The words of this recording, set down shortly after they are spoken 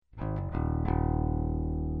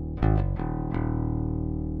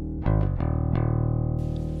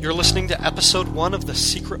You're listening to Episode 1 of the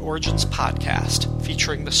Secret Origins podcast,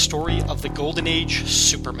 featuring the story of the Golden Age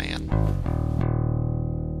Superman.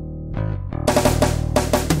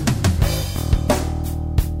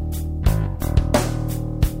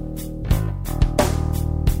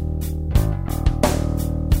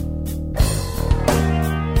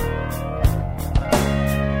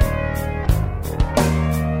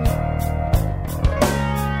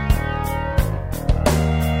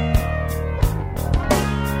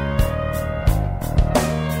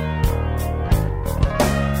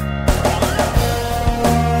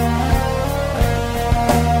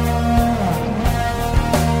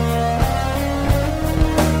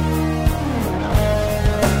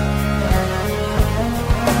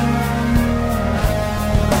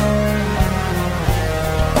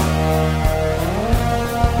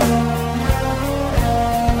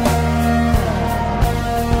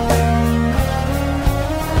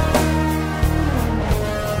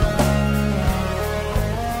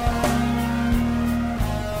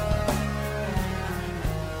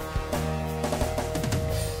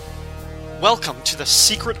 Welcome to the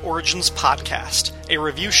Secret Origins podcast, a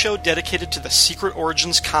review show dedicated to the Secret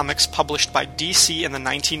Origins comics published by DC in the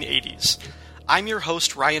 1980s. I'm your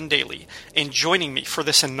host, Ryan Daly, and joining me for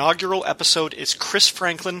this inaugural episode is Chris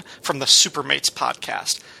Franklin from the Supermates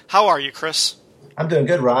podcast. How are you, Chris? I'm doing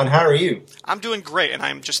good, Ron. How are you? I'm doing great, and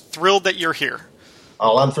I'm just thrilled that you're here.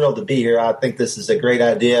 Oh, I'm thrilled to be here. I think this is a great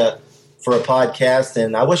idea for a podcast,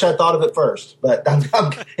 and I wish I thought of it first, but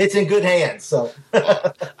it's in good hands. So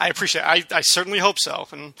Well, I appreciate it. I certainly hope so.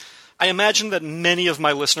 And I imagine that many of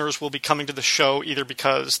my listeners will be coming to the show either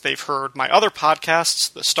because they've heard my other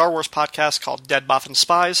podcasts, the Star Wars podcast called Dead Bothan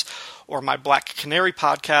Spies, or my Black Canary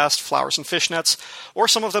podcast, Flowers and Fishnets, or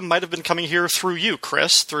some of them might have been coming here through you,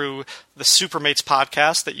 Chris, through the Supermates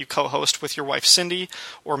podcast that you co-host with your wife, Cindy,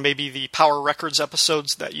 or maybe the Power Records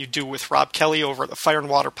episodes that you do with Rob Kelly over at the Fire and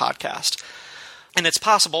Water podcast. And it's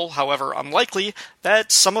possible, however unlikely,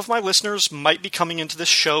 that some of my listeners might be coming into this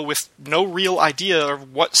show with no real idea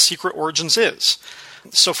of what Secret Origins is.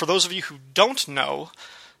 So for those of you who don't know,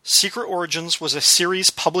 Secret Origins was a series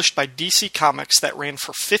published by DC Comics that ran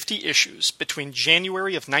for 50 issues between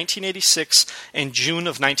January of 1986 and June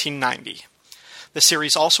of 1990. The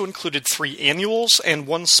series also included 3 annuals and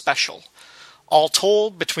 1 special. All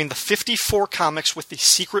told, between the 54 comics with the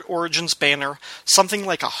Secret Origins banner, something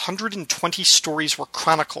like 120 stories were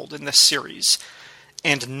chronicled in this series,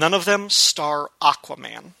 and none of them star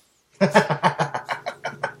Aquaman.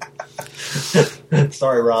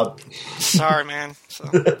 Sorry, Rob. Sorry, man.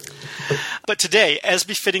 But today, as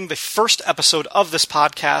befitting the first episode of this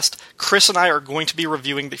podcast, Chris and I are going to be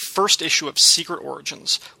reviewing the first issue of Secret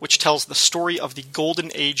Origins, which tells the story of the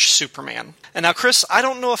Golden Age Superman. And now, Chris, I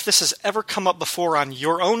don't know if this has ever come up before on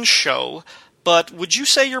your own show, but would you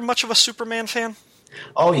say you're much of a Superman fan?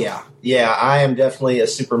 Oh, yeah. Yeah, I am definitely a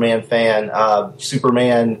Superman fan.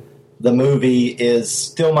 Superman, the movie, is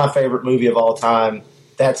still my favorite movie of all time.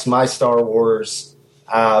 That's my Star Wars.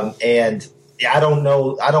 And I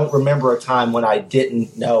don't remember a time when I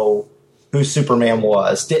didn't know who Superman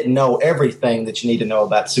was, didn't know everything that you need to know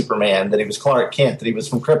about Superman, that he was Clark Kent, that he was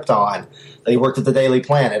from Krypton, that he worked at the Daily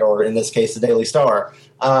Planet, or in this case, the Daily Star.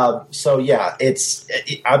 So yeah,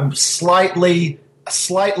 I'm slightly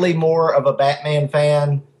more of a Batman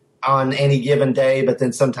fan on any given day, but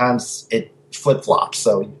then sometimes it flip-flops.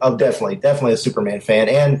 So I'm definitely a Superman fan,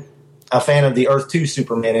 and a fan of the Earth 2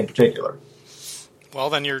 Superman in particular. Well,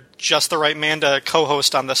 then you're just the right man to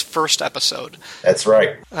co-host on this first episode. That's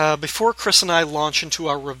right. Before Chris and I launch into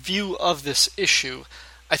our review of this issue,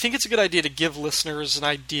 I think it's a good idea to give listeners an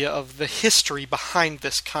idea of the history behind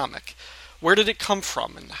this comic. Where did it come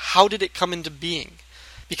from, and how did it come into being?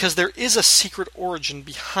 Because there is a secret origin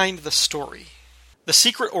behind the story. The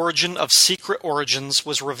secret origin of Secret Origins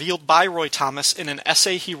was revealed by Roy Thomas in an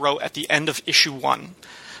essay he wrote at the end of issue 1.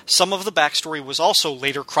 Some of the backstory was also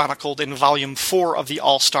later chronicled in Volume 4 of the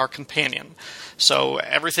All-Star Companion. So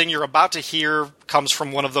everything you're about to hear comes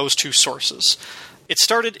from one of those two sources. It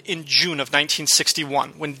started in June of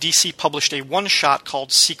 1961 when DC published a one-shot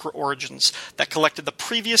called Secret Origins that collected the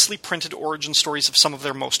previously printed origin stories of some of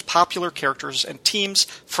their most popular characters and teams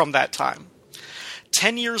from that time.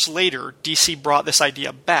 10 years later, DC brought this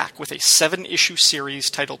idea back with a 7-issue series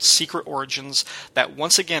titled Secret Origins that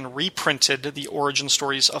once again reprinted the origin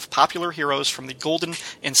stories of popular heroes from the Golden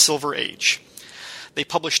and Silver Age. They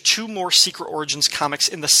published 2 more Secret Origins comics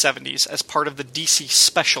in the 70s as part of the DC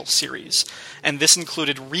Special series, and this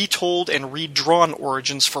included retold and redrawn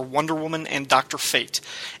origins for Wonder Woman and Dr. Fate,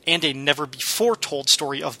 and a never-before-told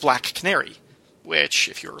story of Black Canary. which,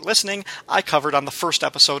 if you're listening, I covered on the first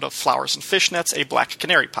episode of Flowers and Fishnets, a Black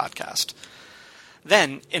Canary podcast.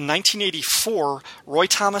 Then, in 1984, Roy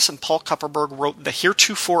Thomas and Paul Kupperberg wrote the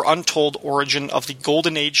heretofore untold origin of the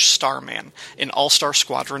Golden Age Starman in All-Star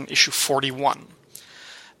Squadron issue 41.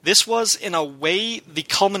 This was, in a way, the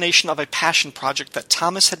culmination of a passion project that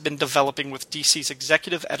Thomas had been developing with DC's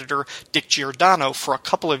executive editor Dick Giordano for a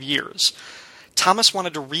couple of years. Thomas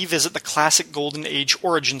wanted to revisit the classic Golden Age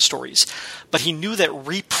origin stories, but he knew that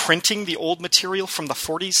reprinting the old material from the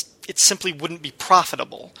 40s, it simply wouldn't be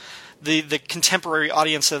profitable. The contemporary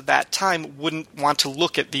audience of that time wouldn't want to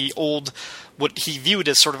look at the old, what he viewed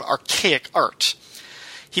as sort of archaic art.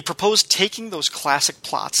 He proposed taking those classic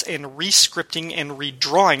plots and rescripting and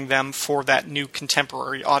redrawing them for that new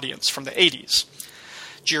contemporary audience from the 80s.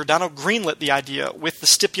 Giordano greenlit the idea with the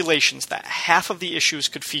stipulations that half of the issues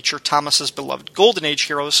could feature Thomas's beloved Golden Age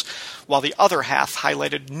heroes, while the other half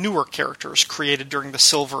highlighted newer characters created during the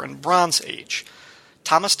Silver and Bronze Age.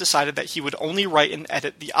 Thomas decided that he would only write and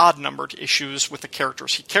edit the odd-numbered issues with the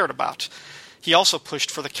characters he cared about. He also pushed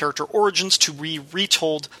for the character origins to be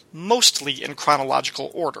retold mostly in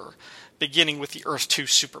chronological order, beginning with the Earth 2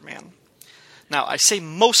 Superman. Now, I say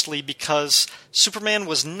mostly because Superman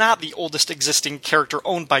was not the oldest existing character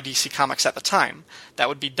owned by DC Comics at the time. That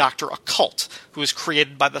would be Dr. Occult, who was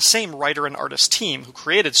created by the same writer and artist team who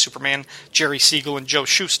created Superman, Jerry Siegel and Joe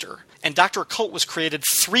Shuster. And Dr. Occult was created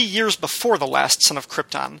 3 years before The Last Son of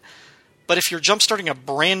Krypton. But if you're jumpstarting a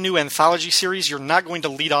brand new anthology series, you're not going to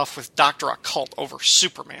lead off with Dr. Occult over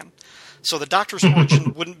Superman. So the Doctor's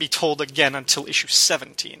origin wouldn't be told again until issue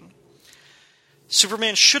 17.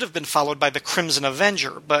 Superman should have been followed by the Crimson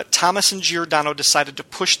Avenger, but Thomas and Giordano decided to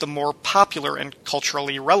push the more popular and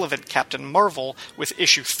culturally relevant Captain Marvel with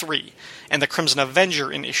issue 3, and the Crimson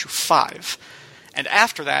Avenger in issue 5. And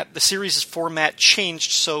after that, the series' format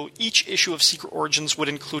changed so each issue of Secret Origins would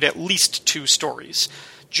include at least 2 stories,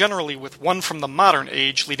 generally with one from the modern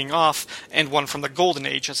age leading off and one from the Golden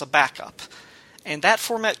Age as a backup. And that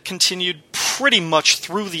format continued pretty much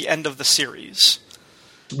through the end of the series.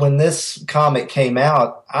 When this comic came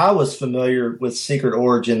out, I was familiar with Secret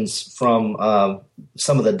Origins from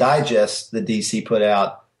some of the digests that DC put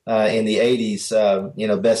out in the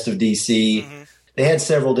 80s, Best of DC. Mm-hmm. They had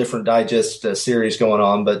several different digest series going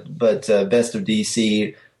on, but Best of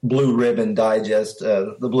DC, Blue Ribbon Digest,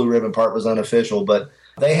 the Blue Ribbon part was unofficial, but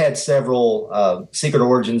they had several Secret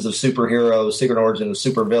Origins of superheroes, Secret Origins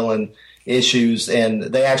of supervillain issues, and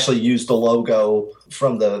they actually used the logo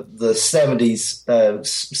from the 70s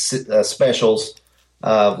specials,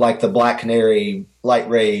 like the Black Canary, Light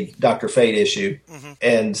Raid, Dr. Fate issue. Mm-hmm.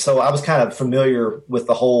 And so I was kind of familiar with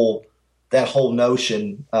that whole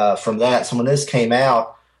notion from that. So when this came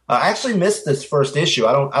out, I actually missed this first issue.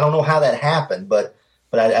 I don't know how that happened, but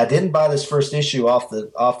I didn't buy this first issue off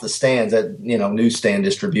the stands at newsstand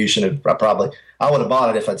distribution. I would have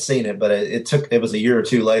bought it if I'd seen it, but it was a year or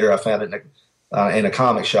two later I found it in a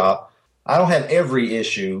comic shop. I don't have every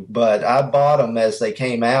issue, but I bought them as they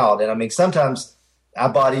came out, and I mean sometimes I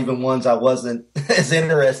bought even ones I wasn't as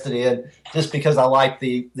interested in just because I liked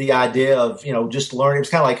the idea of just learning. It was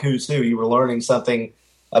kind of like Who's Who. You were learning something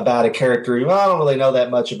about a character. I don't really know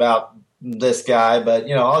that much about this guy, but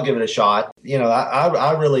I'll give it a shot.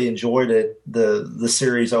 I really enjoyed it, the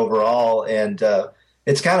series overall, and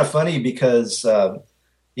it's kind of funny because when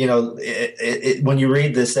you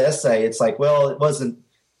read this essay, it's like, well, it wasn't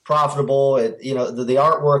profitable. The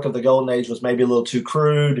artwork of the Golden Age was maybe a little too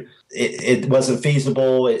crude. It wasn't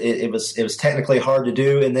feasible. It was technically hard to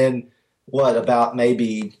do. And then about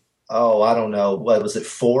maybe, I don't know, what was it,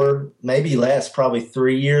 4, maybe less, probably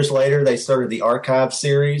 3 years later, they started the Archive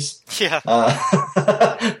series. Yeah.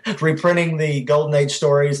 Reprinting the Golden Age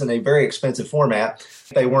stories in a very expensive format.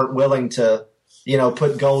 They weren't willing to,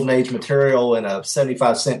 put Golden Age material in a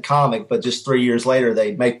 75-cent comic, but just 3 years later,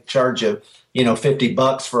 they'd charge you,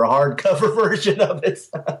 $50 for a hardcover version of it.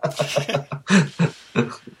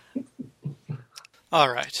 All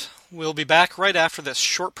right. We'll be back right after this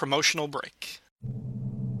short promotional break.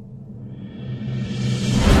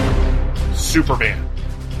 Superman,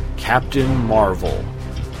 Captain Marvel,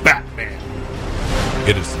 Batman.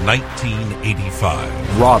 It is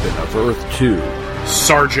 1985. Robin of Earth 2,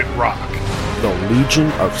 Sergeant Rock, the Legion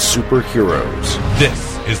of Superheroes.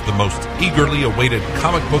 This is the most eagerly awaited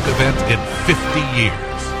comic book event in 50 years.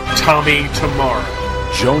 Tommy Tomorrow,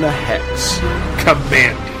 Jonah Hex,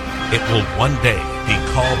 Kamandi. It will one day be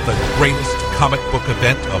called the greatest comic book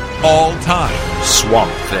event of all time.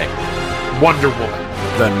 Swamp Thing, Wonder Woman,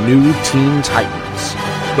 the new Teen Titans,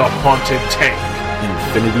 The Haunted Tank,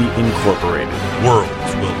 Infinity Incorporated,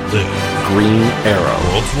 Worlds will live. Green Arrow,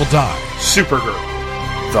 Worlds will die. Supergirl.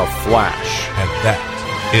 The Flash. And that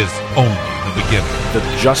is only the beginning. The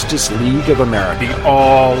Justice League of America. The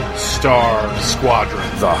All-Star Squadron.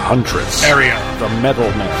 The Huntress. Ariel. The Metal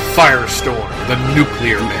Man. Firestorm. The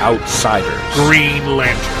Nuclear The Man. Outsiders. Green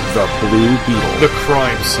Lantern. The Blue Beetle. The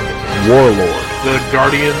Crime Syndicate. Warlord. The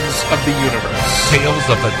Guardians of the Universe. Tales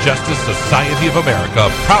of the Justice Society of America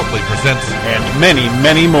proudly presents And many,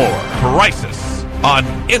 many more. Crisis on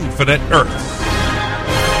Infinite Earths.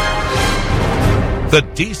 The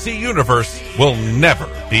DC Universe will never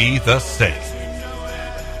be the same.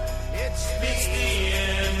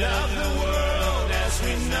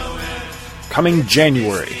 Coming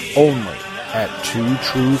January only at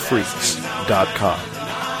twotruefreaks.com.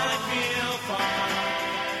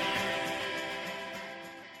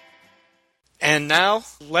 And now,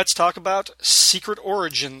 let's talk about Secret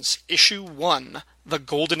Origins, Issue 1, The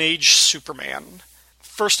Golden Age Superman.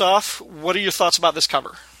 First off, what are your thoughts about this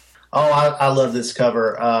cover? Oh, I love this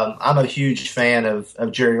cover. I'm a huge fan of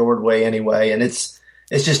Jerry Ordway anyway, and it's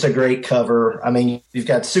just a great cover. I mean, you've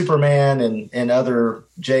got Superman and other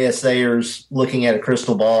JSAers looking at a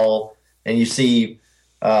crystal ball, and you see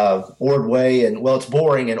Ordway, and well, it's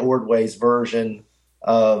boring in Ordway's version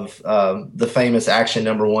of the famous Action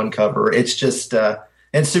 #1 cover. It's just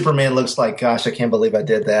and Superman looks like, gosh, I can't believe I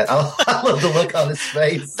did that. I love the look on his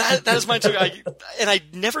face. That is mine too. I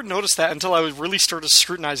never noticed that until I really started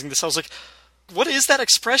scrutinizing this. I was like, what is that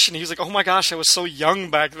expression? He was like, oh my gosh, I was so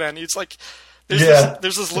young back then. It's like, there's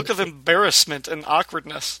this look of embarrassment and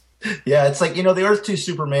awkwardness. Yeah, it's like, the Earth 2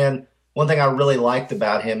 Superman, one thing I really liked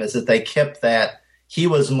about him is that they kept that. He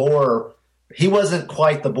wasn't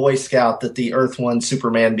quite the Boy Scout that the Earth 1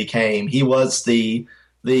 Superman became. He was the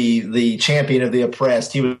champion of the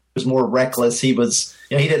oppressed. He was more reckless. He was,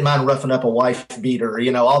 he didn't mind roughing up a wife beater.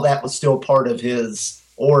 All that was still part of his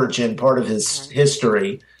origin, part of his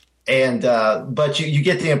history. And but you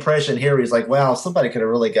get the impression here he's like, wow, somebody could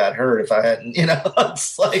have really got hurt if I hadn't.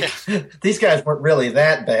 It's like these guys weren't really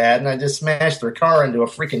that bad, and I just smashed their car into a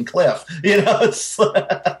freaking cliff. It's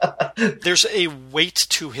there's a weight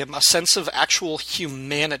to him, a sense of actual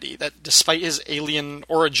humanity that, despite his alien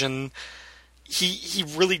origin, he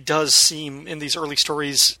really does seem in these early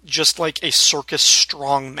stories just like a circus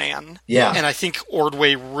strong man. Yeah. And I think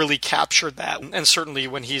Ordway really captured that. And certainly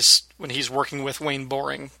when he's working with Wayne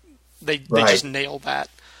Boring, they just nail that.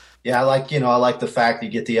 Yeah, I like the fact you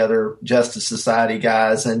get the other Justice Society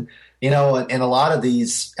guys, and and a lot of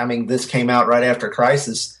these. I mean, this came out right after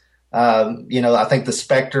Crisis. I think the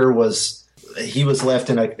Spectre was left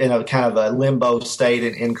in a kind of a limbo state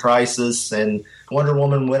in Crisis, and Wonder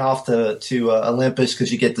Woman went off to Olympus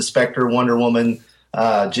because you get the Spectre, Wonder Woman,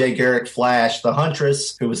 Jay Garrick, Flash, the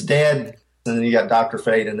Huntress, who was dead, and then you got Dr.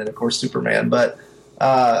 Fate, and then of course Superman. But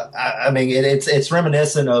I mean, it's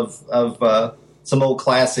reminiscent of some old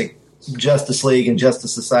classic Justice League and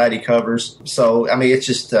Justice Society covers. So I mean, it's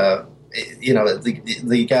just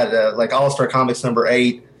you got like All-Star Comics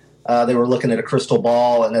 #8. They were looking at a crystal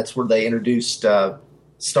ball, and that's where they introduced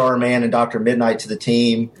Starman and Dr. Midnight to the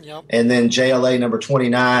team. Yep. And then JLA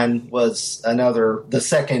 #29 was the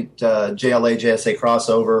second JLA JSA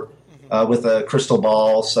crossover with a crystal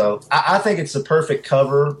ball. So I think it's the perfect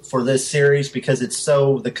cover for this series because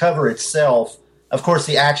the cover itself, of course,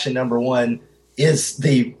 the Action #1 is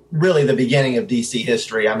really the beginning of DC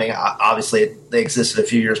history. I mean, obviously they existed a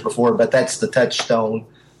few years before, but that's the touchstone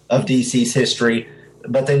of DC's history.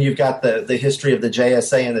 But then you've got the history of the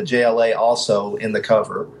JSA and the JLA also in the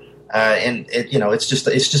cover, and it's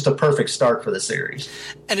just a perfect start for the series.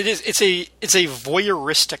 And it's a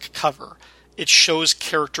voyeuristic cover. It shows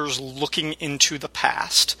characters looking into the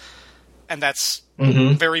past, and that's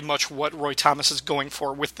very much what Roy Thomas is going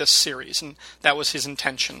for with this series, and that was his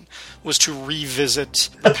intention, was to revisit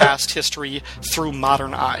the past history through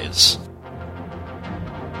modern eyes.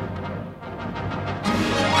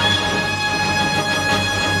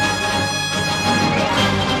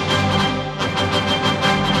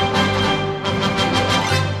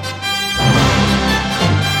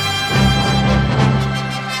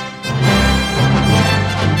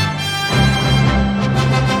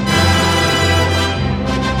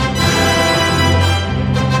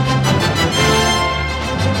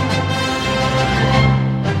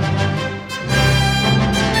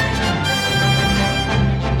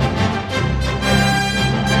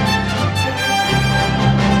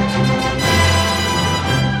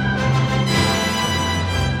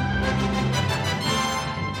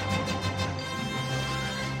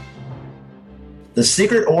 The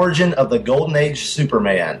Secret Origin of the Golden Age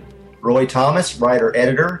Superman. Roy Thomas,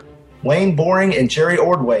 writer-editor. Wayne Boring and Jerry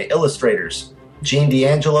Ordway, illustrators. Gene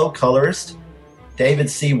D'Angelo, colorist.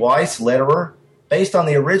 David C. Weiss, letterer, based on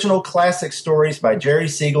the original classic stories by Jerry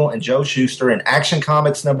Siegel and Joe Shuster in Action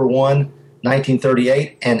Comics number 1,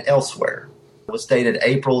 1938, and elsewhere. It was dated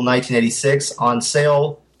April 1986. On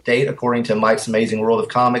sale date, according to Mike's Amazing World of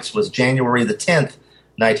Comics, was January the 10th,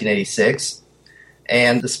 1986.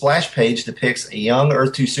 And the splash page depicts a young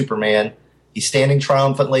Earth-2 Superman. He's standing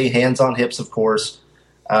triumphantly, hands on hips, of course,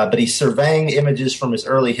 but he's surveying images from his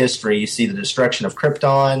early history. You see the destruction of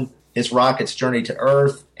Krypton, his rocket's journey to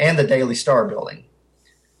Earth, and the Daily Star building.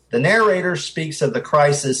 The narrator speaks of the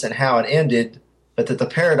crisis and how it ended, but that the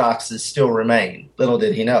paradoxes still remain. Little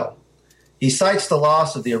did he know. He cites the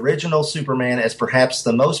loss of the original Superman as perhaps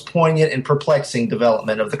the most poignant and perplexing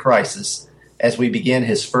development of the crisis as we begin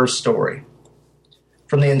his first story.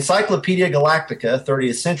 From the Encyclopedia Galactica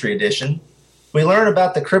 30th Century Edition, we learn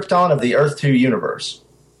about the Krypton of the Earth-2 universe.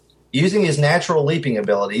 Using his natural leaping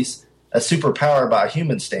abilities, a superpower by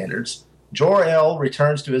human standards, Jor-El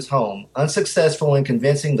returns to his home, unsuccessful in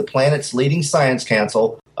convincing the planet's leading science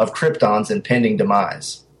council of Krypton's impending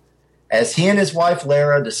demise. As he and his wife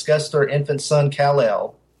Lara discuss their infant son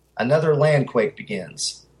Kal-El, another landquake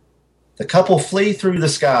begins. The couple flee through the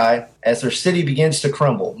sky as their city begins to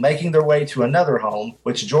crumble, making their way to another home,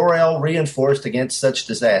 which Jor-El reinforced against such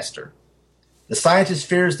disaster. The scientist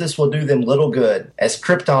fears this will do them little good, as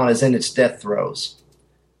Krypton is in its death throes.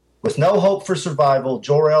 With no hope for survival,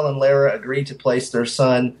 Jor-El and Lara agree to place their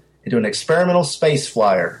son into an experimental space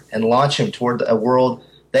flyer and launch him toward a world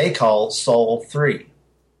they call Sol 3.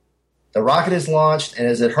 The rocket is launched, and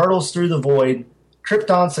as it hurtles through the void,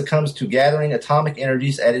 Krypton succumbs to gathering atomic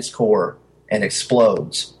energies at its core and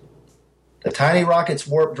explodes. The tiny rocket's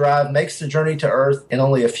warp drive makes the journey to Earth in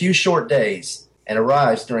only a few short days and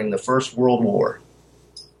arrives during the First World War.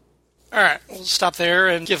 All right, we'll stop there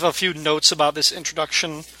and give a few notes about this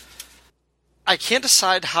introduction. I can't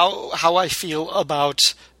decide how I feel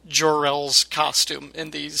about Jor-El's costume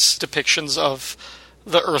in these depictions of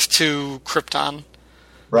the Earth-2 Krypton.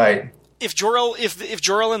 Right. If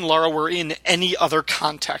Jor-El and Lara were in any other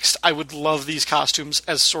context, I would love these costumes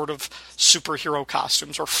as sort of superhero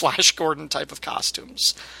costumes or Flash Gordon type of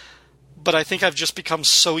costumes. But I think I've just become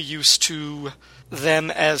so used to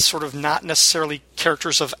them as sort of not necessarily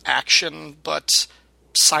characters of action, but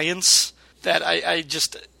science, that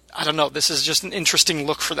I don't know, this is just an interesting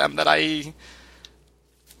look for them that I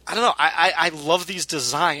don't know, I love these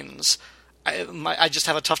designs. I just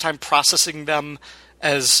have a tough time processing them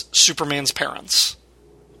as Superman's parents.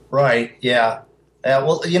 Right, yeah.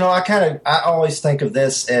 Well, you know, I always think of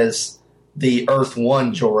this as the Earth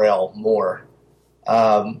 1 Jor-El more.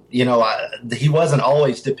 You know, he wasn't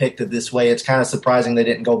always depicted this way. It's kind of surprising they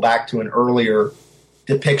didn't go back to an earlier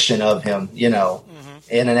depiction of him, you know,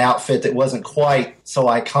 in an outfit that wasn't quite so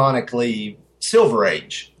iconically Silver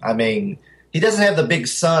Age. I mean, he doesn't have the big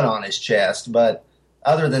sun on his chest, but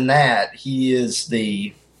other than that, he is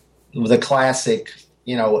the classic.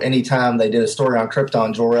 You know, anytime they did a story on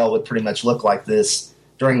Krypton, Jor-El would pretty much look like this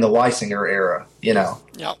during the Weisinger era, you know.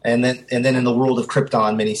 Yep. And then in the World of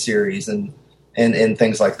Krypton miniseries and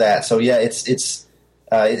things like that. So yeah,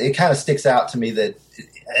 it kind of sticks out to me that,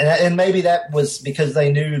 and maybe that was because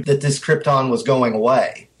they knew that this Krypton was going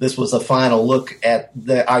away. This was a final look at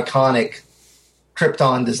the iconic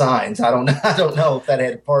Krypton designs. I don't know if that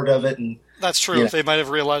had part of it. And that's true. You know, they might have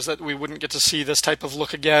realized that we wouldn't get to see this type of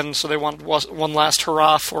look again, so they wanted one last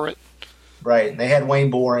hurrah for it. Right. And they had Wayne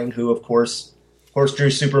Boring, who of course drew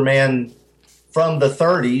Superman from the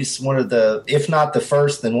 30s, one of the, if not the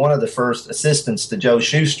first, then one of the first assistants to Joe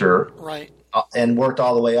Shuster. Right. And worked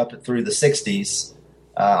all the way up through the 60s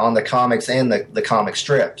on the comics and the comic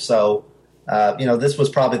strip. So, you know, this was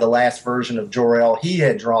probably the last version of Jor-El he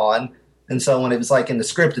had drawn. And so when it was like in the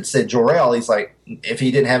script it said Jor-El, he's like, if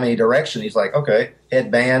he didn't have any direction, he's like, okay,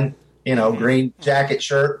 headband, you know, green jacket,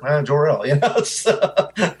 shirt, Jor-El, you know. So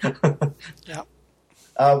yeah.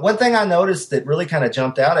 One thing I noticed that really kind of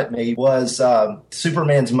jumped out at me was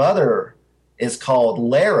Superman's mother is called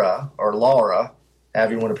Lara, or Laura,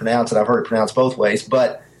 however you want to pronounce it. I've heard it pronounced both ways.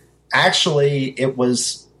 But actually it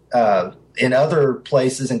was in other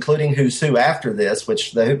places, including Who's Who after this,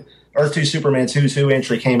 which the Earth-2 Superman's Who's Who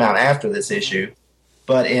entry came out after this issue.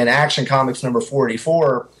 But in Action Comics number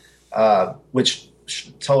 44, which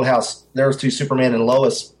told how the Earth-2 Superman and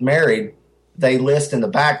Lois married, they list in the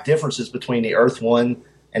back differences between the Earth-1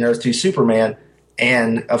 and Earth-2 Superman.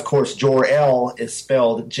 And, of course, Jor-El is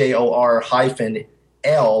spelled Jor-L,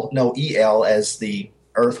 no E-L, as the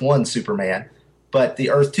Earth-1 Superman. But the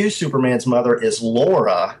Earth-2 Superman's mother is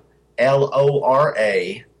Laura,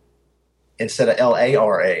 L-O-R-A, instead of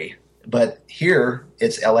L-A-R-A. But here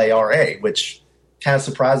it's Lara, which kind of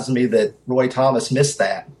surprises me that Roy Thomas missed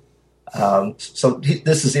that.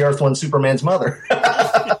 This is the Earth One Superman's mother.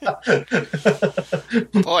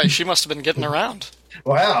 Boy, she must have been getting around.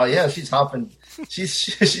 Wow, yeah, she's hopping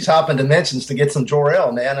dimensions to get some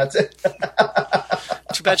Jor-El, man. That's it.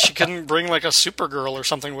 Too bad she couldn't bring like a Supergirl or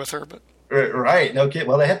something with her. But right, no kid.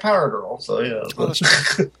 Well, they had Power Girl, so yeah. Oh, that's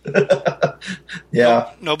true.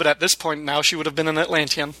 Yeah. No, but at this point now she would have been an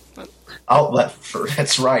Atlantean. But... Oh,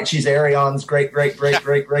 that's right. She's Arion's great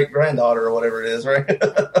granddaughter or whatever it is, right?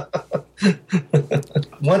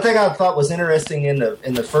 One thing I thought was interesting in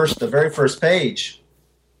the very first page,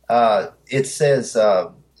 it says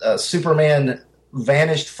Superman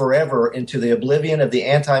vanished forever into the oblivion of the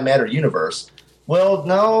antimatter universe. Well,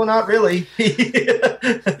 no, not really.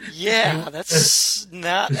 Yeah, that's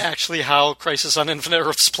not actually how Crisis on Infinite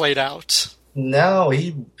Earths played out. No,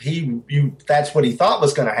 that's what he thought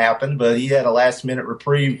was going to happen, but he had a last-minute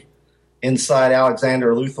reprieve inside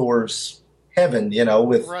Alexander Luthor's heaven,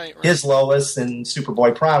 with his Lois and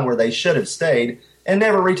Superboy Prime, where they should have stayed and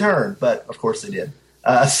never returned. But of course they did.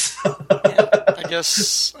 Yeah, I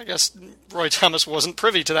guess Roy Thomas wasn't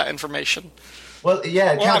privy to that information. Well,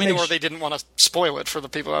 yeah. Or they didn't want to spoil it for the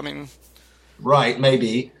people. Right,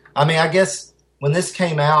 maybe. I guess when this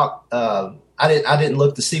came out, I didn't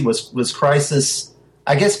look to see was Crisis.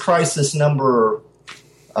 I guess Crisis number.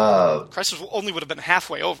 Crisis only would have been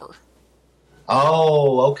halfway over.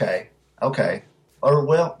 Oh, okay.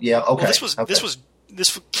 Or yeah, okay. Well,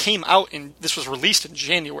 this came out this was released in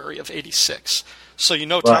January of '86. So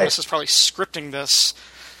Thomas is probably scripting this.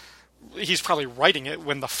 He's probably writing it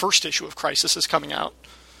when the first issue of Crisis is coming out.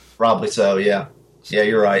 Probably so, yeah. Yeah,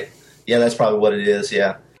 you're right. Yeah, that's probably what it is,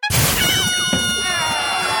 yeah.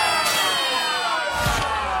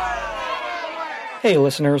 Hey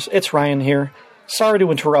listeners, it's Ryan here. Sorry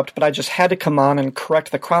to interrupt, but I just had to come on and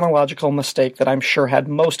correct the chronological mistake that I'm sure had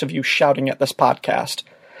most of you shouting at this podcast.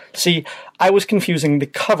 See, I was confusing the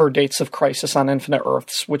cover dates of Crisis on Infinite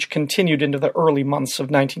Earths, which continued into the early months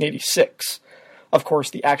of 1986. Of course,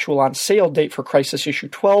 the actual on-sale date for Crisis issue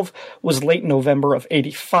 12 was late November of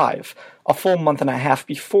 '85, a full month and a half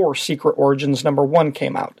before Secret Origins number 1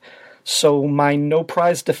 came out. So my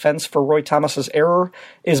no-prize defense for Roy Thomas's error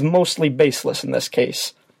is mostly baseless in this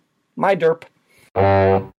case. My derp.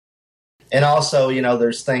 And also,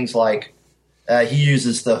 there's things like he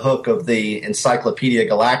uses the hook of the Encyclopedia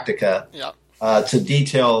Galactica to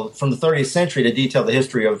detail, from the 30th century, to detail the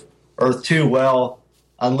history of Earth 2. Well,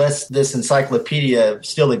 unless this encyclopedia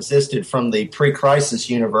still existed from the pre-Crisis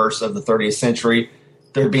universe of the 30th century,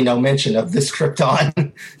 there'd be no mention of this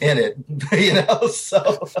Krypton in it,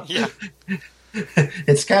 so yeah.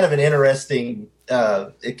 It's kind of an interesting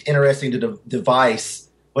device,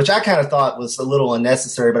 which I kind of thought was a little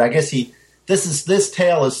unnecessary, but I guess this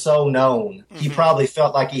tale is so known, he probably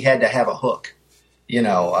felt like he had to have a hook, like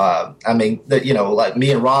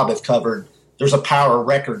me and Rob have covered, there's a Power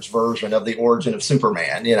Records version of the origin of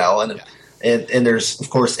Superman, and there's, of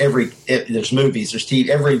course, there's movies, there's TV,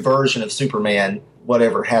 every version of Superman,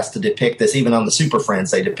 whatever, has to depict this. Even on the Super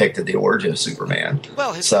Friends, they depicted the origin of Superman.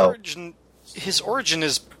 Well, his origin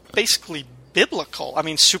is basically biblical.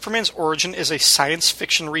 Superman's origin is a science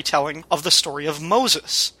fiction retelling of the story of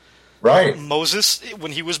Moses. Right. Moses,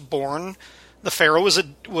 when he was born, the Pharaoh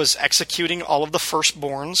was executing all of the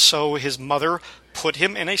firstborns, so his mother put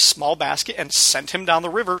him in a small basket and sent him down the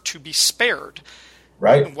river to be spared.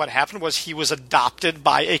 Right. And what happened was he was adopted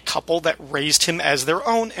by a couple that raised him as their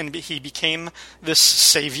own, and he became this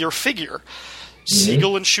savior figure.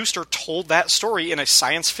 Siegel and Schuster told that story in a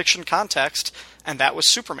science fiction context, and that was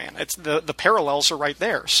Superman. It's the parallels are right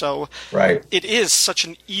there. So It is such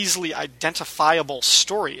an easily identifiable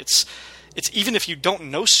story. It's even if you don't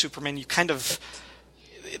know Superman, you kind of...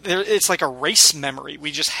 It's like a race memory.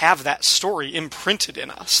 We just have that story imprinted in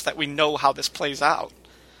us, that we know how this plays out.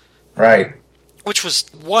 Right. Which was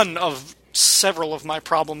one of several of my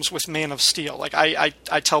problems with Man of Steel. Like, I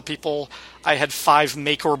tell people I had 5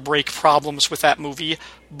 make or break problems with that movie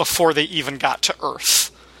before they even got to Earth.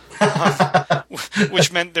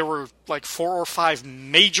 Which meant there were like 4 or 5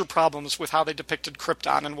 major problems with how they depicted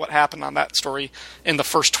Krypton and what happened on that story in the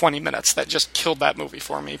first 20 minutes that just killed that movie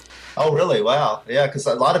for me. Oh, really? Wow. Yeah, because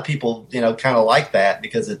a lot of people, kind of like that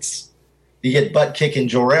because you get butt-kicking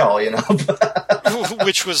Jor-El,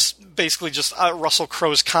 Which was basically just Russell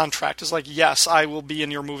Crowe's contract. Is like, yes, I will be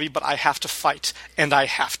in your movie, but I have to fight, and I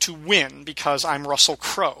have to win because I'm Russell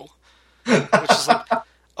Crowe. Which is like...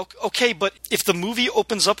 Okay, but if the movie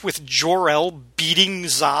opens up with Jor-El beating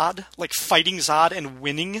Zod, like fighting Zod and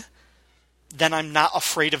winning, then I'm not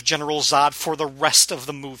afraid of General Zod for the rest of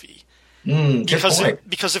the movie.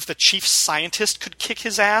 Because if the chief scientist could kick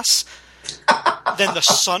his ass, then the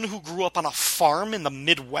son who grew up on a farm in the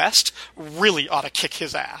Midwest really ought to kick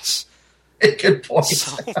his ass. Good point.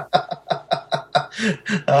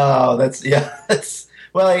 Oh,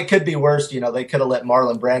 well, it could be worse. They could have let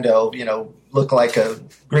Marlon Brando, look like a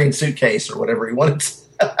green suitcase or whatever he wanted.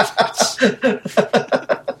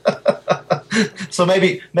 So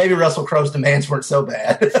maybe Russell Crowe's demands weren't so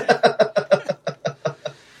bad.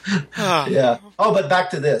 Yeah. Oh, but back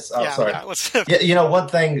to this. Oh, sorry. Yeah, one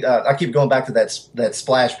thing I keep going back to that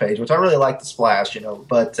splash page, which I really like the splash.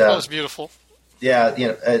 But that was beautiful. Yeah,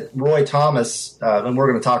 Roy Thomas, and we're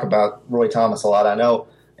going to talk about Roy Thomas a lot, I know,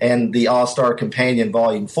 and the All-Star Companion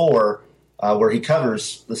Volume 4, where he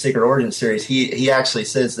covers the Secret Origin series. He actually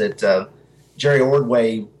says that Jerry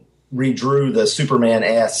Ordway redrew the Superman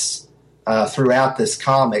S throughout this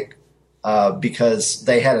comic because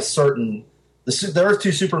they had the Earth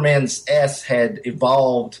 2 Superman's S had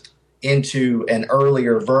evolved into an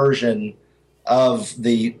earlier version of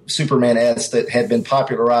the Superman S that had been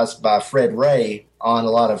popularized by Fred Ray on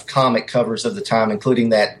a lot of comic covers of the time, including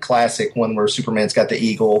that classic one where Superman's got the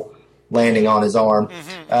eagle landing on his arm.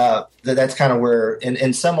 Mm-hmm. That's kind of where,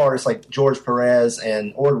 and some artists like George Perez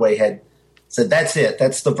and Ordway had said, that's it,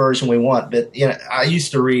 that's the version we want. But I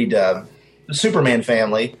used to read the Superman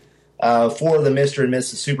Family for the Mr. and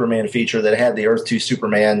Mrs. Superman feature that had the Earth 2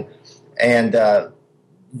 Superman, and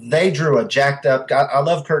they drew a jacked up. I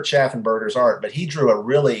love Kurt Schaffenberger's art, but he drew a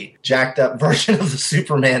really jacked up version of the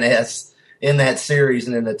Superman S in that series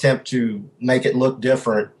in an attempt to make it look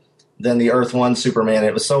different than the Earth 1 Superman.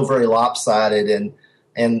 It was so very lopsided,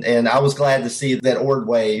 and I was glad to see that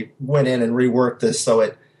Ordway went in and reworked this so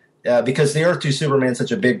it because the Earth 2 Superman is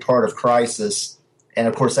such a big part of Crisis, and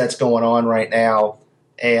of course that's going on right now,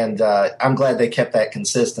 and I'm glad they kept that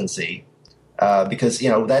consistency. Because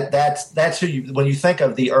that's who when you think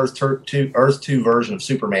of the Earth 2 version of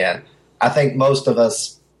Superman, I think most of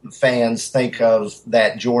us fans think of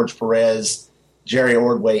that George Perez, Jerry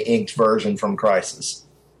Ordway inked version from Crisis.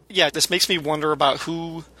 Yeah, this makes me wonder about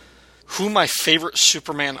who my favorite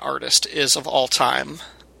Superman artist is of all time,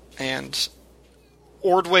 and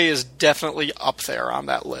Ordway is definitely up there on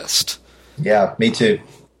that list. Yeah, me too.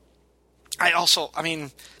 I've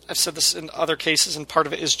said this in other cases, and part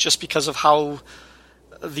of it is just because of how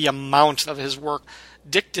the amount of his work.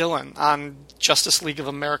 Dick Dillon on Justice League of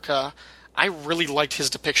America, I really liked his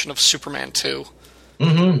depiction of Superman too.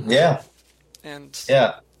 Mm-hmm. Yeah. And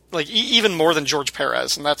yeah, like even more than George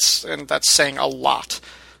Perez, and that's saying a lot.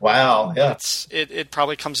 Wow. Yeah. It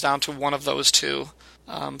probably comes down to one of those two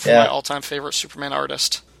for my all-time favorite Superman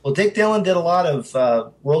artist. Well, Dick Dillon did a lot of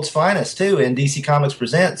World's Finest too in DC Comics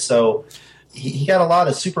Presents, so. He got a lot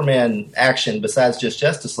of Superman action besides just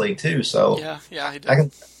Justice League too. So yeah, he did. I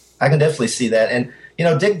can definitely see that. And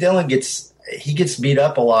Dick Dillon gets beat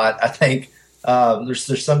up a lot. I think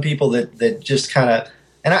there's some people that just kind of,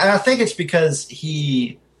 and I think it's because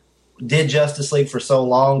he did Justice League for so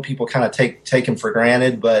long. People kind of take him for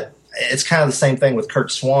granted. But it's kind of the same thing with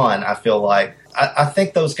Kurt Swan. I feel like I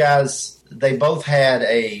think those guys, they both had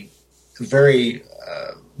a very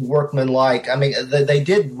workmanlike. I mean, they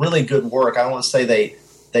did really good work. I don't want to say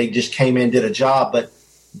they just came in and did a job, but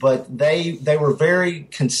they were very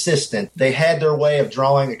consistent. They had their way of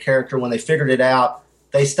drawing a character. When they figured it out,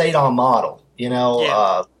 they stayed on model. It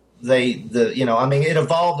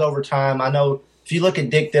evolved over time. I know if you look at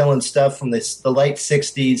Dick Dillon's stuff from the late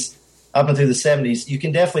 60s up into the 70s, you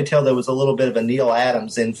can definitely tell there was a little bit of a Neil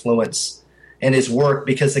Adams influence in his work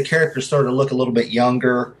because the character started to look a little bit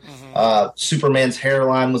younger. Mm-hmm. Superman's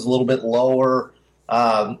hairline was a little bit lower,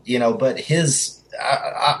 but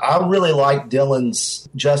I really like Dillon's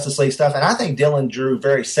Justice League stuff, and I think Dillon drew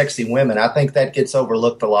very sexy women. I think that gets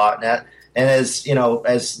overlooked a lot. And as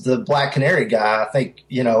the Black Canary guy, I think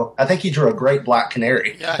he drew a great Black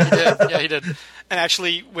Canary. Yeah, he did. Yeah, he did. And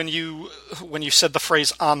actually, when you said the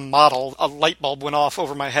phrase "on model," a light bulb went off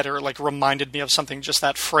over my head, or like reminded me of something. Just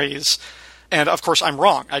that phrase. And, of course, I'm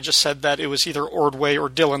wrong. I just said that it was either Ordway or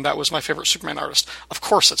Dillon that was my favorite Superman artist. Of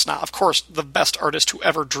course it's not. Of course, the best artist who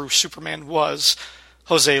ever drew Superman was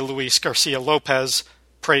Jose Luis Garcia Lopez.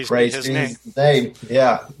 Praise be his name.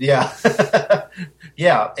 Yeah.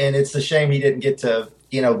 Yeah, and it's a shame he didn't get to,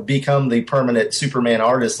 become the permanent Superman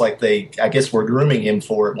artist like I guess, were grooming him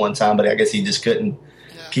for at one time, but I guess he just couldn't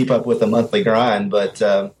keep up with the monthly grind. But,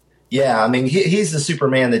 he's the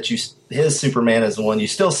Superman his Superman is the one you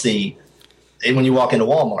still see when you walk into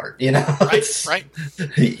Walmart, Right.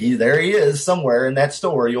 There he is somewhere in that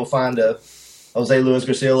store. You'll find a Jose Luis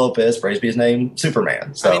Garcia Lopez, praise be his name,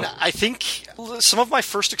 Superman. So. I mean, I think some of my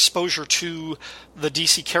first exposure to the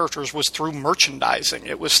DC characters was through merchandising.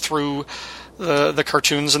 It was through the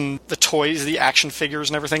cartoons and the toys, the action figures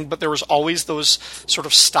and everything, but there was always those sort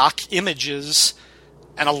of stock images,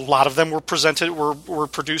 and a lot of them were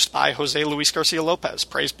produced by Jose Luis Garcia Lopez,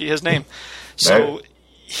 praise be his name. So Right.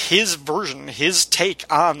 his version, his take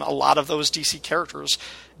on a lot of those DC characters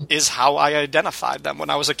is how I identified them when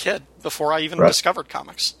I was a kid, before I even Right. discovered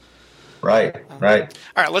comics. Right. All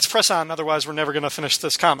right, let's press on, otherwise we're never going to finish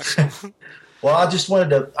this comic. Well, I just wanted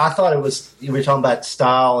to, I thought it was, you were talking about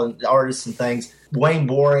style and artists and things. Wayne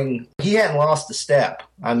Boring, he hadn't lost a step.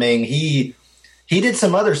 I mean, he did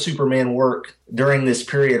some other Superman work during this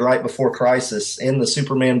period right before Crisis in the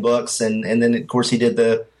Superman books. And then, of course, he did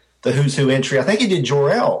the Who's Who entry. I think he did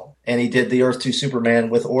Jor-El, and he did the Earth 2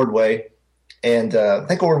 Superman with Ordway. And I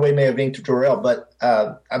think Ordway may have inked Jor-El, but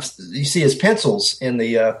you see his pencils in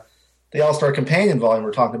the All-Star Companion volume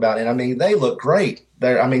we're talking about. And, I mean, they look great.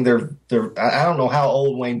 They're I don't know how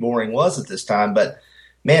old Wayne Boring was at this time, but,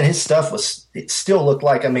 man, his stuff it still looked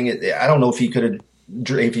like, I mean, I don't know if he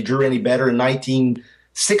drew any better in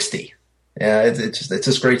 1960. Yeah, it's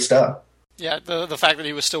just great stuff. Yeah, the fact that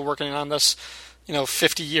he was still working on this,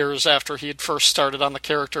 50 years after he had first started on the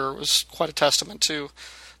character was quite a testament to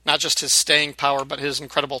not just his staying power, but his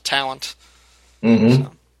incredible talent. Mm-hmm.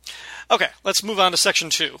 So. Okay, let's move on to Section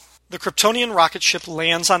 2. The Kryptonian rocket ship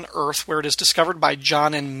lands on Earth, where it is discovered by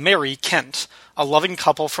John and Mary Kent, a loving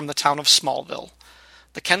couple from the town of Smallville.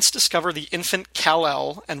 The Kents discover the infant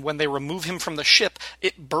Kal-El, and when they remove him from the ship,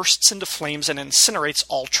 it bursts into flames and incinerates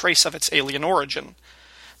all trace of its alien origin.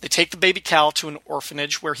 They take the baby Kal to an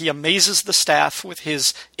orphanage, where he amazes the staff with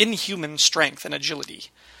his inhuman strength and agility.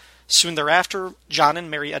 Soon thereafter, John and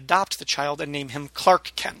Mary adopt the child and name him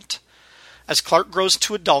Clark Kent. As Clark grows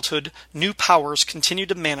to adulthood, new powers continue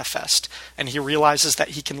to manifest, and he realizes that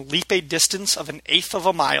he can leap a distance of 1/8 of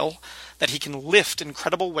a mile, that he can lift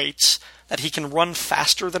incredible weights, that he can run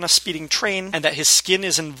faster than a speeding train, and that his skin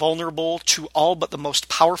is invulnerable to all but the most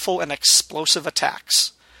powerful and explosive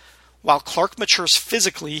attacks. While Clark matures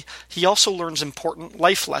physically, he also learns important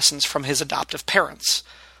life lessons from his adoptive parents.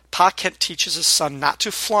 Pa Kent teaches his son not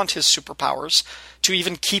to flaunt his superpowers, to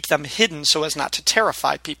even keep them hidden so as not to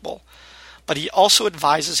terrify people. But he also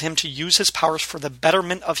advises him to use his powers for the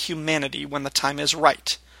betterment of humanity when the time is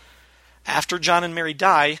right. After John and Mary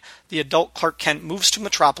die, the adult Clark Kent moves to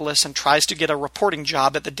Metropolis and tries to get a reporting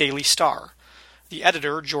job at the Daily Star. The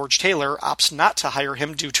editor, George Taylor, opts not to hire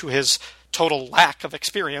him due to his total lack of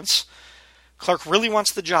experience. Clark really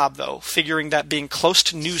wants the job, though, figuring that being close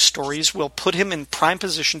to news stories will put him in prime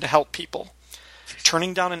position to help people.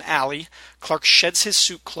 Turning down an alley, Clark sheds his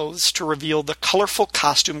suit clothes to reveal the colorful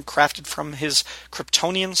costume crafted from his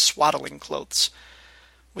Kryptonian swaddling clothes.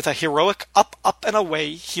 With a heroic up, up, and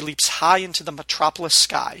away, he leaps high into the Metropolis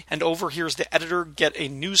sky and overhears the editor get a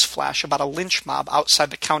news flash about a lynch mob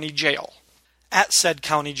outside the county jail. At said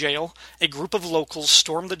county jail, a group of locals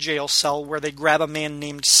storm the jail cell where they grab a man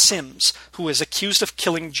named Sims, who is accused of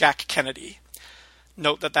killing Jack Kennedy.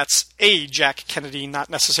 Note that that's a Jack Kennedy, not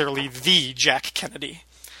necessarily the Jack Kennedy.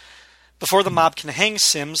 Before the mob can hang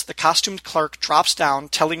Sims, the costumed Clark drops down,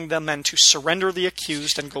 telling the men to surrender the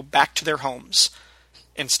accused and go back to their homes.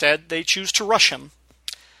 Instead, they choose to rush him.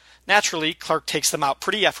 Naturally, Clark takes them out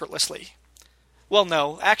pretty effortlessly. Well,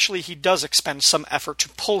 no, actually he does expend some effort to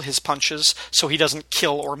pull his punches so he doesn't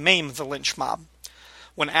kill or maim the lynch mob.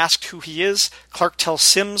 When asked who he is, Clark tells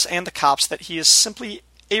Sims and the cops that he is simply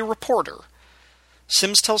a reporter.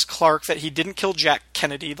 Sims tells Clark that he didn't kill Jack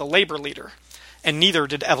Kennedy, the labor leader, and neither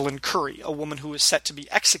did Evelyn Curry, a woman who was set to be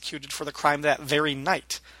executed for the crime that very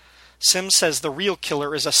night. Sims says the real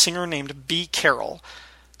killer is a singer named B. Carroll.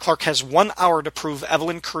 Clark has 1 hour to prove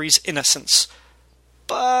Evelyn Curry's innocence,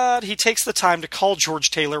 but he takes the time to call George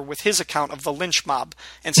Taylor with his account of the lynch mob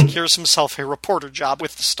and secures himself a reporter job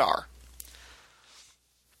with the Star.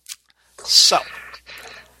 So,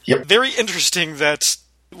 Yep. Very interesting that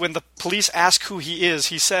when the police ask who he is,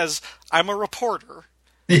 he says, "I'm a reporter."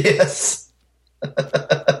 Yes.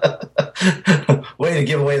 Way to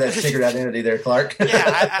give away that secret identity there, Clark.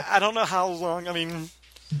 Yeah, I don't know how long. I mean,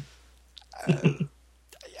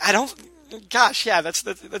 I don't. Gosh, yeah, that's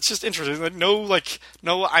just interesting. Like,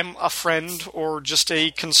 no, I'm a friend or just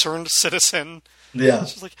a concerned citizen. Yeah.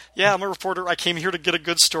 It's just like, yeah, I'm a reporter. I came here to get a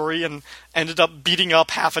good story and ended up beating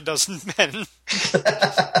up half a dozen men.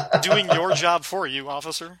 Doing your job for you,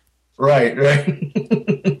 officer. Right.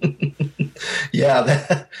 Yeah,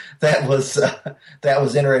 that was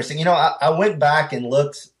interesting. I went back and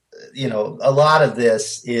looked. A lot of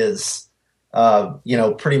this is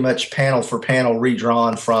pretty much panel for panel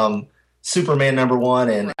redrawn from Superman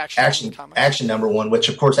 #1 and Action #1, which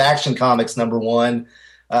of course Action Comics #1.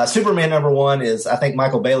 Superman #1 is, I think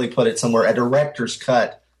Michael Bailey put it somewhere, a director's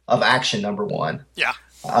cut of Action #1. Yeah.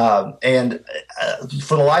 And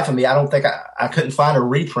for the life of me, I don't think I couldn't find a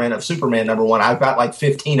reprint of Superman #1. I've got like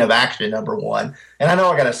 15 of Action #1, and I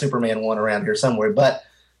know I got a Superman 1 around here somewhere. But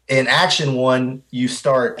in Action 1, you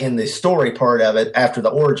start in the story part of it after the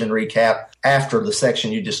origin recap, after the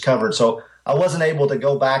section you just covered. So I wasn't able to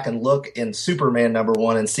go back and look in Superman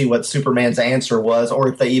 #1 and see what Superman's answer was, or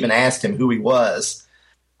if they even asked him who he was.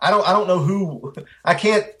 I don't know who. I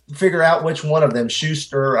can't figure out which one of them,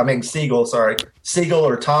 Siegel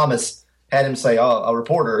or Thomas, had him say, "Oh, a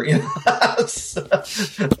reporter."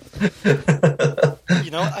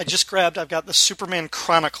 I've got the Superman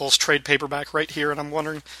Chronicles trade paperback right here, and I'm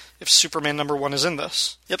wondering if Superman #1 is in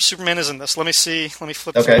this. Yep, Superman is in this. Let me see. Let me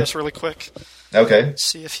flip through this really quick. Okay.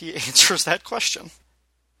 See if he answers that question.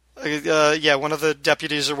 One of the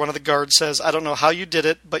deputies or one of the guards says, "I don't know how you did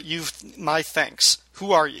it, but you've my thanks.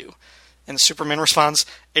 Who are you?" And Superman responds,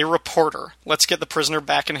 "A reporter. Let's get the prisoner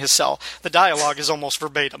back in his cell." The dialogue is almost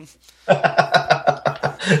verbatim.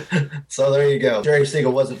 So there you go. Jerry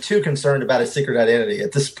Siegel wasn't too concerned about his secret identity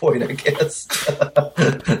at this point, I guess.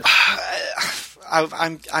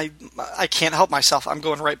 I can't help myself. I'm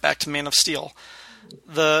going right back to Man of Steel.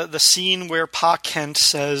 The scene where Pa Kent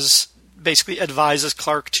basically advises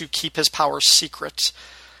Clark to keep his powers secret,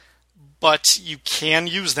 but you can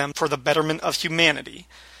use them for the betterment of humanity.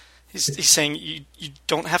 He's saying you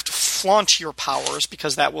don't have to flaunt your powers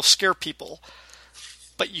because that will scare people,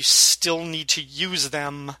 but you still need to use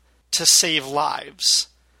them to save lives.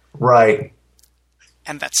 Right.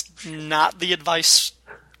 And that's not the advice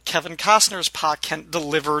Kevin Costner's Pa Kent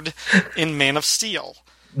delivered in Man of Steel.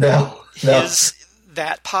 No.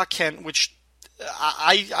 That Pa Kent, which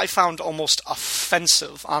I found almost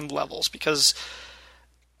offensive on levels, because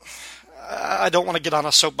I don't want to get on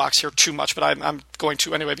a soapbox here too much, but I'm going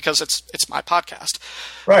to anyway because it's my podcast.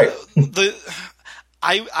 Right.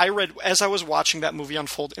 I read, as I was watching that movie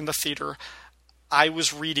unfold in the theater, I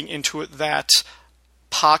was reading into it that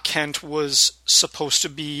Pa Kent was supposed to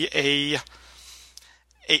be a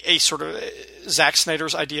sort of Zack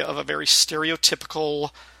Snyder's idea of a very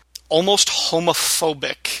stereotypical, almost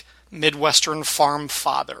homophobic Midwestern farm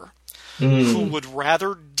father who would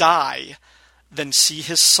rather die than see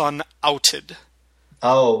his son outed.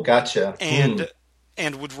 Oh, gotcha. And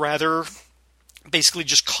would rather basically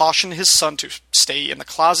just caution his son to stay in the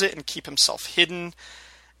closet and keep himself hidden,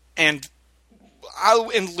 and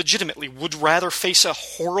legitimately would rather face a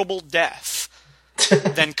horrible death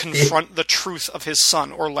than confront the truth of his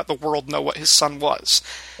son or let the world know what his son was.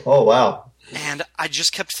 Oh, wow. And I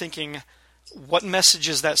just kept thinking, what message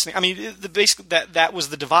is that? I mean, basically that was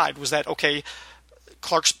the divide, was that, okay,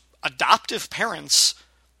 Clark's adoptive parents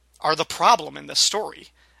are the problem in this story,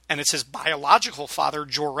 and it's his biological father,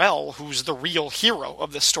 Jor-El, who's the real hero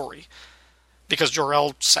of this story, because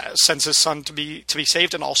Jor-El sends his son to be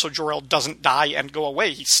saved, and also Jor-El doesn't die and go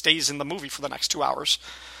away. He stays in the movie for the next 2 hours.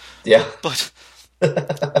 Yeah. But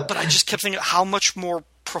I just kept thinking how much more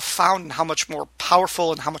profound and how much more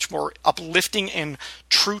powerful and how much more uplifting and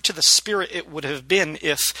true to the spirit it would have been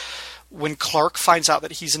if, when Clark finds out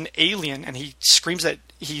that he's an alien and he screams that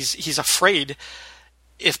he's afraid,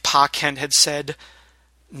 if Pa Kent had said,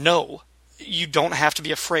 "No, you don't have to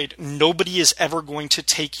be afraid. Nobody is ever going to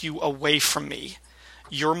take you away from me.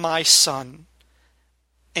 You're my son."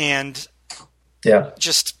 And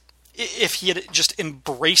just, if he had just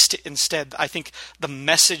embraced it instead, I think the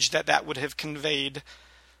message that would have conveyed,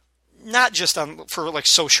 not just for like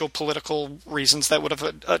socio-political reasons that would have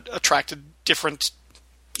attracted different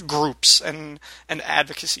groups and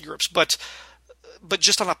advocacy groups, but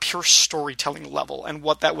just on a pure storytelling level, and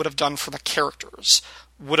what that would have done for the characters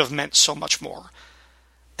would have meant so much more.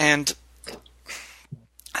 And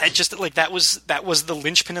I just, like, that was the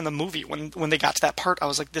linchpin in the movie. When they got to that part, I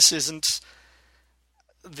was like, this isn't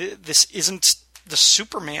the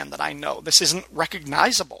Superman that I know. This isn't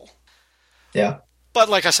recognizable. Yeah. But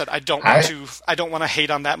like I said, I don't want to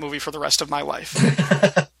hate on that movie for the rest of my life.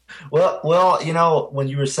 Well, when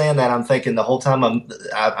you were saying that, I'm thinking the whole time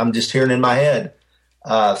I'm just hearing in my head.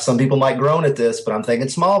 Some people might groan at this, but I'm thinking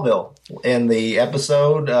Smallville. In the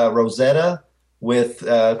episode Rosetta with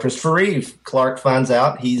Christopher Reeve, Clark finds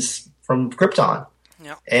out he's from Krypton.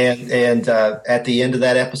 Yeah. And at the end of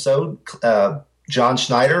that episode, John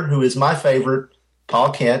Schneider, who is my favorite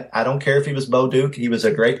Pa Kent, I don't care if he was Bo Duke, he was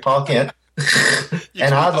a great Pa Kent.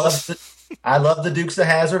 And I I love the Dukes of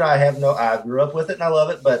Hazzard. I grew up with it and I love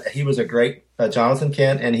it, but he was a great Jonathan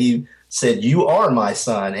Kent, and he said, "You are my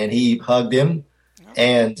son," and he hugged him,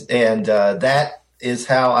 and that is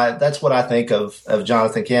how that's what I think of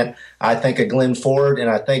Jonathan Kent. I think of Glenn Ford,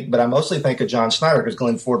 but I mostly think of John Schneider because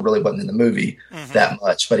Glenn Ford really wasn't in the movie that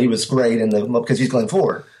much, but he was great because he's Glenn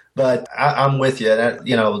Ford. But I'm with you.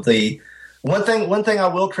 The one thing I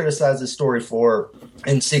will criticize this story for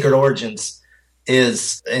in Secret Origins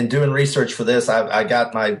is, in doing research for this, I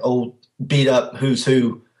got my old beat up Who's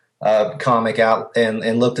Who comic out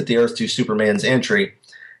and looked at the Earth 2 Superman's entry.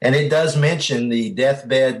 And it does mention the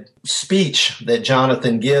deathbed speech that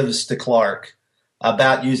Jonathan gives to Clark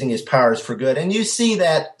about using his powers for good. And you see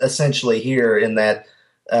that essentially here in that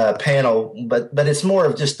panel, but it's more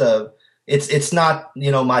of just it's not,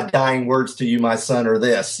 my dying words to you, my son, or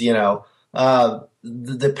this, the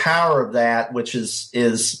power of that, which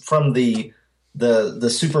is from the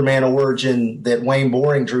Superman origin that Wayne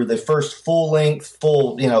Boring drew, the first full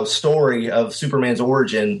story of Superman's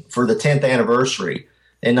origin for the 10th anniversary.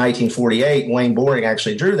 In 1948, Wayne Boring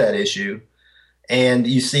actually drew that issue, and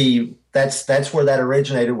you see that's where that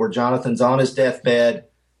originated, where Jonathan's on his deathbed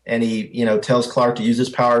and he tells Clark to use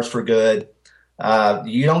his powers for good.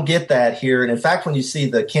 You don't get that here, and in fact, when you see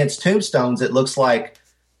the Kent's tombstones, it looks like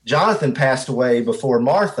Jonathan passed away before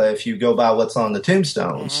Martha, if you go by what's on the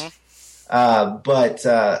tombstones. But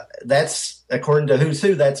that's, according to Who's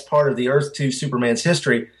Who, that's part of the Earth 2 Superman's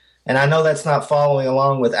history, and I know that's not following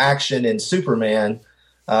along with action in Superman.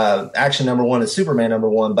 Action number 1 is Superman number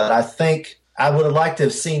 1, but I think I would have liked to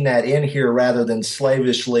have seen that in here rather than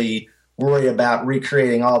slavishly worry about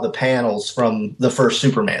recreating all the panels from the first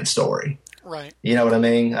Superman story. Right. You know what I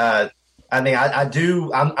mean? I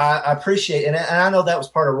do. I appreciate, and I know that was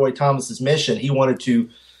part of Roy Thomas's mission. He wanted to.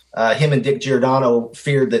 Him and Dick Giordano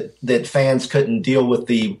feared that fans couldn't deal with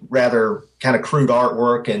the rather kind of crude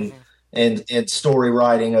artwork and story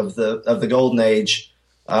writing of the Golden Age.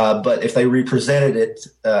 But if they represented it,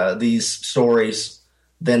 these stories,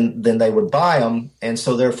 then they would buy them, and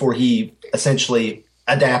so therefore he essentially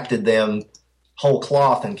adapted them whole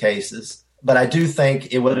cloth in cases. But I do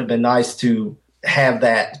think it would have been nice to have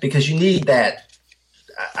that, because you need that.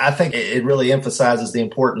 I think it really emphasizes the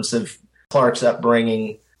importance of Clark's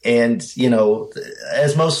upbringing, and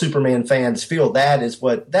as most Superman fans feel, that's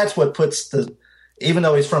what puts the. Even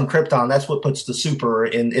though he's from Krypton, that's what puts the super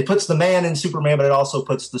in. It puts the man in Superman, but it also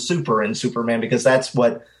puts the super in Superman, because that's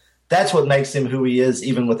what makes him who he is,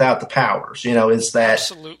 even without the powers. Is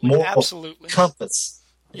that moral compass?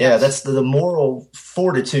 Yes. Yeah, that's the moral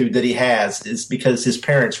fortitude that he has, is because his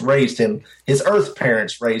parents raised him. His Earth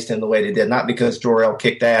parents raised him the way they did, not because Jor-El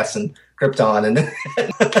kicked ass in Krypton.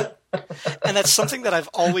 And that's something that I've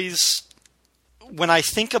always, when I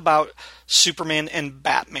think about Superman and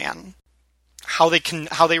Batman, how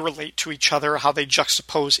they relate to each other, how they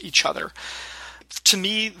juxtapose each other. To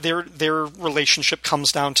me, their relationship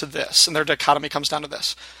comes down to this, and their dichotomy comes down to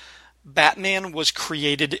this. Batman was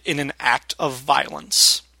created in an act of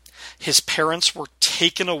violence. His parents were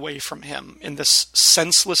taken away from him in this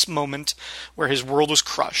senseless moment where his world was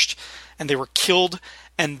crushed, and they were killed,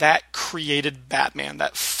 and that created Batman,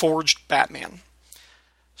 that forged Batman.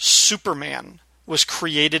 Superman was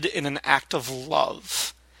created in an act of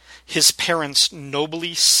love. His parents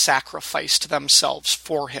nobly sacrificed themselves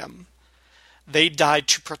for him. They died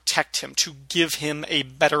to protect him, to give him a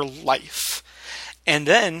better life. And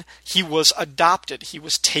then he was adopted. He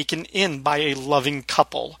was taken in by a loving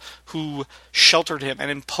couple who sheltered him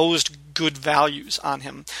and imposed good values on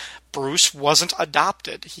him. Bruce wasn't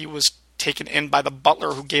adopted. He was taken in by the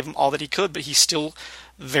butler who gave him all that he could, but he still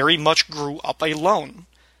very much grew up alone.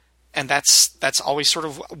 And that's always sort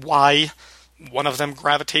of why one of them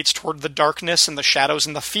gravitates toward the darkness and the shadows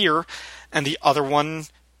and the fear, and the other one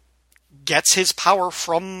gets his power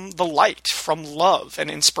from the light, from love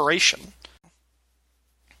and inspiration.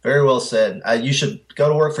 Very well said. You should go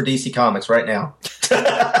to work for DC Comics right now.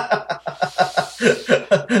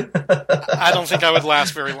 I don't think I would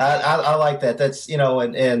last very long. I like that. That's,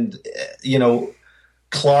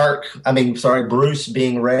 Bruce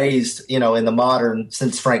being raised, in the modern,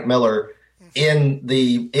 since Frank Miller, in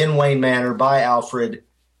Wayne Manor by Alfred,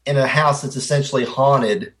 in a house that's essentially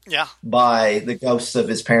haunted by the ghosts of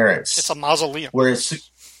his parents. It's a mausoleum. Whereas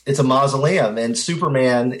it's a mausoleum, and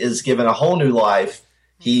Superman is given a whole new life.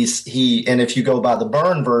 And if you go by the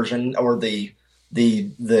Byrne version or the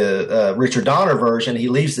Richard Donner version, he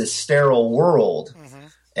leaves this sterile world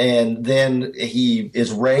And then he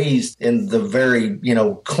is raised in the very,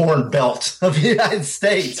 corn belt of the United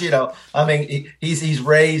States. I mean, he's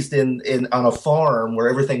raised in on a farm where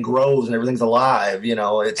everything grows and everything's alive.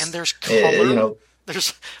 It's and there's color.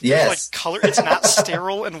 There's yes, like color. It's not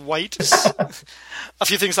sterile and white. A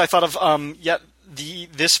few things I thought of. Yet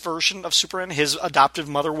this version of Superman, his adoptive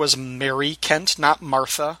mother was Mary Kent, not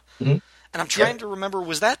Martha. Mm-hmm. And I'm trying to remember,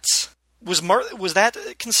 was that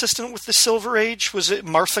consistent with the Silver Age? Was it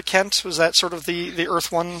Martha Kent? Was that sort of the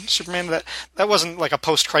Earth One Superman? That wasn't like a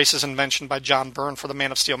post-crisis invention by John Byrne for the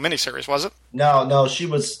Man of Steel miniseries, was it? No, she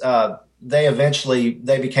was.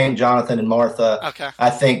 They became Jonathan and Martha. Okay.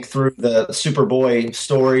 I think through the Superboy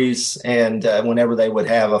stories and whenever they would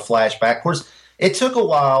have a flashback. Of course, it took a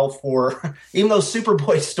while for, even though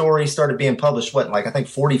Superboy stories started being published, I think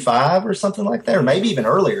 45 or something like that, or maybe even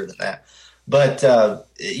earlier than that. But,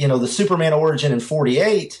 the Superman origin in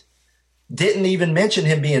 48 didn't even mention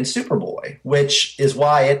him being Superboy, which is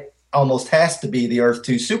why it almost has to be the Earth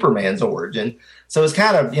 2 Superman's origin. So it's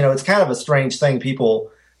kind of a strange thing.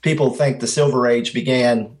 People think the Silver Age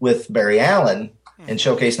began with Barry Allen in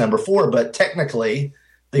Showcase number 4, but technically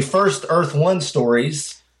the first Earth 1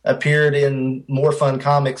 stories appeared in More Fun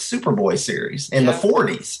Comics Superboy series in the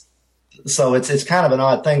 40s. So it's kind of an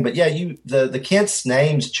odd thing. But yeah, the Kent's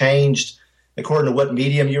names changed according to what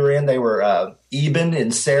medium you were in. They were Eben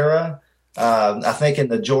and Sarah. I think in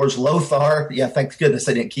the George Lothar, thank goodness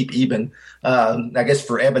they didn't keep Eben. I guess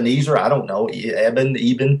for Ebenezer, I don't know,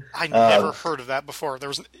 Eben. I never heard of that before.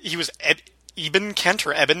 He was Eben Kent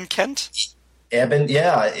or Eben Kent? Eben,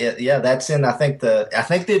 yeah, that's in I think the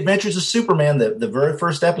Adventures of Superman, the very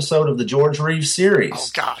first episode of the George Reeves series. Oh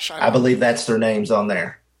gosh, I believe that's their names on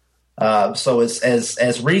there. So it's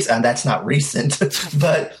as recent, and that's not recent,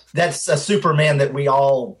 but that's a Superman that we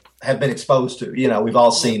all have been exposed to. We've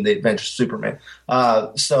all seen the Adventures of Superman.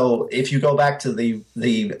 So if you go back to the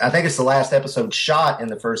I think it's the last episode shot in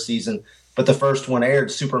the first season, but the first one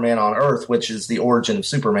aired, Superman on Earth, which is the origin of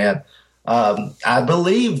Superman. I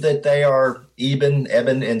believe that they are Eben,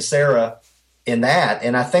 and Sarah in that,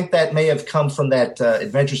 and I think that may have come from that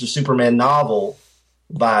Adventures of Superman novel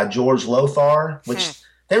by George Lothar, which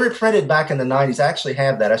they reprinted back in the 90s. I actually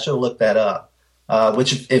have that. I should have looked that up.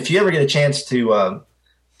 Which, if you ever get a chance to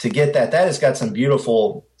get that has got some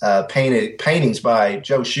beautiful paintings by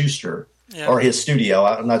Joe Shuster or his studio.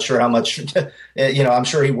 I'm not sure how much, I'm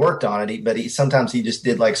sure he worked on it, but sometimes he just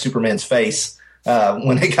did like Superman's face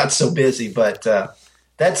when they got so busy. But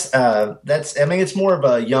that's I mean, it's more of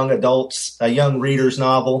a young reader's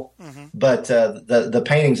novel, but the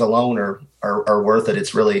paintings alone are worth it.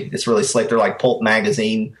 It's really slick. They're like pulp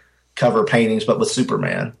magazine cover paintings, but with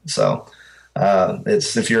Superman. So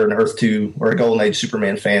it's, if you're an Earth 2 or a Golden Age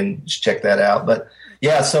Superman fan, you should check that out. But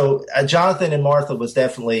yeah, so Jonathan and Martha was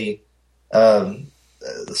definitely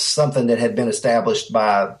something that had been established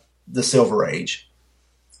by the Silver Age.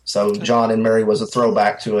 So John and Mary was a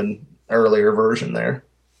throwback to an earlier version there.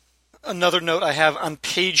 Another note I have on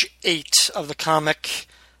page 8 of the comic,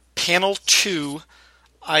 panel 2,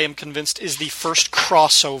 I am convinced is the first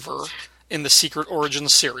crossover in the Secret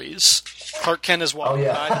Origins series. Clark Kent is walking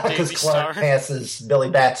by the Daily Star. Clark passes Billy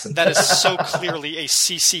Batson. That is so clearly a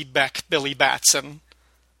C.C. Beck Billy Batson.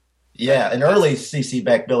 Yeah, an early C.C.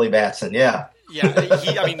 Beck Billy Batson, yeah. Yeah,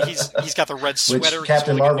 he's got the red sweater. Which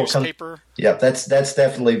Captain Marvel newspaper. Yeah, that's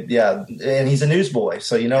definitely, and he's a newsboy,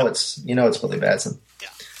 so it's Billy Batson. Yeah.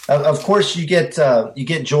 Of course, you get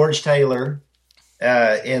George Taylor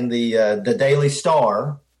in the Daily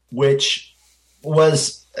Star, which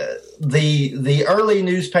was the early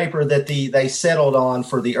newspaper that they settled on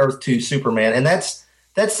for the Earth 2 Superman, and that's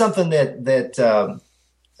something that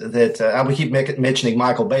I would keep mentioning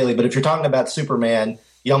Michael Bailey, but if you're talking about Superman,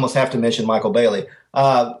 you almost have to mention Michael Bailey.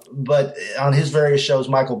 But on his various shows,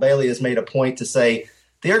 Michael Bailey has made a point to say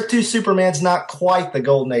the Earth 2 Superman's not quite the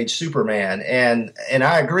Golden Age Superman, and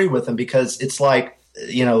I agree with him, because it's like,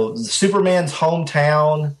 Superman's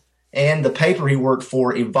hometown and the paper he worked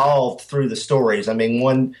for evolved through the stories. I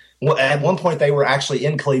mean, at one point they were actually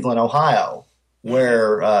in Cleveland, Ohio,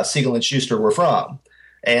 where Siegel and Schuster were from.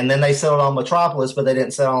 And then they settled on Metropolis, but they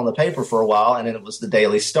didn't settle on the paper for a while. And then it was the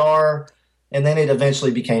Daily Star, and then it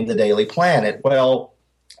eventually became the Daily Planet. Well,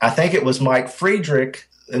 I think it was Mike Friedrich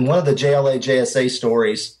in one of the JLA JSA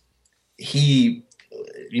stories.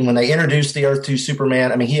 When they introduced the Earth 2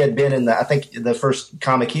 Superman, I mean, he had been in I think the first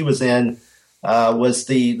comic he was in was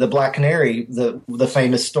the Black Canary, the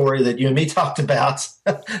famous story that you and me talked about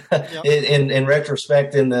in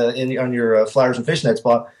retrospect on your Flyers and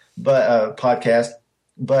Fishnets podcast.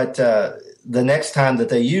 But the next time that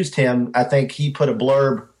they used him, I think he put a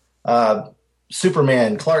blurb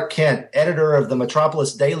Superman, Clark Kent, editor of the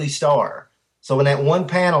Metropolis Daily Star. So in that one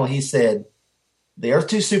panel, he said, the Earth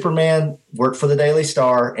 2 Superman worked for the Daily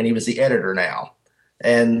Star, and he was the editor now.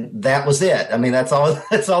 And that was it. I mean, that's all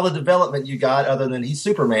the development you got, other than he's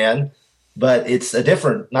Superman. But it's a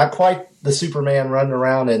different, not quite the Superman running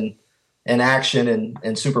around in action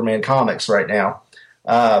in Superman comics right now.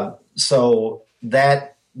 So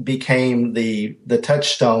that became the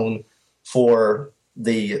touchstone for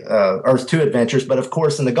the Earth 2 adventures. But of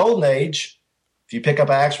course, in the Golden Age, if you pick up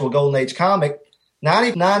an actual Golden Age comic,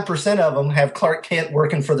 99% of them have Clark Kent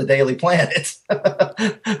working for the Daily Planet.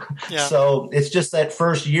 Yeah. So it's just that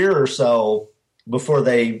first year or so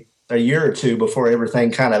a year or two before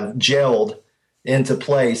everything kind of gelled into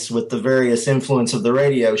place with the various influence of the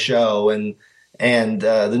radio show and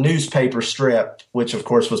the newspaper strip, which of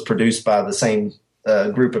course was produced by the same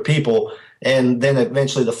group of people, and then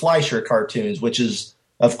eventually the Fleischer cartoons, which is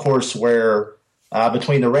of course where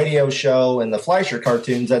between the radio show and the Fleischer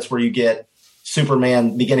cartoons, that's where you get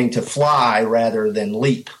Superman beginning to fly rather than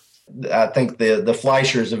leap. I think the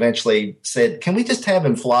Fleischers eventually said, can we just have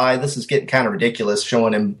him fly? This is getting kind of ridiculous,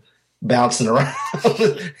 showing him bouncing around.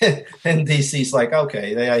 And DC's like,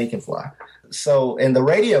 okay, yeah, he can fly. So in the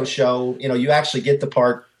radio show, you actually get the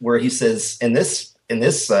part where he says, in this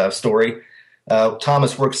story,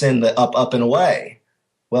 Thomas works in the up and away.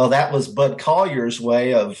 Well, that was Bud Collier's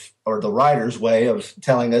way or the writer's way of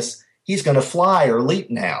telling us he's going to fly or leap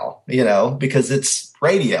now, because it's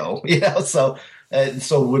radio, So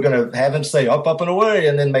we're going to have him say up and away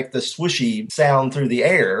and then make the swooshy sound through the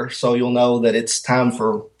air. So you'll know that it's time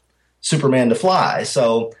for Superman to fly.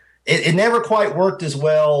 So it never quite worked as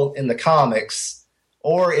well in the comics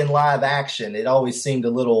or in live action. It always seemed a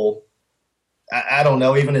little, I don't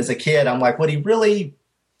know, even as a kid, I'm like, would he really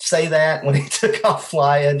say that when he took off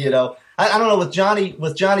flying? I don't know, with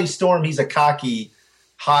Johnny Storm, he's a cocky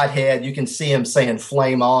hothead. You can see him saying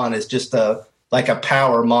flame on is just like a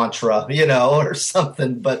power mantra, or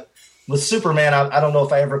something. But with Superman, I don't know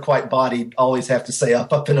if I ever quite bodied always have to say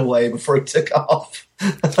up and away before he took off.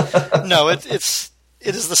 No, it is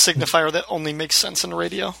the signifier that only makes sense in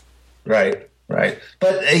radio. Right.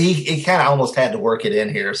 But he kind of almost had to work it in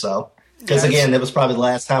here, so. Because, again, it was probably the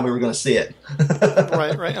last time we were going to see it.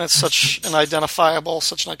 Right. And it's such an identifiable,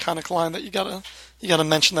 such an iconic line that you gotta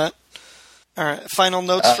mention that. All right, final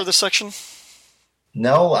notes for this section?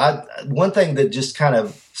 No, one thing that just kind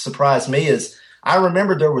of surprised me is I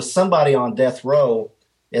remembered there was somebody on death row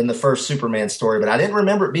in the first Superman story, but I didn't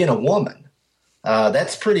remember it being a woman.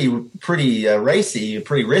 That's pretty racy,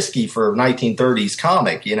 pretty risky for a 1930s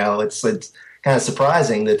comic. It's kind of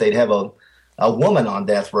surprising that they'd have a woman on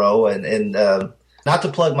death row. And not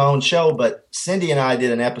to plug my own show, but Cindy and I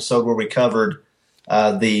did an episode where we covered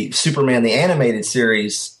the Superman the Animated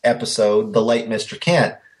Series episode, The Late Mr.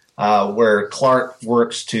 Kent, where Clark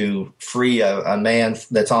works to free a man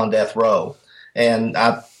that's on death row. And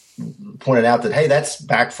I pointed out that, hey, that's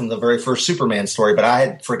back from the very first Superman story, but I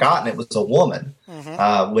had forgotten it was a woman,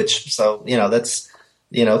 that's,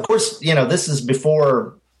 of course, this is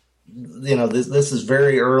before, this is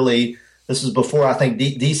very early. This was before, I think,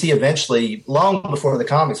 DC eventually, long before the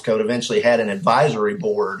Comics Code, eventually had an advisory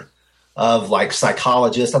board of like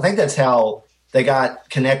psychologists. I think that's how they got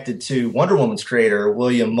connected to Wonder Woman's creator,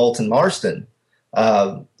 William Moulton Marston,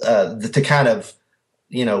 to kind of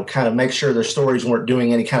make sure their stories weren't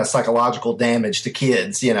doing any kind of psychological damage to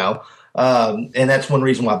kids, and that's one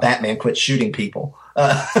reason why Batman quit shooting people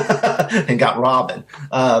and got Robin.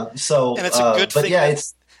 And it's a good thing.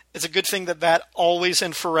 It's a good thing that always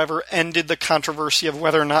and forever ended the controversy of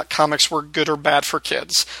whether or not comics were good or bad for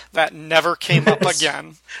kids. That never came up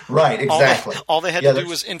again. Right, exactly. All they had to do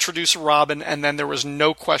was introduce Robin, and then there was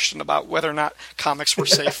no question about whether or not comics were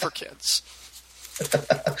safe for kids.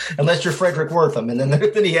 Unless you're Frederick Wortham, and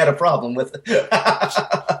then he had a problem with it.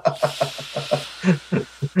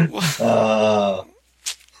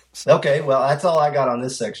 Okay, well, that's all I got on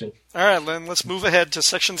this section. All right, Lynn, let's move ahead to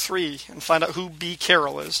Section 3 and find out who B.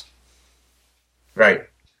 Carroll is. Right.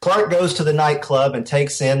 Clark goes to the nightclub and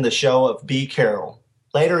takes in the show of B. Carroll.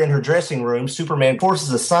 Later in her dressing room, Superman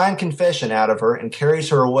forces a signed confession out of her and carries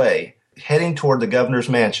her away, heading toward the governor's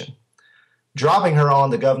mansion. Dropping her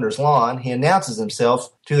on the governor's lawn, he announces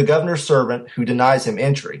himself to the governor's servant, who denies him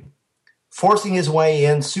entry. Forcing his way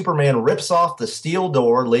in, Superman rips off the steel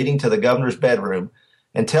door leading to the governor's bedroom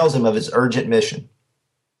and tells him of his urgent mission.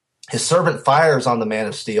 His servant fires on the Man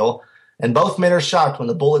of Steel, and both men are shocked when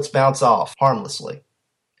the bullets bounce off harmlessly.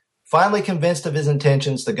 Finally convinced of his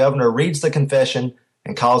intentions, the governor reads the confession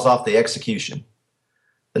and calls off the execution.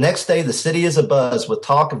 The next day, the city is abuzz with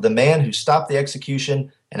talk of the man who stopped the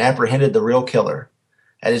execution and apprehended the real killer.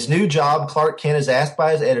 At his new job, Clark Kent is asked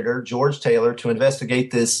by his editor, George Taylor, to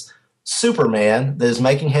investigate this Superman that is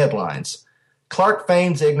making headlines. Clark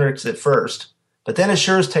feigns ignorance at first, but then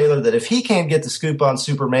assures Taylor that if he can't get the scoop on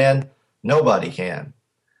Superman, nobody can.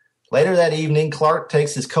 Later that evening, Clark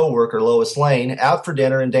takes his co-worker, Lois Lane, out for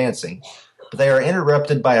dinner and dancing, but they are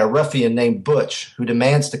interrupted by a ruffian named Butch, who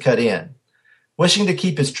demands to cut in. Wishing to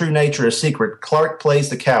keep his true nature a secret, Clark plays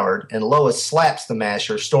the coward, and Lois slaps the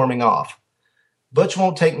masher, storming off. Butch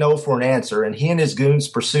won't take no for an answer, and he and his goons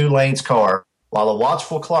pursue Lane's car, while a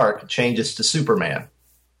watchful Clark changes to Superman.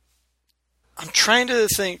 I'm trying to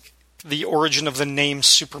think the origin of the name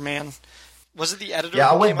Superman. Was it the editor Yeah,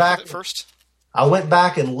 I who went came back up with it first? I went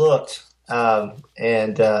back and looked,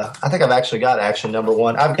 and I think I've actually got Action Number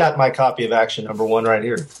 1. I've got my copy of Action Number 1 right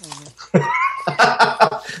here. Mm-hmm.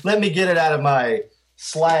 Let me get it out of my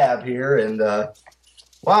slab here, and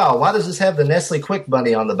wow, why does this have the Nestle Quick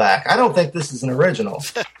Bunny on the back? I don't think this is an original.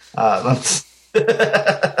 Let's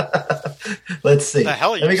see. The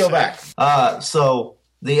hell Let me go back. So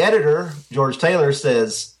the editor, George Taylor,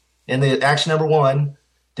 says in the Action Number 1,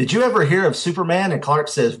 "Did you ever hear of Superman?" And Clark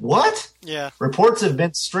says, "What?" Yeah. "Reports have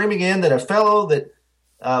been streaming in that a fellow that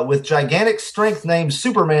with gigantic strength named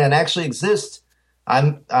Superman actually exists.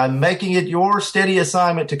 I'm making it your steady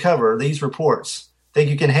assignment to cover these reports. Think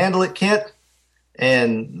you can handle it, Kent?"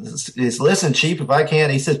 And he's, "Listen, Chief, if I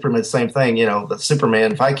can't," he says pretty much the same thing, the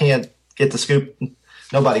Superman, "if I can't get the scoop,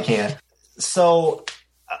 nobody can." So,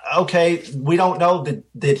 okay, we don't know,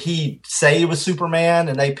 did he say he was Superman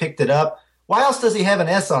and they picked it up? Why else does he have an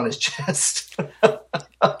S on his chest?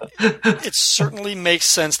 It certainly makes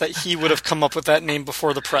sense that he would have come up with that name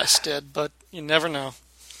before the press did, but you never know.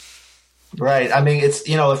 Right. I mean, it's,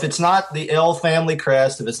 if it's not the L family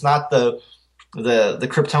crest, if it's not the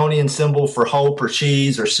Kryptonian symbol for hope or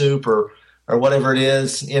cheese or soup or whatever it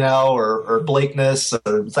is, or bleakness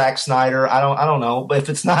or Zack Snyder, I don't know. But if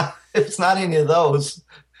it's not any of those,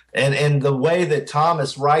 and the way that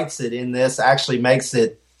Thomas writes it in this actually makes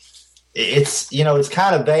it's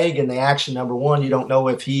kind of vague in the Action Number 1. You don't know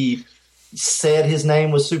if he said his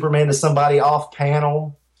name was Superman to somebody off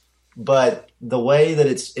panel, but the way that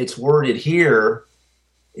it's worded here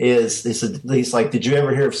is he's like, "Did you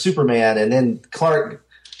ever hear of Superman?" And then Clark,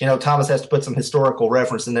 Thomas has to put some historical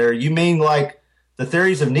reference in there. "You mean like the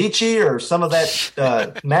theories of Nietzsche or some of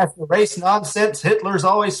that master race nonsense Hitler's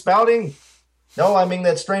always spouting?" "No, I mean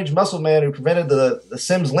that strange muscle man who prevented the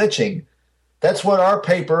Sims lynching. That's what our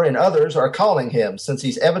paper and others are calling him, since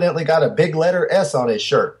he's evidently got a big letter S on his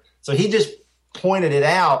shirt." So he just pointed it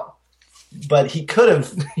out, but he could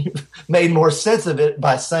have made more sense of it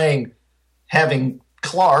by having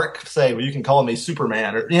Clark say, "Well, you can call me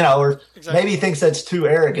Superman," or exactly. Maybe he thinks that's too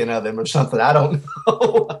arrogant of him or something. I don't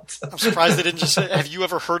know. I'm surprised they didn't just say, "Have you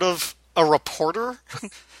ever heard of a reporter?"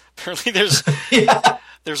 Apparently there's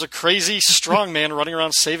a crazy strong man running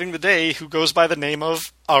around saving the day who goes by the name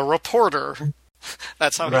of a reporter.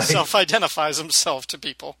 That's how he self-identifies himself to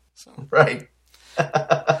people. So. Right.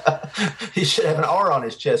 He should have an R on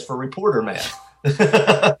his chest for reporter man.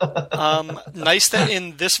 Nice that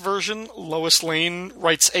in this version, Lois Lane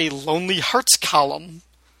writes a Lonely Hearts column.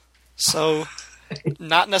 So,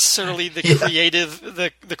 not necessarily the creative,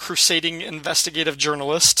 the crusading investigative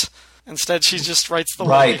journalist. Instead, she just writes the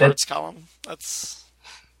Lonely Hearts column. That's...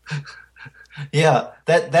 Yeah,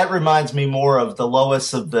 that reminds me more of the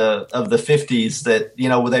Lois of the 50s that,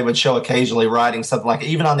 where they would show occasionally writing something like,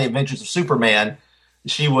 even on the Adventures of Superman,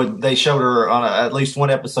 they showed her on at least one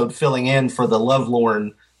episode filling in for the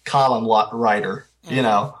lovelorn column writer.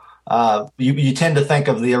 Mm-hmm. You tend to think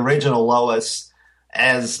of the original Lois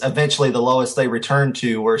as eventually the Lois they returned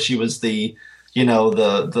to, where she was the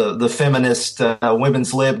feminist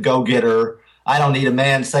women's lib go-getter. I don't need a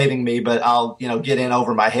man saving me, but I'll get in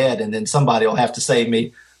over my head, and then somebody will have to save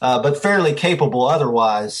me. But fairly capable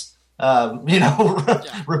otherwise,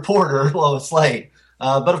 reporter Lois Lane.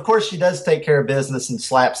 But of course, she does take care of business and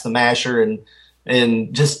slaps the masher,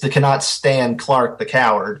 and just cannot stand Clark the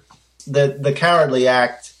coward. The cowardly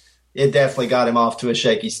act, it definitely got him off to a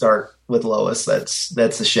shaky start with Lois.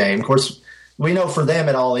 That's a shame. Of course, we know for them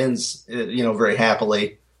it all ends, very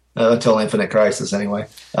happily until Infinite Crisis, anyway.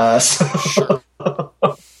 Sure.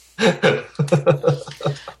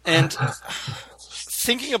 And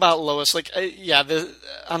thinking about Lois,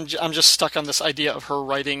 I'm just stuck on this idea of her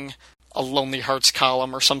writing a Lonely Hearts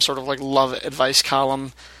column or some sort of love advice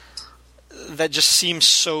column that just seems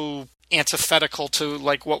so antithetical to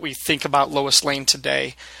what we think about Lois Lane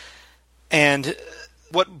today. And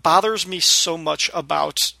what bothers me so much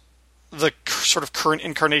about the sort of current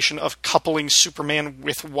incarnation of coupling Superman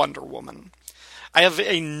with Wonder Woman. I have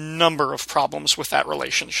a number of problems with that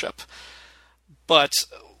relationship. But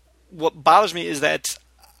what bothers me is that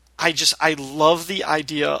I love the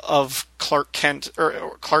idea of Clark Kent,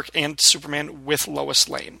 or Clark and Superman with Lois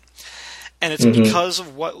Lane. And it's because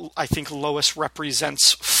of what I think Lois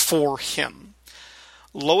represents for him.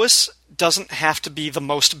 Lois doesn't have to be the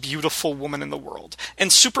most beautiful woman in the world.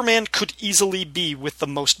 And Superman could easily be with the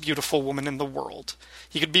most beautiful woman in the world.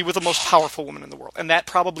 He could be with the most powerful woman in the world. And that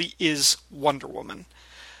probably is Wonder Woman.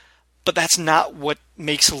 But that's not what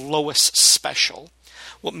makes Lois special.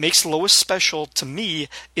 What makes Lois special to me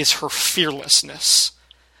is her fearlessness.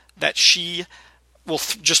 That she will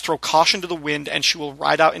just throw caution to the wind and she will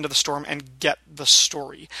ride out into the storm and get the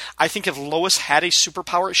story. I think if Lois had a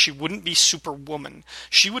superpower, she wouldn't be Superwoman.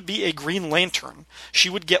 She would be a Green Lantern. She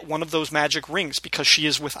would get one of those magic rings because she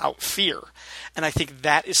is without fear. And I think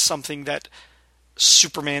that is something that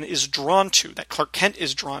Superman is drawn to, that Clark Kent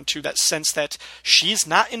is drawn to, that sense that she's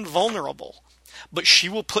not invulnerable, but she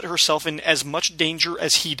will put herself in as much danger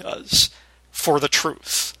as he does for the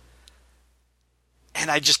truth. And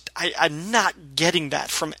I'm not getting that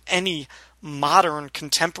from any modern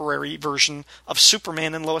contemporary version of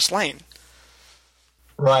Superman and Lois Lane.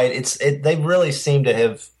 Right. They really seem to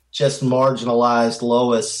have just marginalized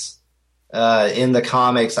Lois in the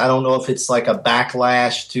comics. I don't know if it's like a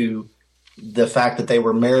backlash to the fact that they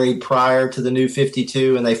were married prior to the New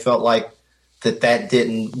 52 and they felt like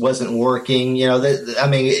that wasn't working. You know,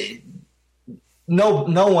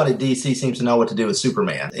 no one at DC seems to know what to do with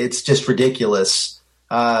Superman. It's just ridiculous.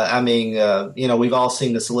 We've all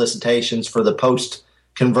seen the solicitations for the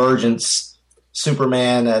post-convergence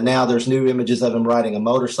Superman. Now there's new images of him riding a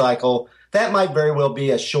motorcycle. That might very well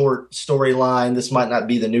be a short storyline. This might not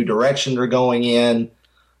be the new direction they're going in,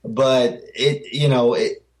 but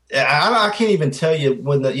I can't even tell you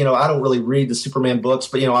I don't really read the Superman books,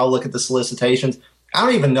 but I'll look at the solicitations. I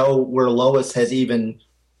don't even know where Lois has even,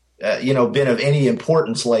 been of any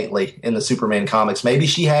importance lately in the Superman comics. Maybe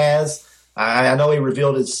she has. I know he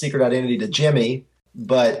revealed his secret identity to Jimmy,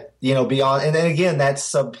 but, beyond, and then again, that's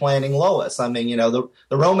subplanting Lois. I mean, the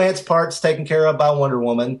romance part's taken care of by Wonder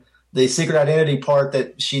Woman. The secret identity part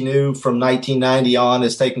that she knew from 1990 on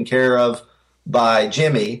is taken care of by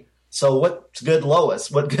Jimmy. So what's good Lois?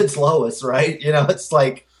 What good's Lois, right? It's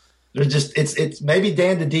like, it's maybe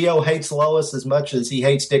Dan DiDio hates Lois as much as he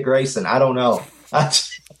hates Dick Grayson. I don't know.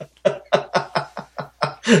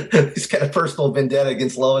 He's got a personal vendetta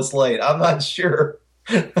against Lois Lane. I'm not sure.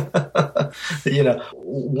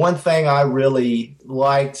 One thing I really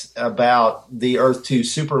liked about the Earth 2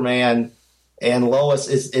 Superman and Lois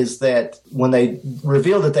is that when they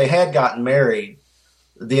revealed that they had gotten married,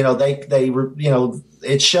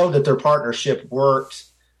 it showed that their partnership worked.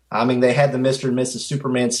 I mean, they had the Mr. and Mrs.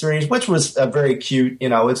 Superman series, which was a very cute, it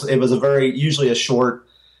was usually a short,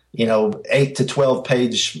 8 to 12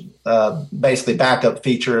 page, basically backup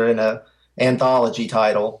feature in a anthology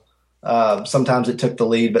title. Sometimes it took the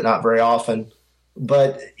lead, but not very often.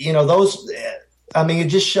 But, it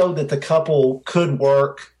just showed that the couple could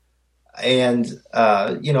work. And,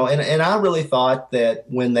 and I really thought that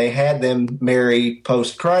when they had them marry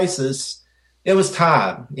post-crisis, it was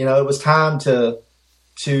time. It was time to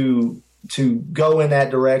go in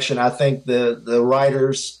that direction. I think the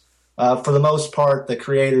writers, for the most part, the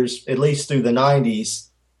creators, at least through the 90s,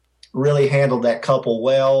 really handled that couple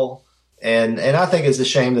well. And I think it's a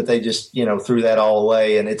shame that they just, threw that all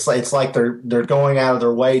away. And it's like they're going out of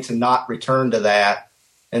their way to not return to that.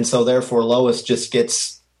 And so therefore Lois just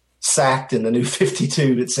gets sacked in the New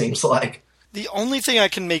 52, it seems like. The only thing I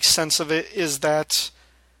can make sense of it is that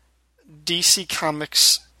DC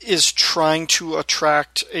Comics is trying to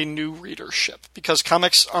attract a new readership, because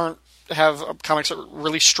comics are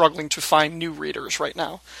really struggling to find new readers right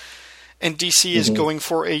now. And DC is going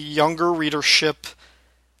for a younger readership,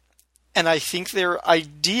 and I think their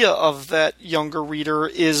idea of that younger reader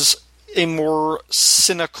is a more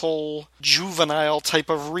cynical, juvenile type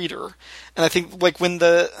of reader. And I think like when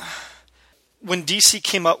DC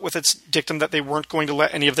came up with its dictum that they weren't going to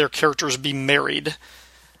let any of their characters be married,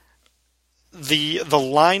 the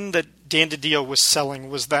line that Dan DiDio was selling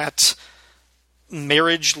was that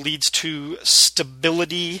marriage leads to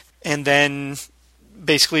stability, and then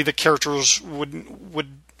basically the characters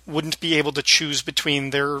wouldn't be able to choose between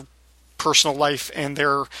their personal life and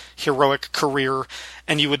their heroic career,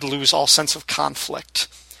 and you would lose all sense of conflict.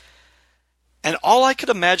 And all I could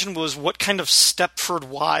imagine was what kind of Stepford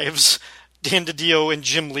wives Dan DiDio and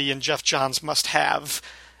Jim Lee and Jeff Johns must have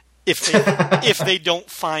if they don't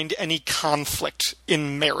find any conflict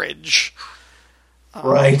in marriage.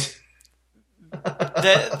 Right.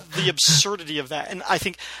 the absurdity of that. And I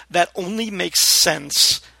think that only makes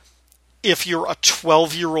sense if you're a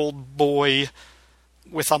 12-year-old boy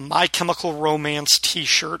with a My Chemical Romance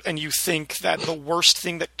t-shirt and you think that the worst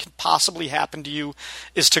thing that could possibly happen to you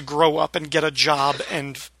is to grow up and get a job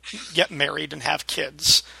and get married and have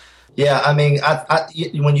kids. Yeah, I mean,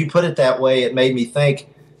 when you put it that way, it made me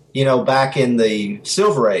think, back in the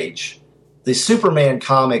Silver Age, the Superman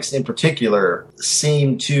comics in particular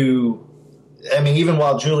seemed to, I mean, even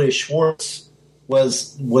while Julius Schwartz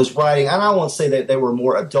was writing, and I won't say that they were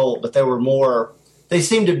more adult, but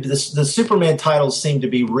the Superman titles seemed to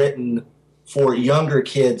be written for younger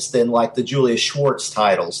kids than like the Julius Schwartz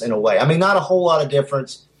titles in a way. I mean, not a whole lot of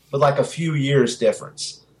difference, but like a few years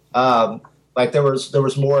difference. Like there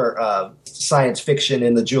was more science fiction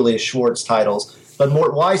in the Julius Schwartz titles, but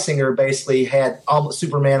Mort Weisinger basically had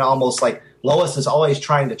Superman almost like Lois is always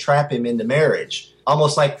trying to trap him into marriage,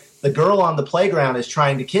 almost like the girl on the playground is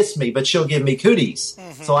trying to kiss me, but she'll give me cooties,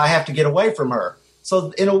 so I have to get away from her.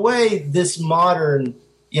 So in a way, this modern,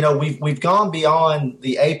 we've gone beyond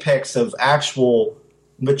the apex of actual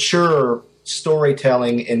mature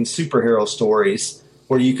storytelling in superhero stories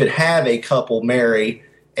where you could have a couple marry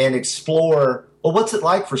and explore, well, what's it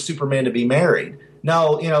like for Superman to be married?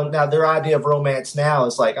 No, now their idea of romance now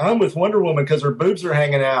is like, I'm with Wonder Woman because her boobs are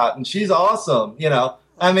hanging out and she's awesome,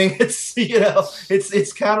 I mean, it's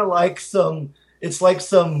kind of like it's like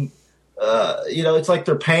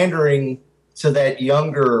they're pandering to that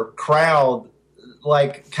younger crowd,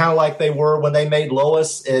 kind of like they were when they made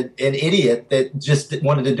Lois an idiot that just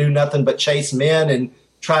wanted to do nothing but chase men and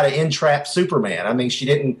try to entrap Superman. I mean, she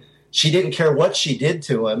didn't care what she did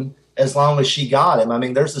to him as long as she got him. I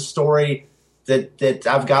mean, there's a story that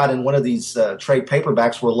I've got in one of these trade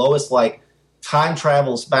paperbacks where Lois time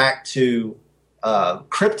travels back to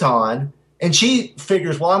Krypton, and she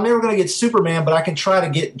figures, well, I'm never going to get Superman, but I can try to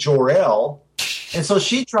get Jor-El. And so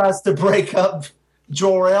she tries to break up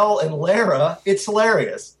Jor-El and Lara. It's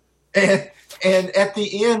hilarious. And at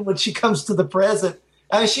the end, when she comes to the present,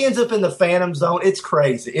 I mean, she ends up in the Phantom Zone. It's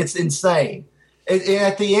crazy. It's insane. And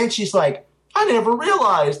at the end, she's like, I never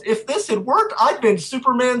realized if this had worked, I'd been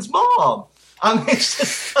Superman's mom. I mean, it's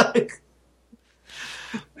just like...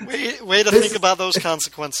 Way to think about those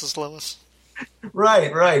consequences, Lois.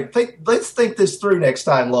 Right. Let's think this through next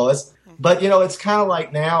time, Lois. But, it's kind of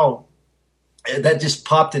like now, that just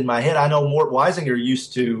popped in my head. I know Mort Weisinger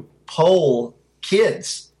used to poll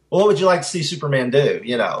kids. What would you like to see Superman do?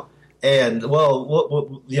 And, well,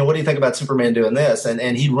 what do you think about Superman doing this?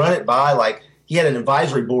 And he'd run it by, he had an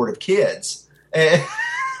advisory board of kids,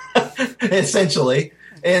 essentially.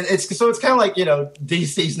 And it's kind of like,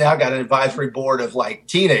 DC's now got an advisory board of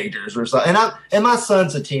teenagers or something. And my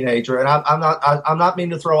son's a teenager, and I'm not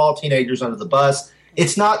meaning to throw all teenagers under the bus.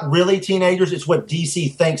 It's not really teenagers. It's what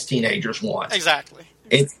DC thinks teenagers want. Exactly.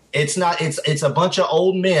 It's not. It's a bunch of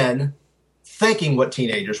old men thinking what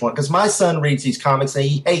teenagers want. Because my son reads these comics and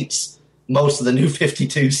he hates most of the New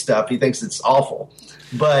 52 stuff. He thinks it's awful.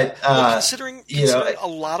 But considering a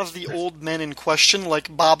lot of the old men in question,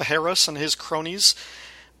 like Bob Harris and his cronies,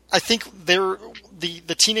 I think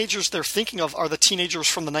the teenagers they're thinking of are the teenagers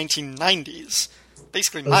from the 1990s,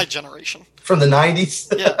 basically my generation. From the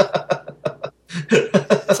 90s? Yeah.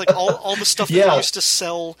 It's like all the stuff that we used to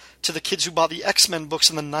sell to the kids who bought the X-Men books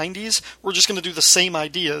in the 90s, we're just going to do the same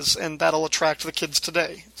ideas, and that'll attract the kids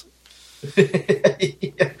today.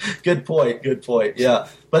 Good point. Yeah.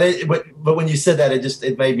 But when you said that,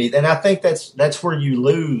 it made me, and I think that's where you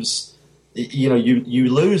lose, you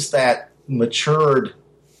lose that matured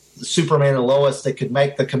Superman and Lois that could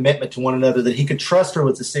make the commitment to one another, that he could trust her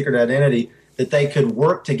with the secret identity, that they could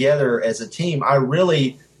work together as a team. I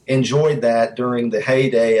really enjoyed that during the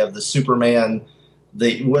heyday of the Superman,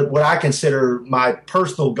 what I consider my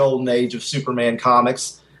personal golden age of Superman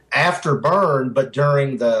comics after Byrne, but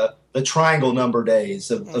during the triangle number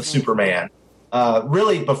days of Superman.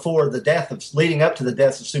 Really before leading up to the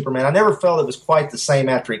deaths of Superman. I never felt it was quite the same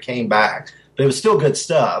after he came back, but it was still good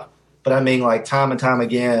stuff. But I mean, Time and Time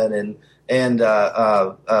Again and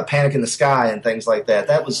Panic in the Sky and things like that.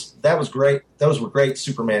 That was great. Those were great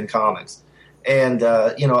Superman comics. And,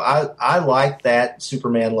 I liked that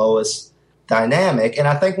Superman Lois dynamic. And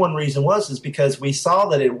I think one reason is because we saw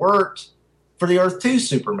that it worked for the Earth 2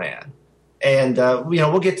 Superman. And,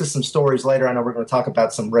 we'll get to some stories later. I know we're going to talk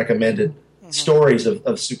about some recommended stories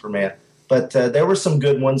of Superman. But there were some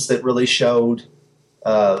good ones that really showed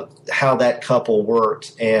how that couple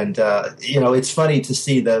worked. And, it's funny to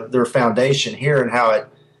see their foundation here and how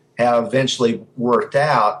eventually worked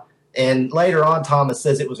out. And later on, Thomas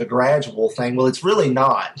says it was a gradual thing. Well, it's really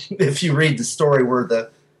not. If you read the story where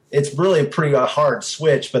it's really a pretty hard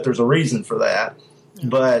switch, but there's a reason for that. Yeah.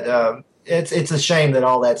 But it's a shame that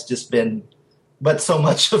all that's just been, but so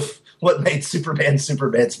much of what made Superman's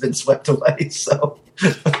been swept away. So,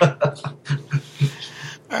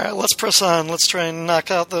 all right, let's press on. Let's try and knock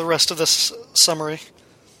out the rest of this summary.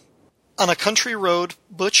 On a country road,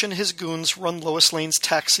 Butch and his goons run Lois Lane's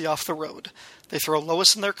taxi off the road. They throw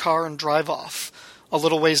Lois in their car and drive off. A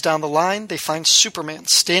little ways down the line, they find Superman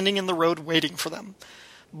standing in the road waiting for them.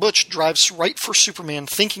 Butch drives right for Superman,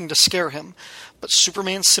 thinking to scare him, but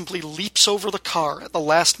Superman simply leaps over the car at the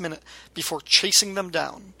last minute before chasing them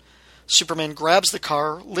down. Superman grabs the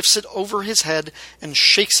car, lifts it over his head, and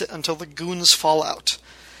shakes it until the goons fall out.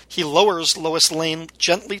 He lowers Lois Lane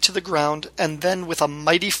gently to the ground, and then with a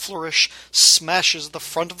mighty flourish smashes the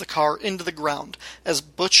front of the car into the ground as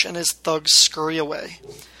Butch and his thugs scurry away.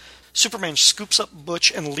 Superman scoops up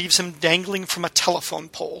Butch and leaves him dangling from a telephone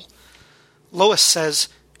pole. Lois says,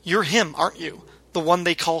 "You're him, aren't you? The one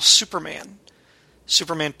they call Superman."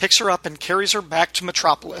 Superman picks her up and carries her back to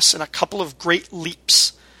Metropolis in a couple of great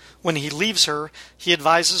leaps. When he leaves her, he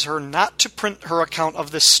advises her not to print her account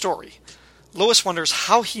of this story. Lois wonders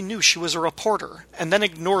how he knew she was a reporter, and then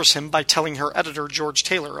ignores him by telling her editor, George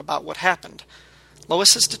Taylor, about what happened.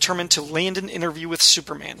 Lois is determined to land an interview with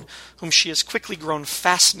Superman, whom she has quickly grown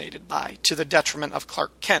fascinated by, to the detriment of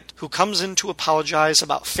Clark Kent, who comes in to apologize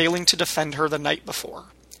about failing to defend her the night before.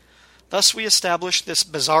 Thus we establish this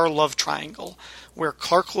bizarre love triangle, where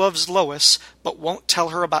Clark loves Lois, but won't tell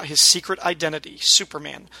her about his secret identity,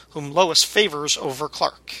 Superman, whom Lois favors over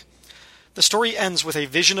Clark. The story ends with a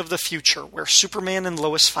vision of the future, where Superman and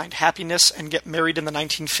Lois find happiness and get married in the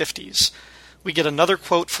 1950s. We get another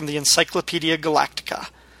quote from the Encyclopedia Galactica.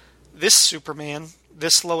 "This Superman,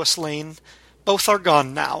 this Lois Lane, both are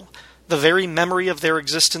gone now, the very memory of their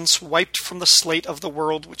existence wiped from the slate of the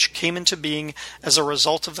world which came into being as a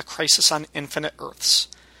result of the crisis on Infinite Earths.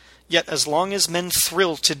 Yet as long as men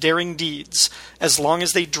thrill to daring deeds, as long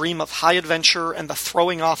as they dream of high adventure and the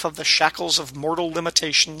throwing off of the shackles of mortal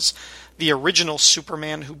limitations, the original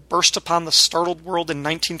Superman who burst upon the startled world in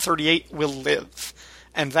 1938 will live.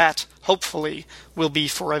 And that, hopefully, will be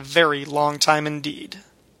for a very long time indeed."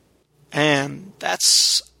 And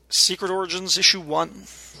that's Secret Origins Issue 1.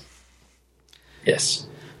 Yes.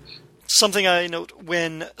 Something I note,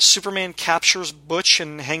 when Superman captures Butch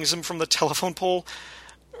and hangs him from the telephone pole,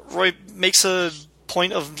 Roy makes a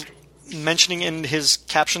point of mentioning in his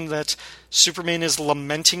caption that Superman is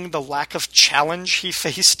lamenting the lack of challenge he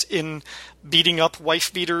faced in beating up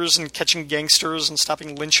wife-beaters and catching gangsters and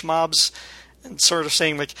stopping lynch mobs, and sort of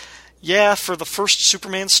saying, like, yeah, for the first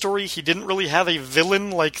Superman story, he didn't really have a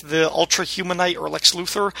villain like the Ultra-Humanite or Lex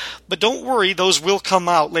Luthor, but don't worry, those will come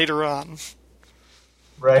out later on.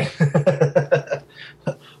 Right.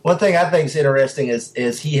 One thing I think is interesting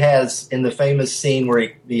is he has, in the famous scene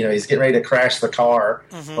where he's getting ready to crash the car,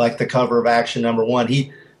 like the cover of Action Number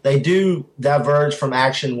 1, they do diverge from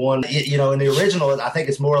Action 1. In the original, I think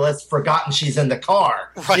it's more or less forgotten she's in the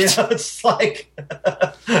car. Right. It's like,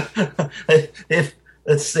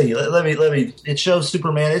 let's see, let me. It shows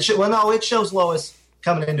Superman. It shows Lois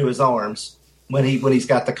coming into his arms when he's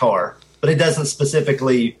got the car, but it doesn't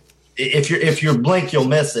specifically. If you blink, you'll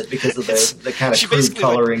miss it because of the kind of crude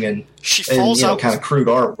coloring and kind of crude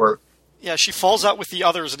artwork. Yeah, she falls out with the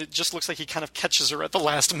others, and it just looks like he kind of catches her at the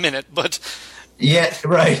last minute. But yeah,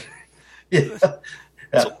 right. Yeah.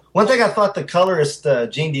 So, one thing I thought the colorist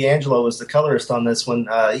Gene D'Angelo was the colorist on this one.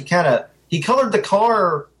 He colored the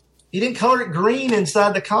car. He didn't color it green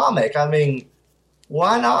inside the comic. I mean,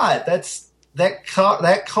 why not? That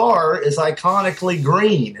car is iconically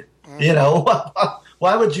green.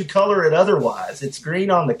 Why would you color it otherwise? It's green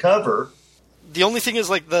on the cover. The only thing is,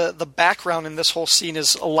 like, the background in this whole scene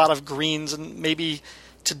is a lot of greens, and maybe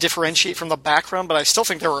to differentiate from the background, but I still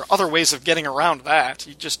think there are other ways of getting around that.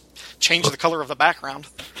 You just change the color of the background.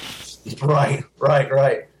 Right.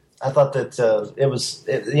 I thought that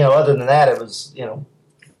other than that, it was, of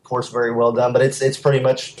course, very well done, but it's pretty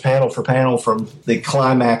much panel for panel from the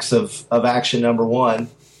climax of Action Number 1,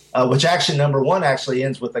 which Action Number 1 actually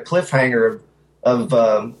ends with a cliffhanger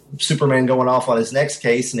of Superman going off on his next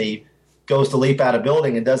case, and he goes to leap out a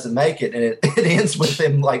building and doesn't make it, and it ends with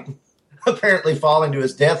him, like, apparently falling to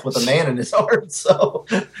his death with a man in his arms. So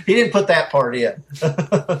he didn't put that part in.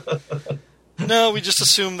 No, we just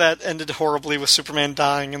assumed that ended horribly with Superman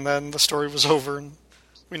dying, and then the story was over, and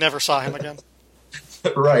we never saw him again.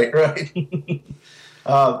 Right.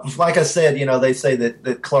 Like I said, they say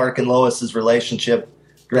that Clark and Lois's relationship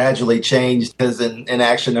gradually changed because in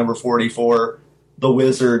Action Number 44, the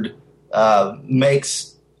Wizard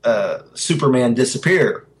makes Superman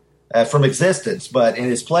disappear. from existence. But in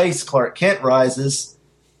his place, Clark Kent rises,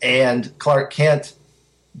 and Clark Kent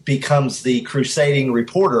becomes the crusading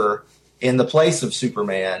reporter in the place of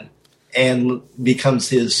Superman, and becomes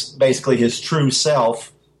basically his true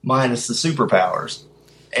self minus the superpowers.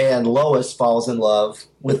 And Lois falls in love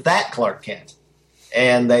with that Clark Kent,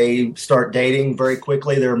 and they start dating very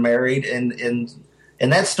quickly. They're married, and in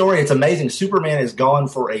that story, it's amazing. Superman is gone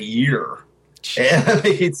for a year. And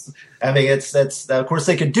that's of course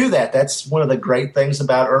they could do that. That's one of the great things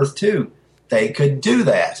about Earth 2. They could do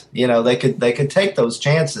that. They could take those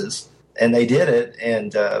chances, and they did it.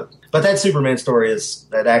 And but that Superman story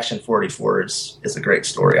that Action 44 is a great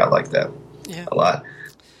story. I like that a lot.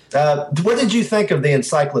 What did you think of the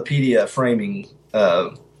encyclopedia framing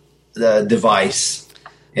device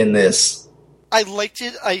in this? I liked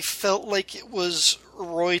it. I felt like it was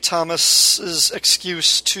Roy Thomas's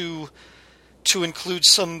excuse to include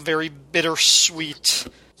some very bittersweet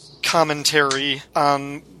commentary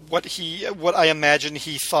on what I imagine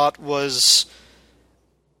he thought was.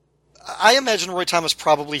 I imagine Roy Thomas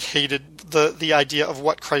probably hated the idea of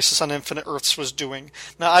what Crisis on Infinite Earths was doing.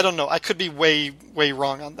 Now, I don't know. I could be way, way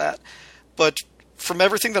wrong on that. But from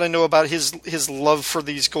everything that I know about his love for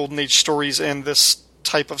these Golden Age stories and this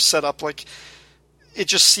type of setup, like, it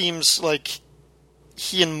just seems like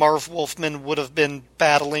he and Marv Wolfman would have been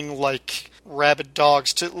battling like rabid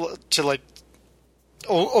dogs to like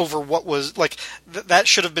over what was like that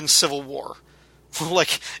should have been Civil War.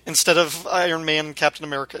 Like, instead of Iron Man and Captain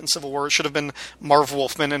America in Civil War, it should have been Marv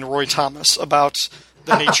Wolfman and Roy Thomas about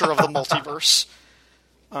the nature of the multiverse.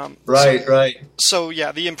 Right. So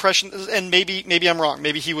yeah, the impression, and maybe I'm wrong.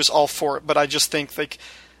 Maybe he was all for it, but I just think like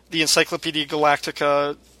the Encyclopedia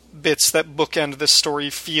Galactica bits that bookend this story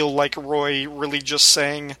feel like Roy really just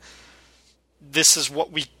saying, "This is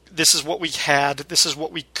what we had. This is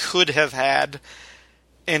what we could have had,"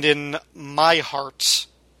 and in my heart,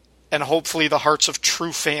 and hopefully the hearts of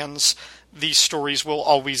true fans, these stories will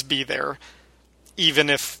always be there, even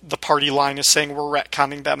if the party line is saying we're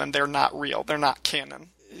retconning them and they're not real, they're not canon.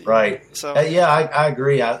 Right. So I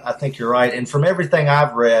agree. I think you're right. And from everything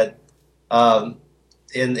I've read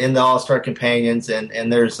in the All-Star Companions,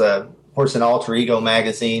 and there's of course an Alter Ego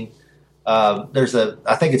magazine. There's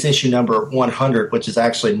I think it's issue number 100, which is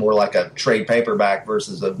actually more like a trade paperback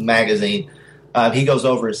versus a magazine. He goes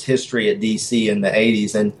over his history at DC in the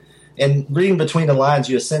 80s, and reading between the lines,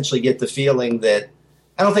 you essentially get the feeling that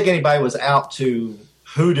I don't think anybody was out to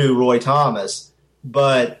hoodoo Roy Thomas,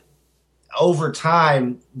 but over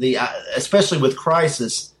time, especially with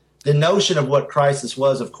Crisis, the notion of what Crisis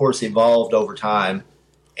was, of course, evolved over time.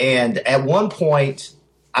 And at one point,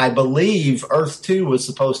 I believe Earth 2 was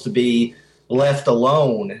supposed to be left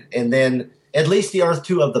alone, and then at least the Earth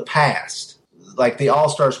 2 of the past, like the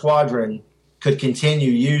All-Star Squadron, could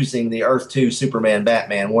continue using the Earth 2 Superman,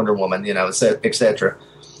 Batman, Wonder Woman, et cetera.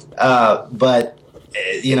 But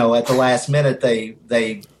at the last minute,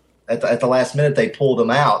 at the last minute they pulled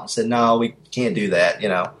them out and said, "No, we can't do that."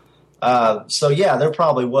 So yeah, there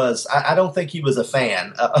probably was. I don't think he was a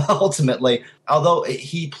fan ultimately, although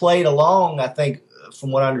he played along. I think,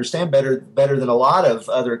 from what I understand, better than a lot of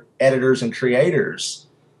other editors and creators.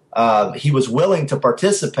 He was willing to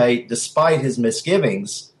participate despite his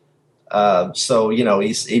misgivings. So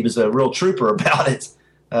he was a real trooper about it,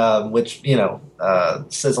 which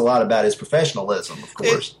says a lot about his professionalism, of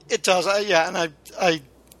course. It does, and I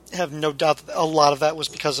have no doubt that a lot of that was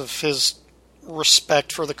because of his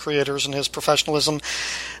respect for the creators and his professionalism.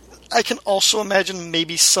 I can also imagine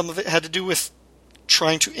maybe some of it had to do with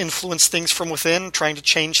trying to influence things from within, trying to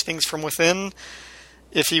change things from within.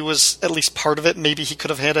 If he was at least part of it, maybe he could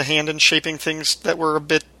have had a hand in shaping things that were a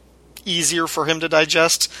bit easier for him to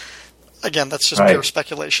digest. Again, that's just pure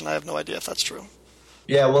speculation. I have no idea if that's true.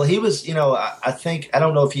 Yeah, well, he was, I think, I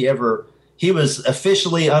don't know if he was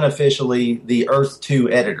officially, unofficially the Earth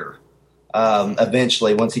 2 editor.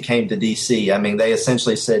 Eventually, once he came to DC, I mean, they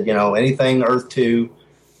essentially said, anything Earth 2,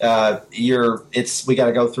 we got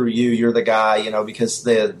to go through you. You're the guy, because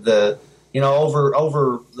over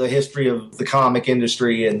the history of the comic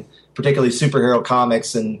industry, and particularly superhero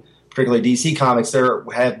comics and particularly DC comics, there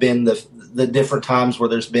have been the different times where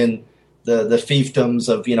there's been the fiefdoms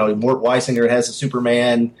of, Mort Weisinger has a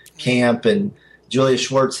Superman camp, and Julius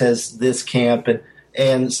Schwartz has this camp,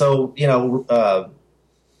 and so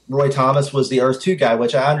Roy Thomas was the Earth 2 guy,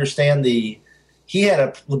 which I understand he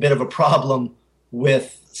had a bit of a problem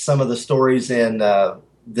with some of the stories in the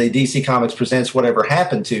DC Comics Presents Whatever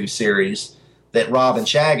Happened To series that Rob and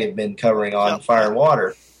Shag had been covering on Fire and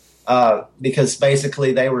Water, because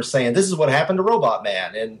basically they were saying this is what happened to Robot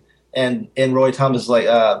Man, And Roy Thomas is like,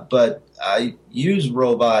 but I use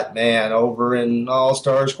Robot Man over in All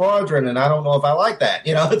Star Squadron, and I don't know if I like that.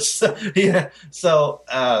 It's yeah. So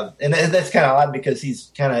and that's kind of odd because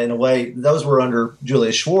he's kind of in a way those were under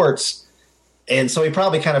Julius Schwartz, and so he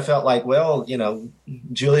probably kind of felt like, well,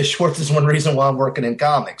 Julius Schwartz is one reason why I'm working in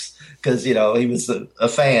comics because he was a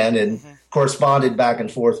fan and corresponded back and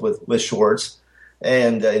forth with Schwartz,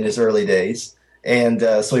 and in his early days. And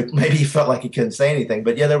so maybe he felt like he couldn't say anything.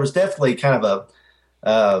 But, yeah, there was definitely kind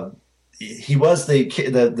of he was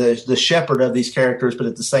the shepherd of these characters, but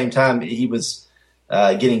at the same time he was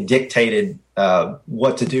getting dictated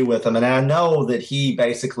what to do with them. And I know that he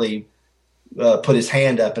basically put his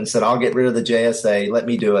hand up and said, I'll get rid of the JSA. Let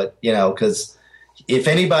me do it, because if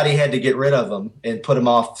anybody had to get rid of them and put them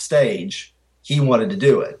off stage, he wanted to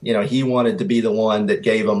do it. He wanted to be the one that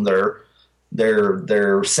gave them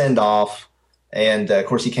their send-off. And, of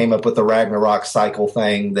course, he came up with the Ragnarok cycle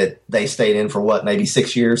thing that they stayed in for, maybe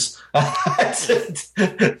 6 years? Yeah,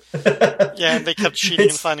 and they kept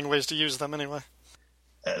cheating and finding ways to use them anyway.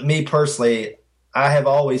 Me personally, I have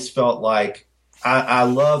always felt like I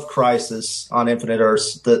love Crisis on Infinite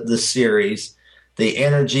Earths, the series, the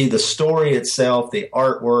energy, the story itself, the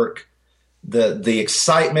artwork, the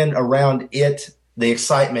excitement around it, the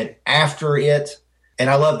excitement after it. And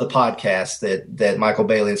I love the podcast that Michael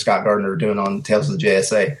Bailey and Scott Gardner are doing on Tales of the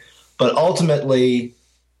JSA. But ultimately,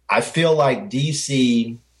 I feel like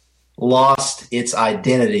DC lost its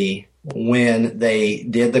identity when they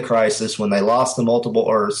did the Crisis, when they lost the multiple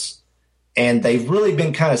Earths. And they've really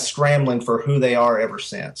been kind of scrambling for who they are ever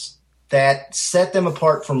since. That set them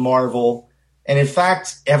apart from Marvel. And in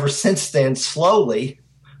fact, ever since then, slowly,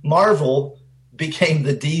 Marvel became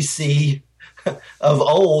the DC of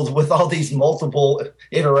old with all these multiple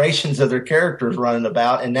iterations of their characters running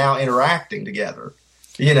about and now interacting together.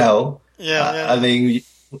 Yeah. I mean,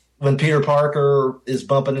 when Peter Parker is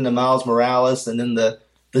bumping into Miles Morales and then the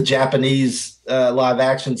Japanese live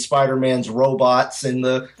action Spider-Man's robots in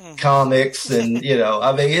the comics, and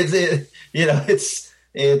I mean,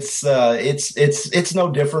 it's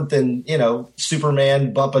no different than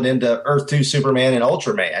Superman bumping into Earth 2 Superman and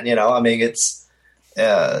Ultraman. I mean, it's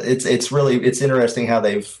interesting how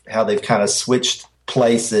they've kind of switched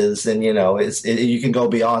places, and you can go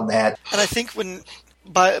beyond that. And I think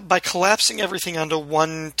by collapsing everything onto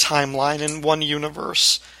one timeline and one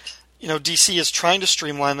universe, DC is trying to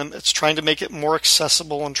streamline them. It's trying to make it more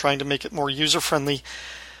accessible and trying to make it more user-friendly.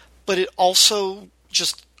 But it also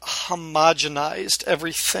just homogenized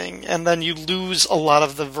everything. And then you lose a lot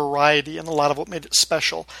of the variety and a lot of what made it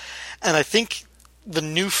special. And I think the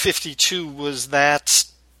New 52 was that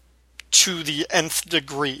to the nth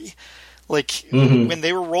degree. Like, when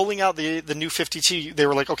they were rolling out the New 52, they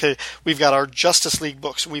were like, okay, we've got our Justice League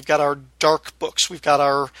books, we've got our Dark books, we've got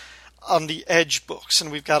our On the Edge books, and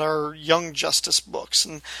we've got our Young Justice books,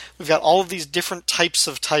 and we've got all of these different types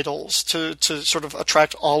of titles to sort of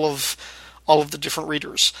attract all of the different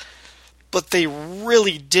readers. But they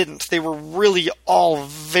really didn't. They were really all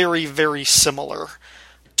very, very similar.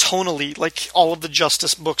 Tonally, like all of the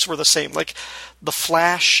Justice books were the same. Like The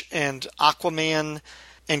Flash and Aquaman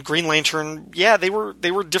and Green Lantern, yeah, they were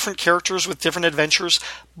different characters with different adventures,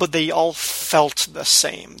 but they all felt the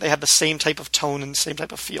same. They had the same type of tone and the same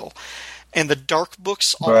type of feel. And the Dark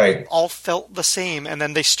books all felt the same, and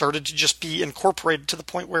then they started to just be incorporated to the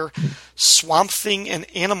point where Swamp Thing and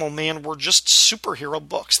Animal Man were just superhero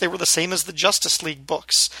books. They were the same as the Justice League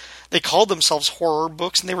books. They called themselves horror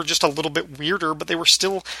books, and they were just a little bit weirder, but it was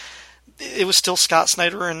still Scott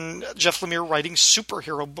Snyder and Jeff Lemire writing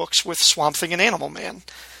superhero books with Swamp Thing and Animal Man.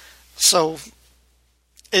 So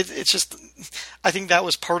it's just, I think that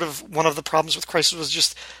was part of one of the problems with Crisis, was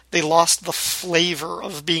just they lost the flavor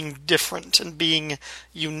of being different and being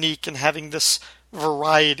unique and having this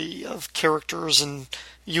variety of characters and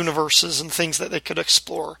universes and things that they could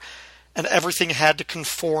explore. And everything had to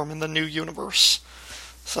conform in the new universe.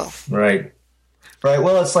 So Right.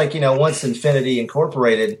 Well, it's like, once Infinity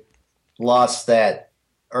Incorporated lost that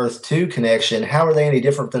Earth 2 connection, how are they any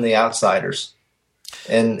different than the Outsiders?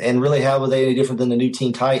 And really, how were they any different than the new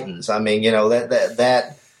Teen Titans? I mean,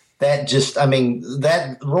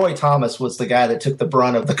 that Roy Thomas was the guy that took the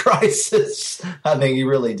brunt of the Crisis. I mean, he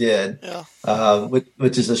really did. Yeah.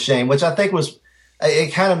 Which is a shame. Which I think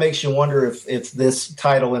it kind of makes you wonder if this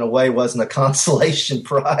title, in a way, wasn't a consolation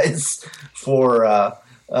prize for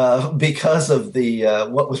because of the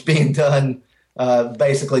what was being done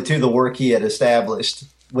basically to the work he had established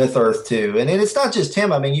with Earth 2. And it's not just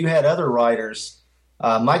him. I mean, you had other writers.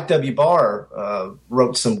 Mike W. Barr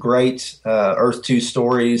wrote some great Earth 2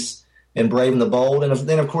 stories in Brave and the Bold. And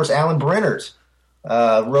then, of course, Alan Brennert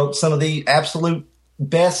wrote some of the absolute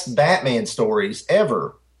best Batman stories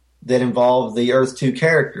ever that involve the Earth 2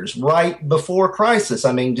 characters right before Crisis.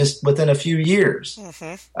 I mean, just within a few years.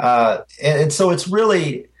 And so it's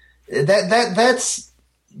really that's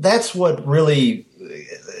what really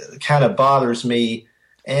kind of bothers me.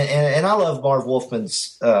 And I love Marv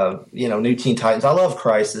Wolfman's, New Teen Titans. I love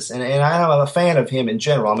Crisis, and I'm a fan of him in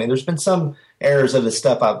general. I mean, there's been some errors of his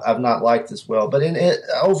stuff I've not liked as well. But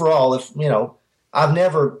overall, I've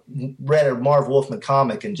never read a Marv Wolfman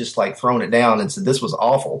comic and just like thrown it down and said this was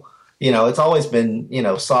awful. It's always been,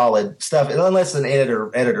 solid stuff, unless an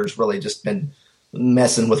editor's really just been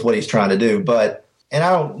messing with what he's trying to do. And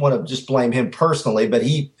I don't want to just blame him personally, but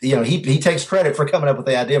he takes credit for coming up with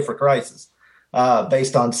the idea for Crisis,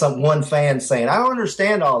 based on one fan saying, I don't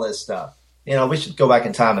understand all this stuff. We should go back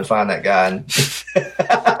in time and find that guy and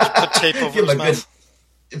put tape over his mouth.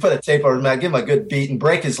 Put a tape over his mouth, give him a good beat, and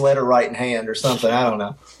break his letter writing hand or something. I don't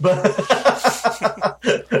know, but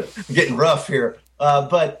getting rough here.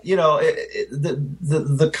 But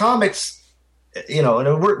the comics,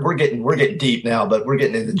 and we're getting deep now, but we're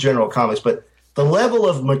getting into general comics. But the level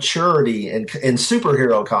of maturity in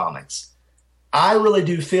superhero comics, I really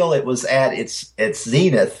do feel it was at its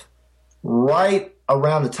zenith right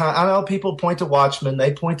around the time. I know people point to Watchmen,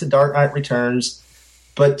 they point to Dark Knight Returns.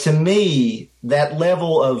 But to me, that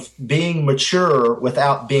level of being mature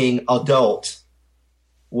without being adult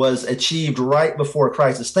was achieved right before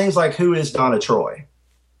Crisis. Things like Who is Donna Troy?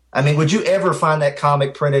 I mean, would you ever find that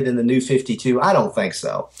comic printed in the New 52? I don't think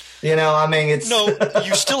so. It's... No,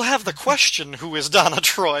 you still have the question, who is Donna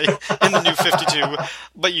Troy, in the New 52,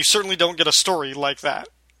 but you certainly don't get a story like that.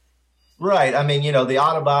 Right. I mean, the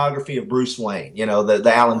autobiography of Bruce Wayne,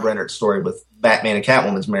 the Alan Brennert story with Batman and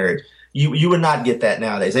Catwoman's marriage. You would not get that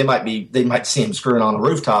nowadays. They might see him screwing on a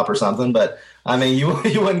rooftop or something, but I mean, you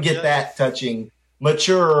wouldn't get that touching,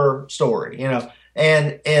 mature story,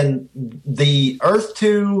 And the Earth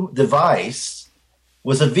 2 device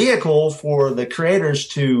was a vehicle for the creators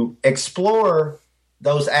to explore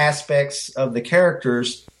those aspects of the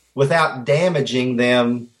characters without damaging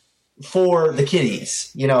them for the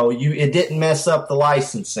kiddies. It didn't mess up the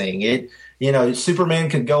licensing. Superman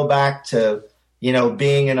could go back to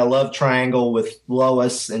being in a love triangle with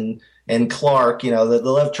Lois and Clark. The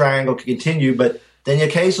love triangle could continue, but then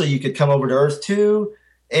occasionally you could come over to Earth 2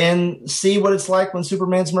 and see what it's like when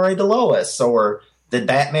Superman's married to Lois, or that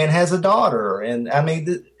Batman has a daughter. And I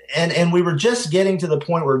mean, and we were just getting to the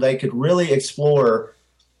point where they could really explore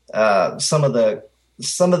some of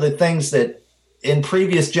the things that in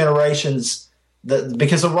previous generations,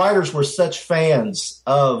 because the writers were such fans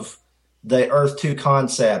of the Earth 2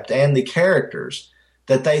 concept and the characters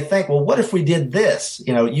that they think, well, what if we did this?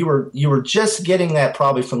 You were just getting that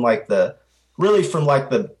probably from the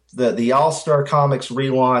All-Star Comics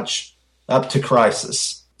relaunch up to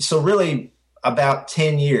Crisis. So really about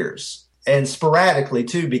 10 years. And sporadically,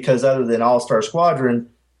 too, because other than All-Star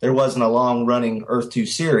Squadron, there wasn't a long-running Earth 2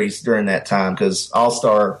 series during that time because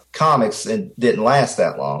All-Star Comics didn't last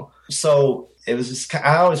that long. So it was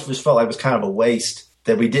I always just felt like it was kind of a waste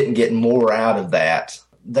that we didn't get more out of that.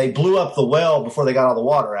 They blew up the well before they got all the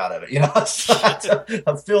water out of it.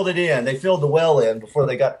 I filled it in. They filled the well in before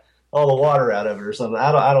they got all the water out of it or something.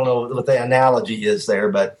 I don't know what the analogy is there,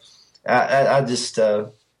 but I just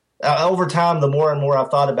over time, the more and more I've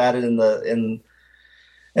thought about it,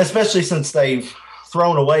 especially since they've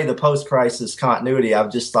thrown away the post-Crisis continuity,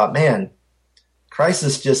 I've just thought, man,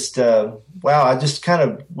 Crisis just wow, I just kind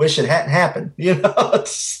of wish it hadn't happened.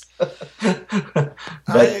 But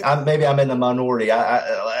maybe I'm in the minority.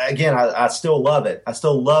 I still love it. I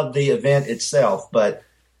still love the event itself, but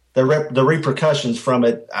the repercussions from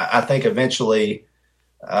it, I think eventually,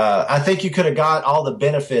 I think you could have got all the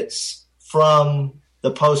benefits from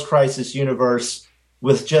the post-Crisis universe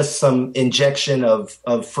with just some injection of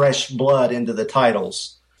fresh blood into the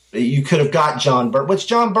titles. You could have got John Byrne, which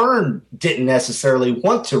John Byrne didn't necessarily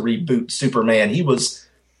want to reboot Superman. He was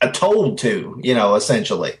told to,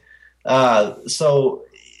 essentially. And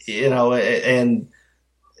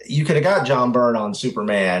you could have got John Byrne on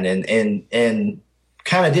Superman and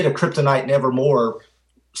kind of did a Kryptonite Nevermore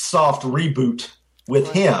soft reboot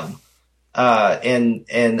with him.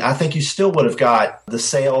 And I think you still would have got the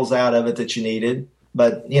sales out of it that you needed.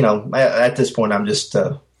 But, at this point, I'm just,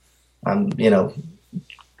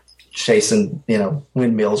 chasing,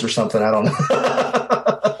 windmills or something. I don't know.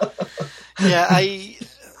 Yeah,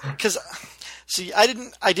 because see, I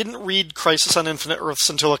didn't read Crisis on Infinite Earths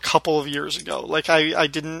until a couple of years ago. Like I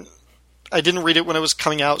didn't read it when it was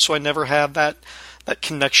coming out, so I never had that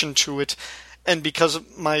connection to it. And because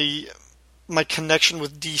my my connection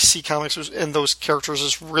with DC Comics and those characters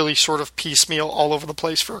is really sort of piecemeal all over the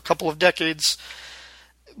place for a couple of decades.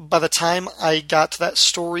 By the time I got to that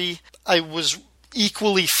story, I was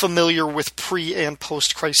equally familiar with pre- and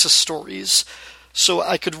post-Crisis stories, so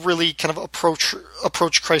I could really kind of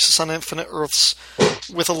approach Crisis on Infinite Earths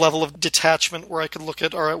with a level of detachment where I could look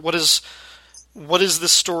at, all right, what is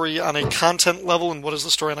this story on a content level and what is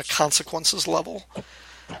the story on a consequences level?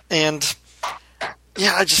 And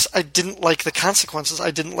yeah, I didn't like the consequences.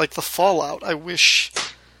 I didn't like the fallout. I wish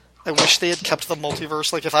they had kept the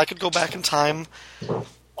multiverse. Like, if I could go back in time,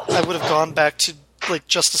 I would have gone back to, like,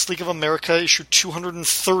 Justice League of America issue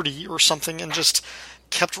 230 or something and just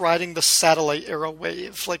kept riding the satellite era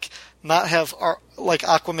wave. Like, not have, like,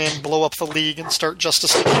 Aquaman blow up the League and start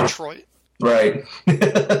Justice League Detroit. Right.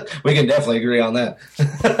 We can definitely agree on that.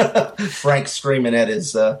 Frank's screaming at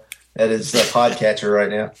his podcatcher right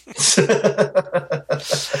now.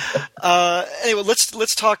 Anyway,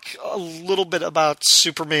 let's talk a little bit about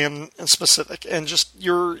Superman in specific, and just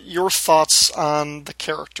your thoughts on the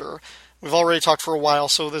character. We've already talked for a while,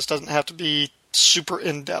 so this doesn't have to be super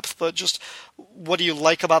in depth. But just, what do you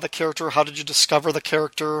like about the character? How did you discover the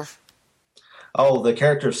character? Oh, the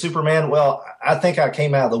character of Superman. Well, I think I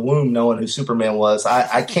came out of the womb knowing who Superman was.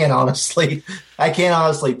 I can't honestly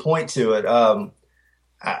point to it.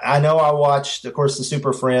 I know I watched, of course, the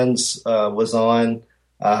Super Friends was on.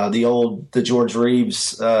 The George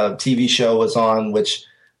Reeves TV show was on, which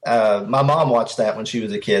my mom watched that when she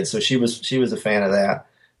was a kid, so she was a fan of that.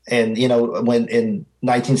 And when in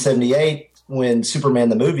 1978, when Superman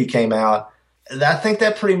the movie came out, I think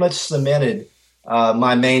that pretty much cemented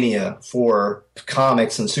my mania for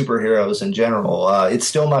comics and superheroes in general. It's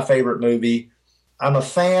still my favorite movie. I'm a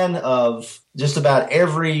fan of just about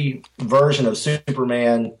every version of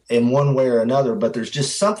Superman in one way or another, but there's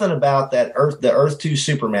just something about the Earth 2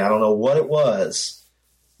 Superman. I don't know what it was,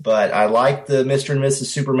 but I liked the Mr. and Mrs.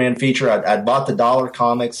 Superman feature. I bought the dollar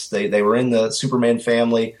comics. They were in the Superman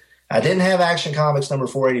family. I didn't have Action Comics number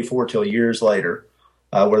 484 till years later,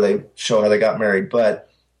 where they show how they got married. But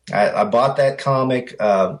I bought that comic,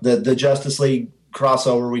 the Justice League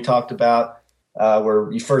crossover we talked about,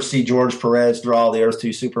 where you first see George Perez draw the Earth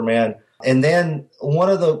 2 Superman. And then one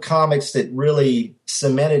of the comics that really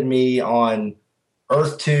cemented me on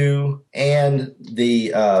Earth 2 and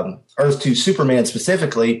the Earth 2 Superman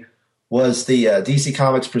specifically was the DC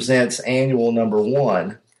Comics Presents Annual number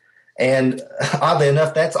 1. And oddly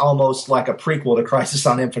enough, that's almost like a prequel to Crisis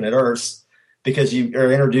on Infinite Earths, because you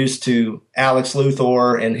are introduced to Alex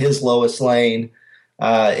Luthor and his Lois Lane.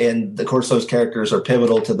 And, of course, those characters are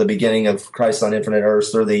pivotal to the beginning of Crisis on Infinite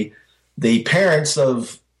Earths. They're the parents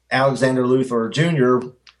of Alexander Luthor Jr.,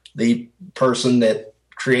 the person that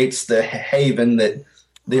creates the haven that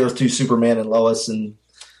the Earth 2 Superman and Lois and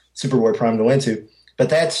Superboy Prime go into. But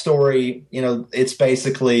that story, it's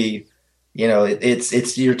basically,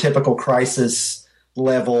 it's your typical Crisis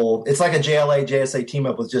level. It's like a JLA, JSA team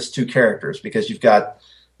up with just two characters, because you've got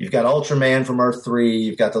Ultraman from Earth 3,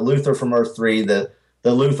 you've got the Luthor from Earth 3, the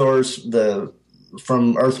Luthors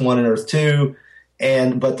from Earth 1 and Earth 2.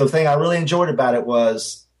 But the thing I really enjoyed about it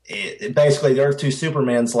was basically the Earth 2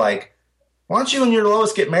 Superman's like, why don't you and your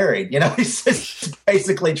Lois get married? He's just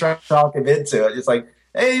basically trying to talk him into it. It's like,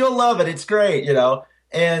 hey, you'll love it. It's great,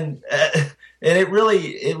 And it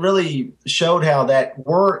really showed how that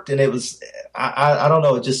worked. And it was, I don't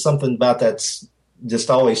know, just something about that's just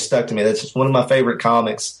always stuck to me. That's just one of my favorite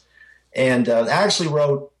comics. And I actually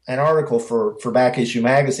wrote an article for Back Issue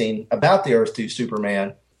Magazine about the Earth 2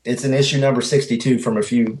 Superman. It's in issue number 62 from a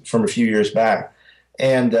few years back.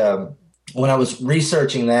 And when I was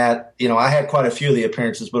researching that, I had quite a few of the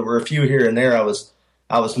appearances, but there were a few here and there I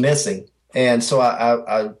was missing. And so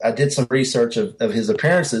I did some research of his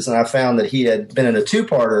appearances, and I found that he had been in a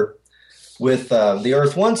two-parter with the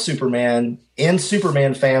Earth 1 Superman in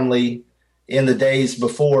Superman Family in the days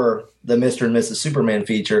before the Mr. and Mrs. Superman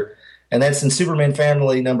feature. And that's in Superman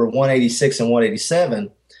Family number 186 and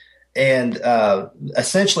 187. And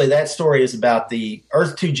essentially that story is about the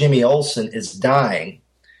Earth 2 Jimmy Olsen is dying,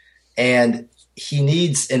 and he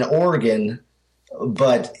needs an organ.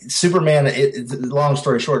 But Superman, long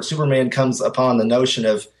story short, Superman comes upon the notion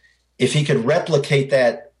of if he could replicate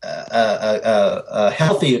that a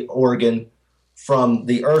healthy organ from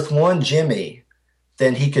the Earth 1 Jimmy,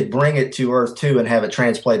 then he could bring it to Earth 2 and have it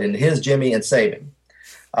transplanted into his Jimmy and save him.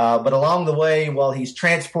 But along the way, while he's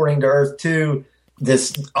transporting to Earth 2,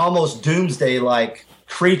 this almost doomsday-like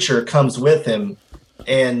creature comes with him,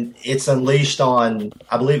 and it's unleashed on,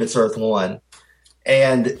 I believe it's Earth 1.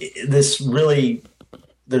 And there's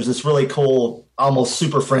this really cool, almost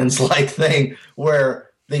Super Friends-like thing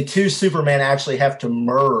where the two Superman actually have to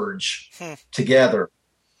merge together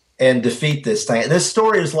and defeat this thing. This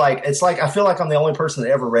story is like, it's like, I feel like I'm the only person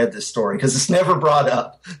that ever read this story because it's never brought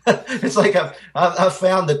up. It's like I've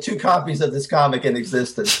found the 2 copies of this comic in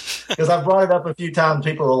existence because I've brought it up a few times.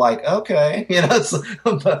 People were like, okay,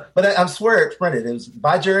 but I swear it's printed. It was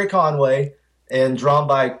by Jerry Conway and drawn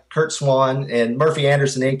by Kurt Swan, and Murphy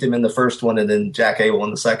Anderson inked him in the first one and then Jack Abel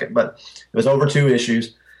in the second, but it was over 2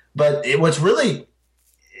 issues. But what's really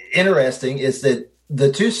interesting is that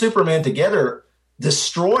the 2 Supermen together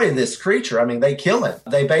destroy this creature. I mean, they kill him.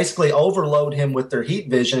 They basically overload him with their heat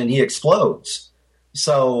vision and he explodes.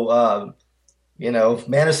 So,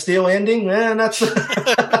 Man of Steel ending, that's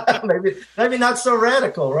maybe not so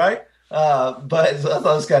radical, right? But I thought it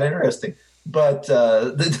was kind of interesting. But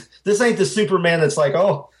this ain't the Superman that's like,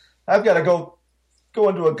 oh, I've got to go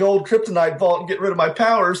into a gold kryptonite vault and get rid of my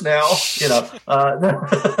powers now.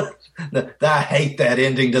 I hate that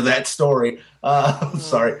ending to that story.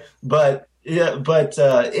 Sorry, but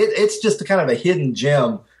it's just a kind of a hidden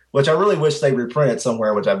gem, which I really wish they reprinted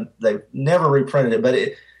somewhere. They've never reprinted it. But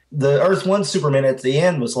the Earth 1 Superman at the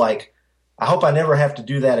end was like, I hope I never have to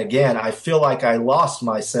do that again. I feel like I lost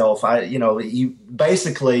myself.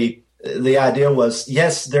 Basically the idea was,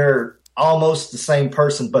 yes, they're almost the same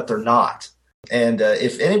person, but they're not. And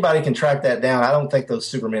if anybody can track that down, I don't think those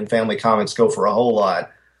Superman family comics go for a whole lot.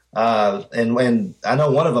 And I know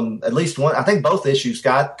one of them, at least one, I think both issues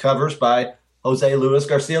got covers by Jose Luis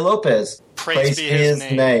Garcia Lopez. Praise be his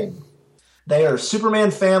name. They are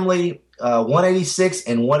Superman Family 186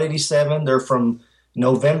 and 187. They're from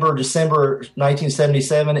November, December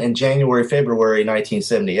 1977 and January, February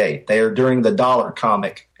 1978. They are during the dollar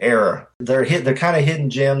comic era. They're kind of hidden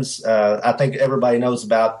gems. I think everybody knows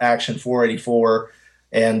about Action 484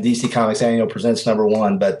 and DC Comics Annual Presents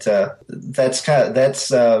 #1, but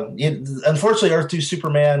unfortunately Earth 2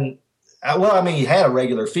 Superman. He had a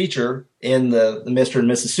regular feature in the Mr. and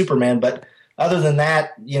Mrs. Superman, but other than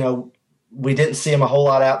that, we didn't see him a whole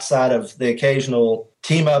lot outside of the occasional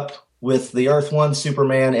team up with the Earth 1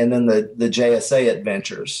 Superman and then the JSA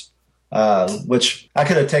adventures, which I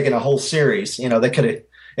could have taken a whole series. They could have,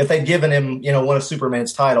 if they'd given him, one of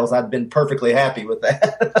Superman's titles, I'd been perfectly happy with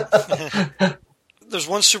that. There's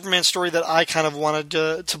one Superman story that I kind of wanted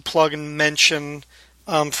to plug and mention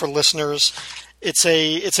for listeners. It's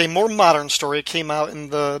a more modern story. It came out in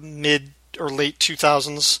the mid or late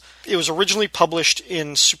 2000s. It was originally published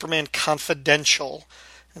in Superman Confidential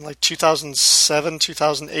in like 2007,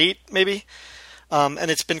 2008 maybe. And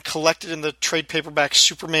it's been collected in the trade paperback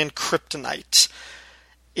Superman Kryptonite.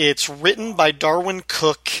 It's written by Darwyn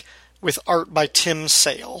Cooke with art by Tim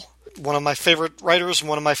Sale, one of my favorite writers and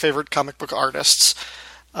one of my favorite comic book artists.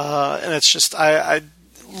 And it's just, I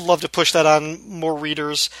love to push that on more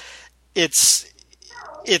readers. It's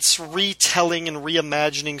retelling and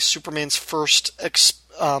reimagining Superman's first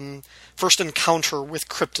encounter with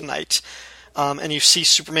kryptonite. And you see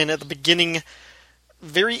Superman at the beginning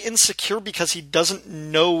very insecure because he doesn't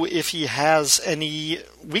know if he has any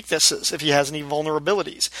weaknesses, if he has any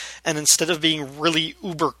vulnerabilities. And instead of being really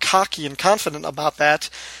uber cocky and confident about that,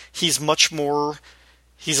 he's a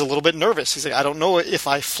little bit nervous. He's like, I don't know if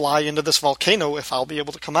I fly into this volcano, if I'll be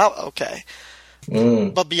able to come out okay.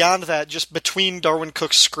 But beyond that, just between Darwyn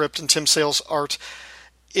Cooke's script and Tim Sale's art,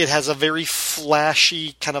 it has a very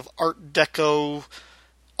flashy kind of Art Deco,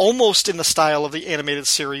 almost in the style of the animated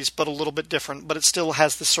series, but a little bit different. But it still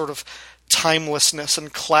has this sort of timelessness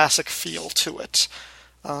and classic feel to it.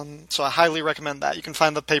 So I highly recommend that. You can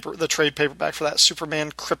find the trade paperback for that,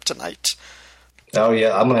 Superman Kryptonite. Oh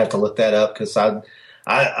yeah, I'm gonna have to look that up because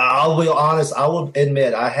I'll be honest. I will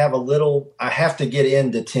admit I have to get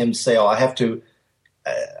into Tim Sale. I have to.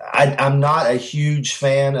 I'm not a huge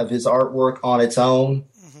fan of his artwork on its own,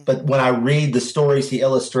 but when I read the stories he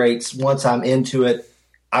illustrates, once I'm into it,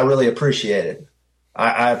 I really appreciate it.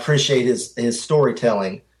 I appreciate his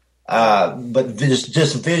storytelling, but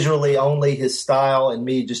just visually only his style and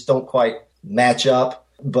me just don't quite match up.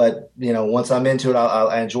 But once I'm into it,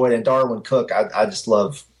 I enjoy it. And Darwyn Cooke, I just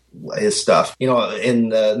love his stuff. In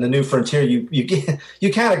the New Frontier,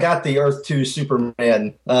 you kind of got the Earth 2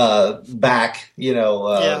 Superman back. In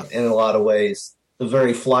a lot of ways, the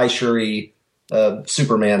very Fleischer-y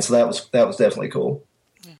Superman. So that was definitely cool.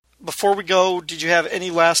 Before we go, did you have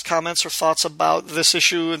any last comments or thoughts about this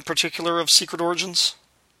issue in particular of Secret Origins?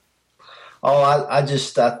 Oh, I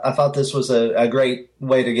thought this was a great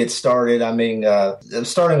way to get started. I mean,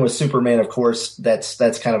 starting with Superman, of course, that's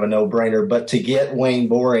kind of a no-brainer. But to get Wayne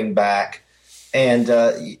Boring back, and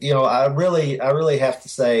I really have to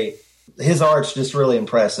say his art's just really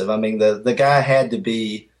impressive. I mean, the guy had to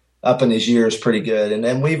be up in his years pretty good.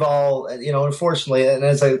 And we've all, unfortunately, and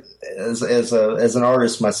as an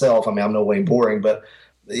artist myself, I mean, I'm no way boring, but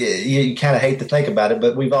you kind of hate to think about it,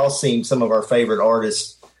 but we've all seen some of our favorite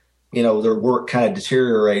artists, their work kind of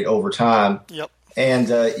deteriorate over time. Yep. And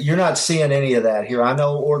you're not seeing any of that here. I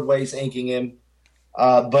know Ordway's inking him,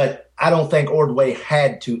 but I don't think Ordway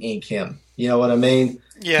had to ink him. You know what I mean?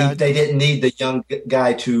 Yeah. They didn't need the young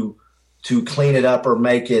guy to clean it up or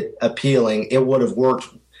make it appealing. It would have worked.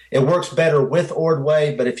 It works better with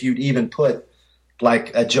Ordway, but if you'd even put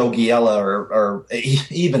like a Joe Giella or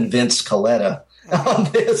even Vince Coletta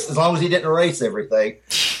on this, as long as he didn't erase everything,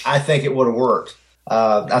 I think it would have worked.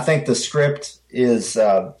 I think the script is,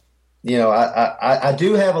 I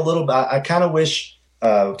do have a little bit. I kind of wish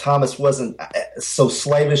Thomas wasn't so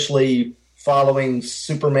slavishly following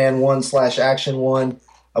Superman 1/Action 1.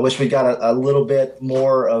 I wish we got a little bit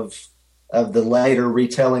more of the later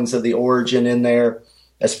retellings of the origin in there,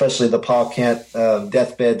 especially the Paul Kent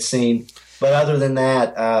deathbed scene. But other than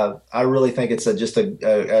that, I really think it's just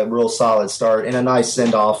a real solid start and a nice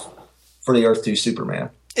send-off for the Earth 2 Superman.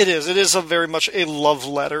 It is. It is very much a love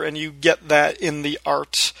letter, and you get that in the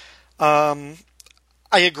art. I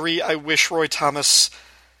agree. I wish Roy Thomas,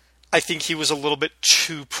 I think he was a little bit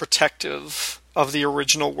too protective of the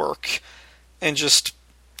original work and just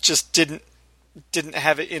didn't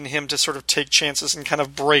have it in him to sort of take chances and kind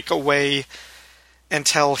of break away and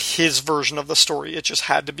tell his version of the story. It just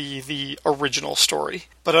had to be the original story.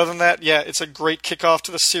 But other than that, yeah, it's a great kickoff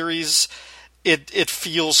to the series. It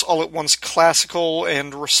feels all at once classical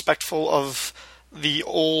and respectful of the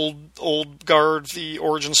old guard, the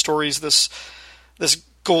origin stories, this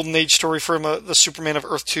golden age story from the Superman of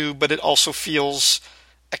Earth 2, but it also feels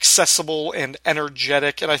accessible and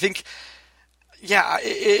energetic. And I think, yeah,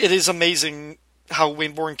 it is amazing how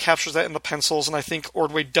Wayne Bourne captures that in the pencils, and I think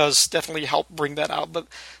Ordway does definitely help bring that out. But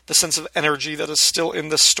the sense of energy that is still in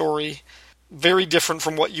this story, very different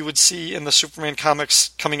from what you would see in the Superman comics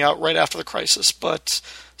coming out right after the Crisis, but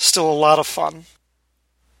still a lot of fun.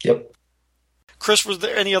 Yep. Chris, was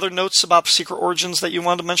there any other notes about Secret Origins that you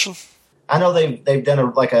wanted to mention? I know they've done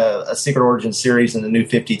a Secret Origins series in the New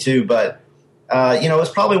 52, but it's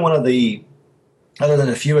probably one of the, other than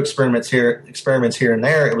a few experiments here and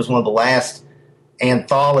there, it was one of the last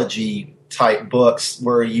anthology type books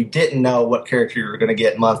where you didn't know what character you were going to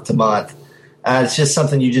get month to month. It's just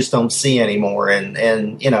something you just don't see anymore, and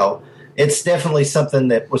it's definitely something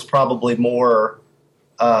that was probably more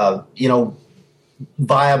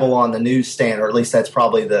viable on the newsstand, or at least that's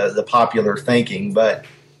probably the popular thinking. But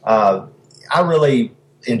I really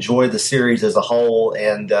enjoyed the series as a whole,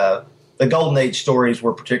 and the Golden Age stories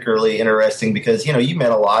were particularly interesting because, you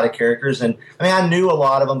met a lot of characters, and I mean, I knew a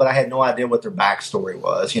lot of them, but I had no idea what their backstory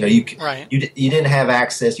was. You didn't have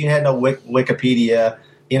access. You had no Wikipedia.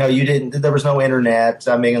 There was no internet.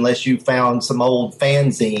 I mean, unless you found some old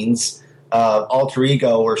fanzines, Alter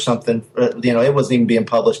Ego or something, it wasn't even being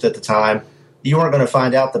published at the time. You weren't going to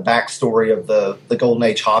find out the backstory of the Golden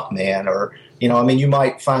Age Hawkman, or, you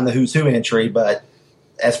might find the Who's Who entry, but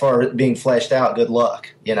as far as being fleshed out, good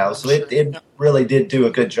luck, So it really did do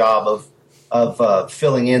a good job of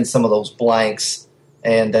filling in some of those blanks,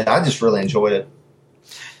 and I just really enjoyed it.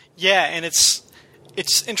 Yeah, and it's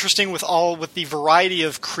interesting with the variety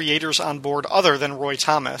of creators on board other than Roy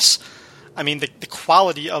Thomas. I mean, the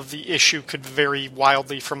quality of the issue could vary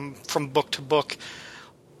wildly from book to book,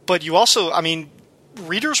 but you also,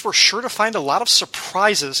 readers were sure to find a lot of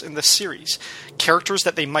surprises in this series. Characters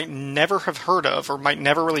that they might never have heard of or might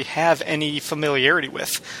never really have any familiarity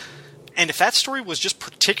with. And if that story was just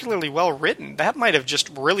particularly well written, that might have just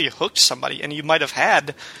really hooked somebody, and you might have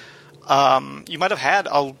had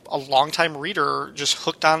a longtime reader just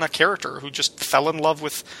hooked on a character who just fell in love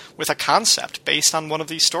with a concept based on one of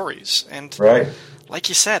these stories. And right. Like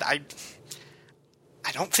you said, I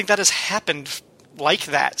don't think that has happened like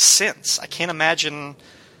that since. I can't imagine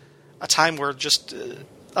a time where just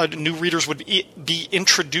new readers would be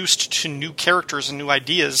introduced to new characters and new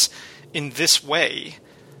ideas in this way.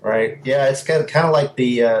 Right. Yeah, it's kind of like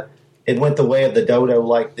it went the way of the dodo,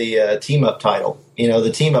 like the team-up title.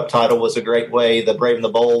 The team-up title was a great way, the Brave and the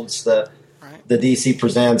Bolds, the DC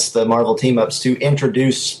Presents, the Marvel team-ups, to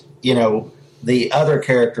introduce, the other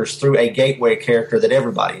characters through a gateway character that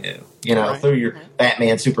everybody knew, through your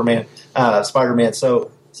Batman, Superman, Spider-Man.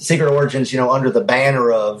 So Secret Origins, under the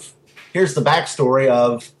banner of, here's the backstory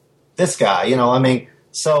of this guy, you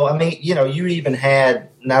even had,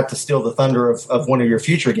 not to steal the thunder of one of your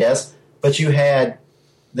future guests, but you had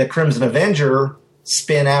the Crimson Avenger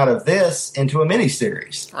spin out of this into a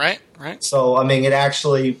miniseries. Right. So, I mean, it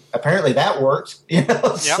actually, apparently that worked, you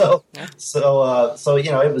know? Yep. So,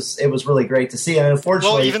 you know, it was really great to see. And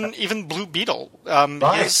unfortunately. Well, even Blue Beetle,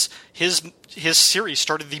 Right. his series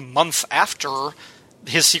started the month after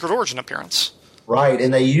his Secret Origin appearance. Right,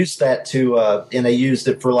 and they used that and they used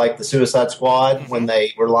it for like the Suicide Squad when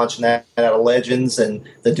they were launching that out of Legends, and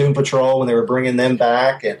the Doom Patrol when they were bringing them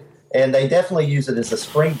back, and they definitely used it as a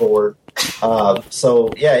springboard. So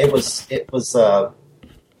yeah, it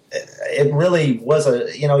really was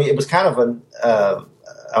it was kind of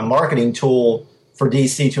a marketing tool for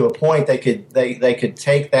DC to a point. They could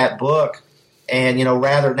take that book and, you know,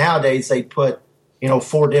 rather nowadays they put, you know,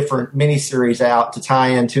 4 different miniseries out to tie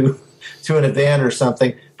into to an event or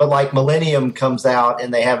something, but like Millennium comes out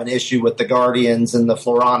and they have an issue with the Guardians and the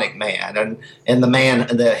Floronic Man and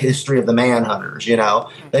the history of the Manhunters. You know,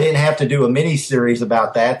 they didn't have to do a mini series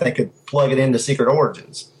about that; they could plug it into Secret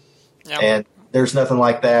Origins, and there's nothing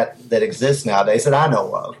like that exists nowadays that I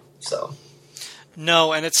know of. So,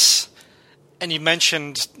 no, and you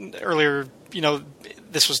mentioned earlier, you know,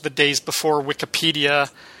 this was the days before Wikipedia.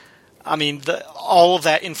 I mean, all of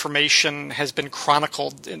that information has been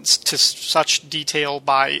chronicled to such detail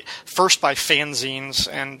by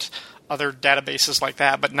fanzines and other databases like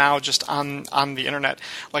that, but now just on the internet.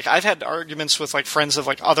 Like, I've had arguments with like friends of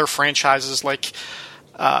like other franchises, like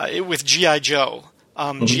with G.I. Joe.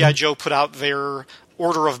 G.I. Joe put out their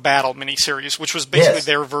Order of Battle miniseries, which was basically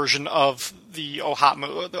their version of the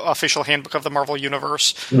OHATMU, the official handbook of the Marvel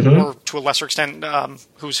Universe, or to a lesser extent,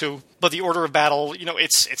 Who's Who. But the Order of Battle, you know,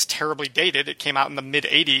 it's terribly dated. It came out in the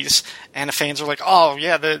mid-'80s, and the fans are like, oh,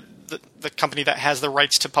 yeah, the company that has the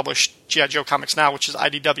rights to publish G.I. Joe comics now, which is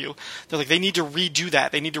IDW, they're like, they need to redo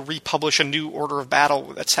that. They need to republish a new Order of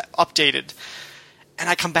Battle that's updated. And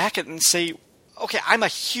I come back and say, okay, I'm a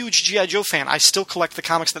huge G.I. Joe fan. I still collect the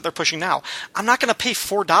comics that they're pushing now. I'm not going to pay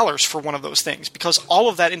 $4 for one of those things because all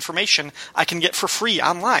of that information I can get for free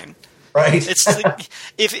online. Right. It's like,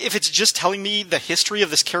 if it's just telling me the history of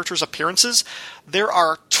this character's appearances, there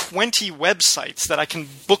are 20 websites that I can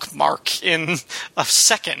bookmark in a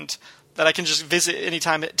second that I can just visit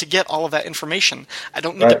anytime to get all of that information. I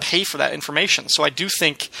don't need to pay for that information. So I do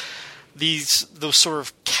think those sort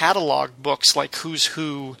of catalog books like Who's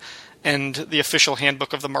Who and the official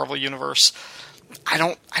handbook of the Marvel Universe, I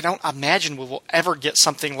don't imagine we will ever get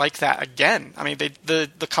something like that again. I mean,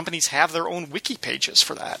 the companies have their own wiki pages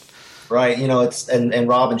for that. Right. You know, and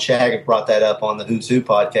Rob and Shag have brought that up on the Who's Who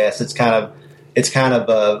podcast. It's kind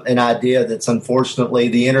of an idea that's unfortunately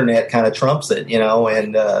the internet kind of trumps it. You know,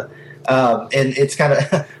 and it's kind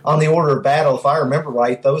of on the Order of Battle. If I remember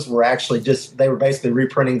right, those were actually they were basically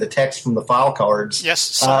reprinting the text from the file cards.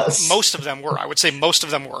 Yes, most of them were. I would say most of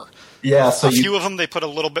them were. Yeah, so a few of them they put a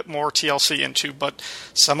little bit more TLC into, but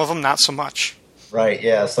some of them not so much. Right,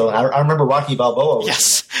 yeah. So I remember Rocky Balboa.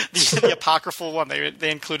 Yes, the apocryphal one. They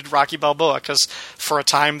included Rocky Balboa because for a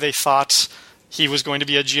time they thought he was going to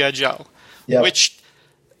be a G.I. Joe, which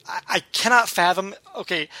I cannot fathom.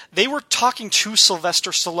 Okay, they were talking to Sylvester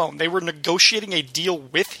Stallone. They were negotiating a deal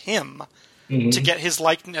with him to get his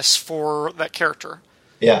likeness for that character.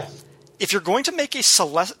 Yeah. If you're going to make a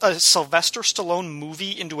Sylvester Stallone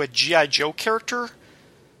movie into a G.I. Joe character,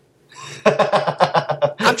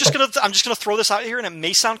 I'm just gonna throw this out here, and it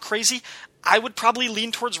may sound crazy. I would probably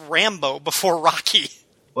lean towards Rambo before Rocky.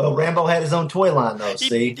 Well, Rambo had his own toy line, though.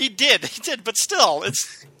 He did, but still,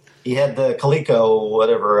 he had the Coleco,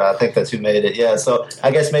 whatever. I think that's who made it. Yeah, so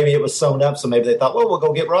I guess maybe it was sewn up. So maybe they thought, well, we'll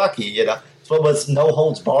go get Rocky. You know. What was No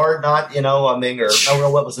Holds Barred? Not, you know, I mean, or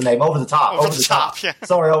no, what was the name? Over the Top. Over the Top. Yeah.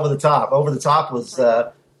 Sorry, Over the Top. Over the Top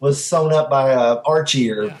was sewn up by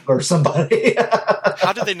Archie or somebody.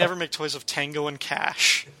 How did they never make toys of Tango and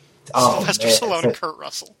Cash? Sylvester Stallone and Kurt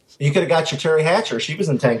Russell. You could have got your Terry Hatcher. She was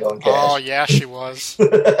in Tango and Cash. Oh yeah, she was.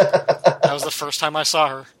 That was the first time I saw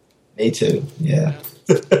her. Me too. Yeah.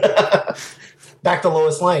 Back to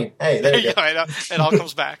Lois Lane. Hey, there you go. It all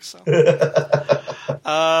comes back. So.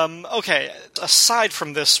 Okay, aside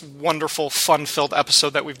from this wonderful, fun-filled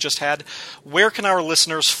episode that we've just had, where can our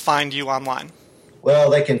listeners find you online? Well,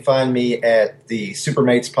 they can find me at the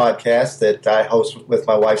Supermates podcast that I host with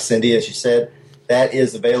my wife, Cindy, as you said. That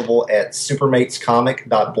is available at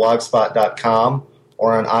supermatescomic.blogspot.com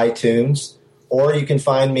or on iTunes. Or you can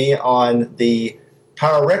find me on the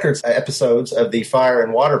Power Records episodes of the Fire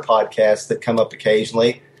and Water podcast that come up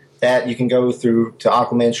occasionally. That you can go through to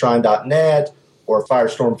aquamanshrine.net or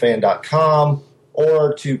firestormfan.com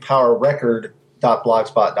or to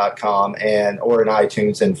powerrecord.blogspot.com or in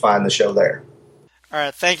iTunes and find the show there. All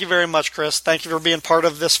right. Thank you very much, Chris. Thank you for being part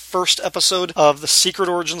of this first episode of the Secret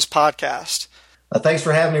Origins podcast. Thanks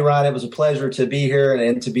for having me, Ryan. It was a pleasure to be here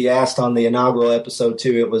and to be asked on the inaugural episode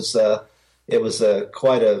too. It was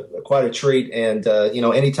quite a treat. And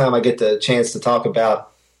anytime I get the chance to talk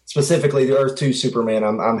about specifically the Earth 2 Superman,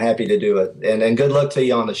 I'm happy to do it. And good luck to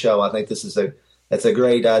you on the show. I think that's a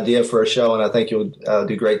great idea for a show, and I think you'll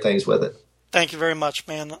do great things with it. Thank you very much,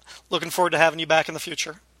 man. Looking forward to having you back in the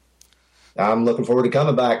future. I'm looking forward to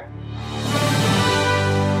coming back.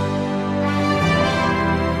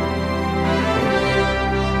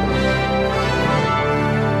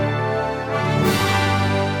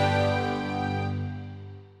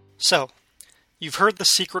 So, you've heard the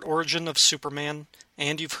secret origin of Superman,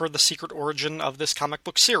 and you've heard the secret origin of this comic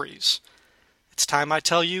book series. It's time I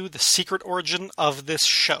tell you the secret origin of this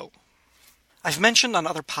show. I've mentioned on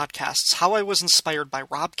other podcasts how I was inspired by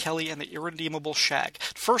Rob Kelly and the Irredeemable Shag,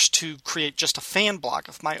 first to create just a fan blog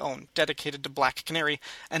of my own dedicated to Black Canary,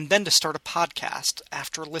 and then to start a podcast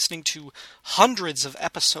after listening to hundreds of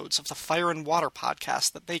episodes of the Fire and Water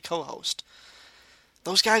podcast that they co-host.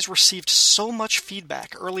 Those guys received so much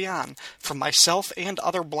feedback early on from myself and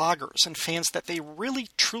other bloggers and fans that they really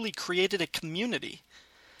truly created a community.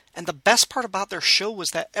 And the best part about their show was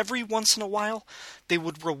that every once in a while, they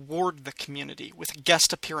would reward the community with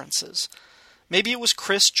guest appearances. Maybe it was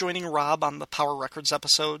Chris joining Rob on the Power Records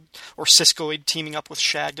episode, or Siskoid teaming up with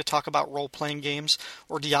Shag to talk about role-playing games,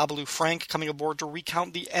 or Diablo Frank coming aboard to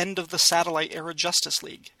recount the end of the Satellite-era Justice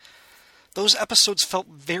League. Those episodes felt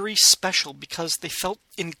very special because they felt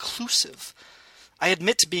inclusive. I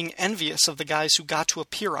admit to being envious of the guys who got to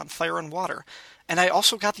appear on Fire and Water, and I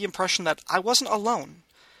also got the impression that I wasn't alone.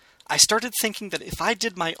 I started thinking that if I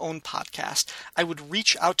did my own podcast, I would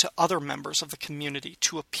reach out to other members of the community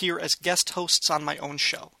to appear as guest hosts on my own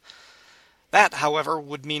show. That, however,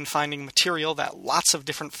 would mean finding material that lots of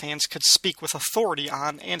different fans could speak with authority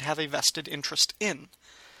on and have a vested interest in.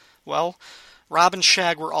 Well, Rob and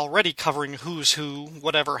Shag were already covering Who's Who,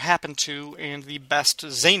 Whatever Happened To, and the best,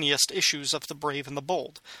 zaniest issues of The Brave and the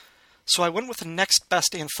Bold. So I went with the next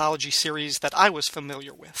best anthology series that I was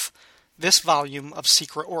familiar with, this volume of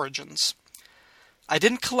Secret Origins. I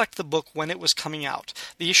didn't collect the book when it was coming out.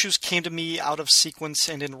 The issues came to me out of sequence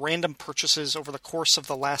and in random purchases over the course of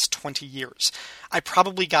the last 20 years. I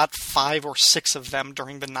probably got 5 or 6 of them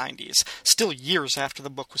during the 90s, still years after the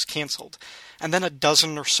book was canceled, and then a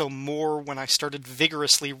dozen or so more when I started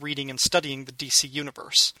vigorously reading and studying the DC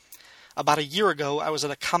Universe. About a year ago, I was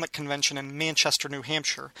at a comic convention in Manchester, New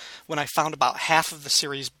Hampshire, when I found about half of the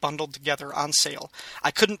series bundled together on sale.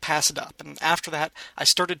 I couldn't pass it up, and after that, I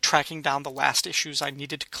started tracking down the last issues I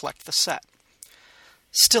needed to collect the set.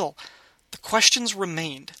 Still, the questions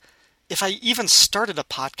remained. If I even started a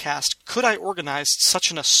podcast, could I organize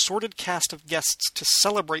such an assorted cast of guests to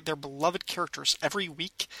celebrate their beloved characters every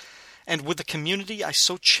week? And would the community I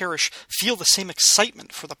so cherish feel the same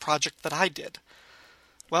excitement for the project that I did?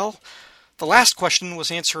 Well, the last question was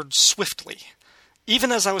answered swiftly.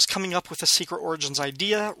 Even as I was coming up with the Secret Origins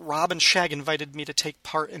idea, Rob and Shag invited me to take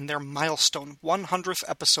part in their milestone 100th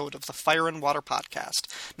episode of the Fire and Water podcast.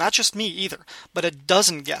 Not just me either, but a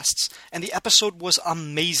dozen guests, and the episode was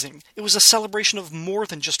amazing. It was a celebration of more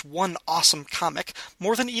than just one awesome comic,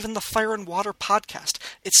 more than even the Fire and Water podcast.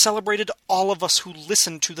 It celebrated all of us who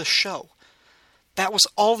listened to the show. That was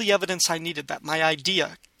all the evidence I needed that my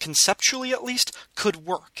idea, conceptually at least, could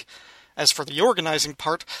work. As for the organizing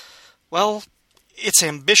part, well, it's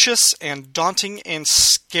ambitious and daunting and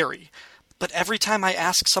scary. But every time I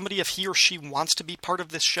ask somebody if he or she wants to be part of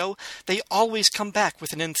this show, they always come back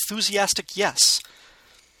with an enthusiastic yes.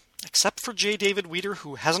 Except for J. David Weeder,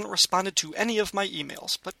 who hasn't responded to any of my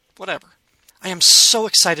emails, but whatever. I am so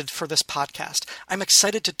excited for this podcast. I'm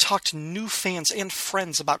excited to talk to new fans and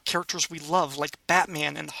friends about characters we love, like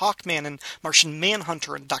Batman and Hawkman and Martian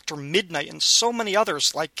Manhunter and Dr. Midnight and so many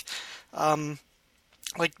others, like Dollman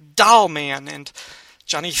and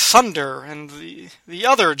Johnny Thunder and the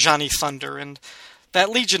other Johnny Thunder and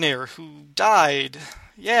that Legionnaire who died.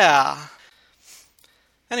 Yeah.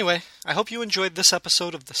 Anyway, I hope you enjoyed this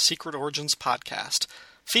episode of the Secret Origins podcast.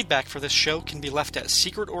 Feedback for this show can be left at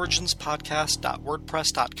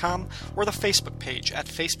secretoriginspodcast.wordpress.com or the Facebook page at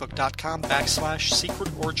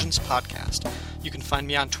facebook.com/secretoriginspodcast. You can find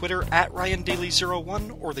me on Twitter at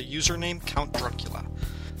RyanDaily01 or the username Count Druncula.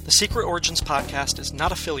 The Secret Origins podcast is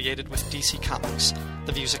not affiliated with DC Comics.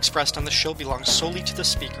 The views expressed on the show belong solely to the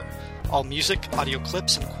speaker. All music, audio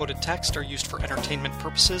clips, and quoted text are used for entertainment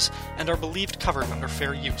purposes and are believed covered under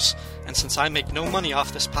fair use. And since I make no money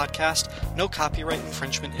off this podcast, no copyright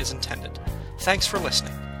infringement is intended. Thanks for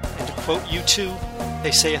listening. And to quote U2,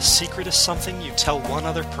 they say a secret is something you tell one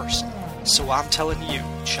other person. So I'm telling you,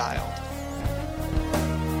 child.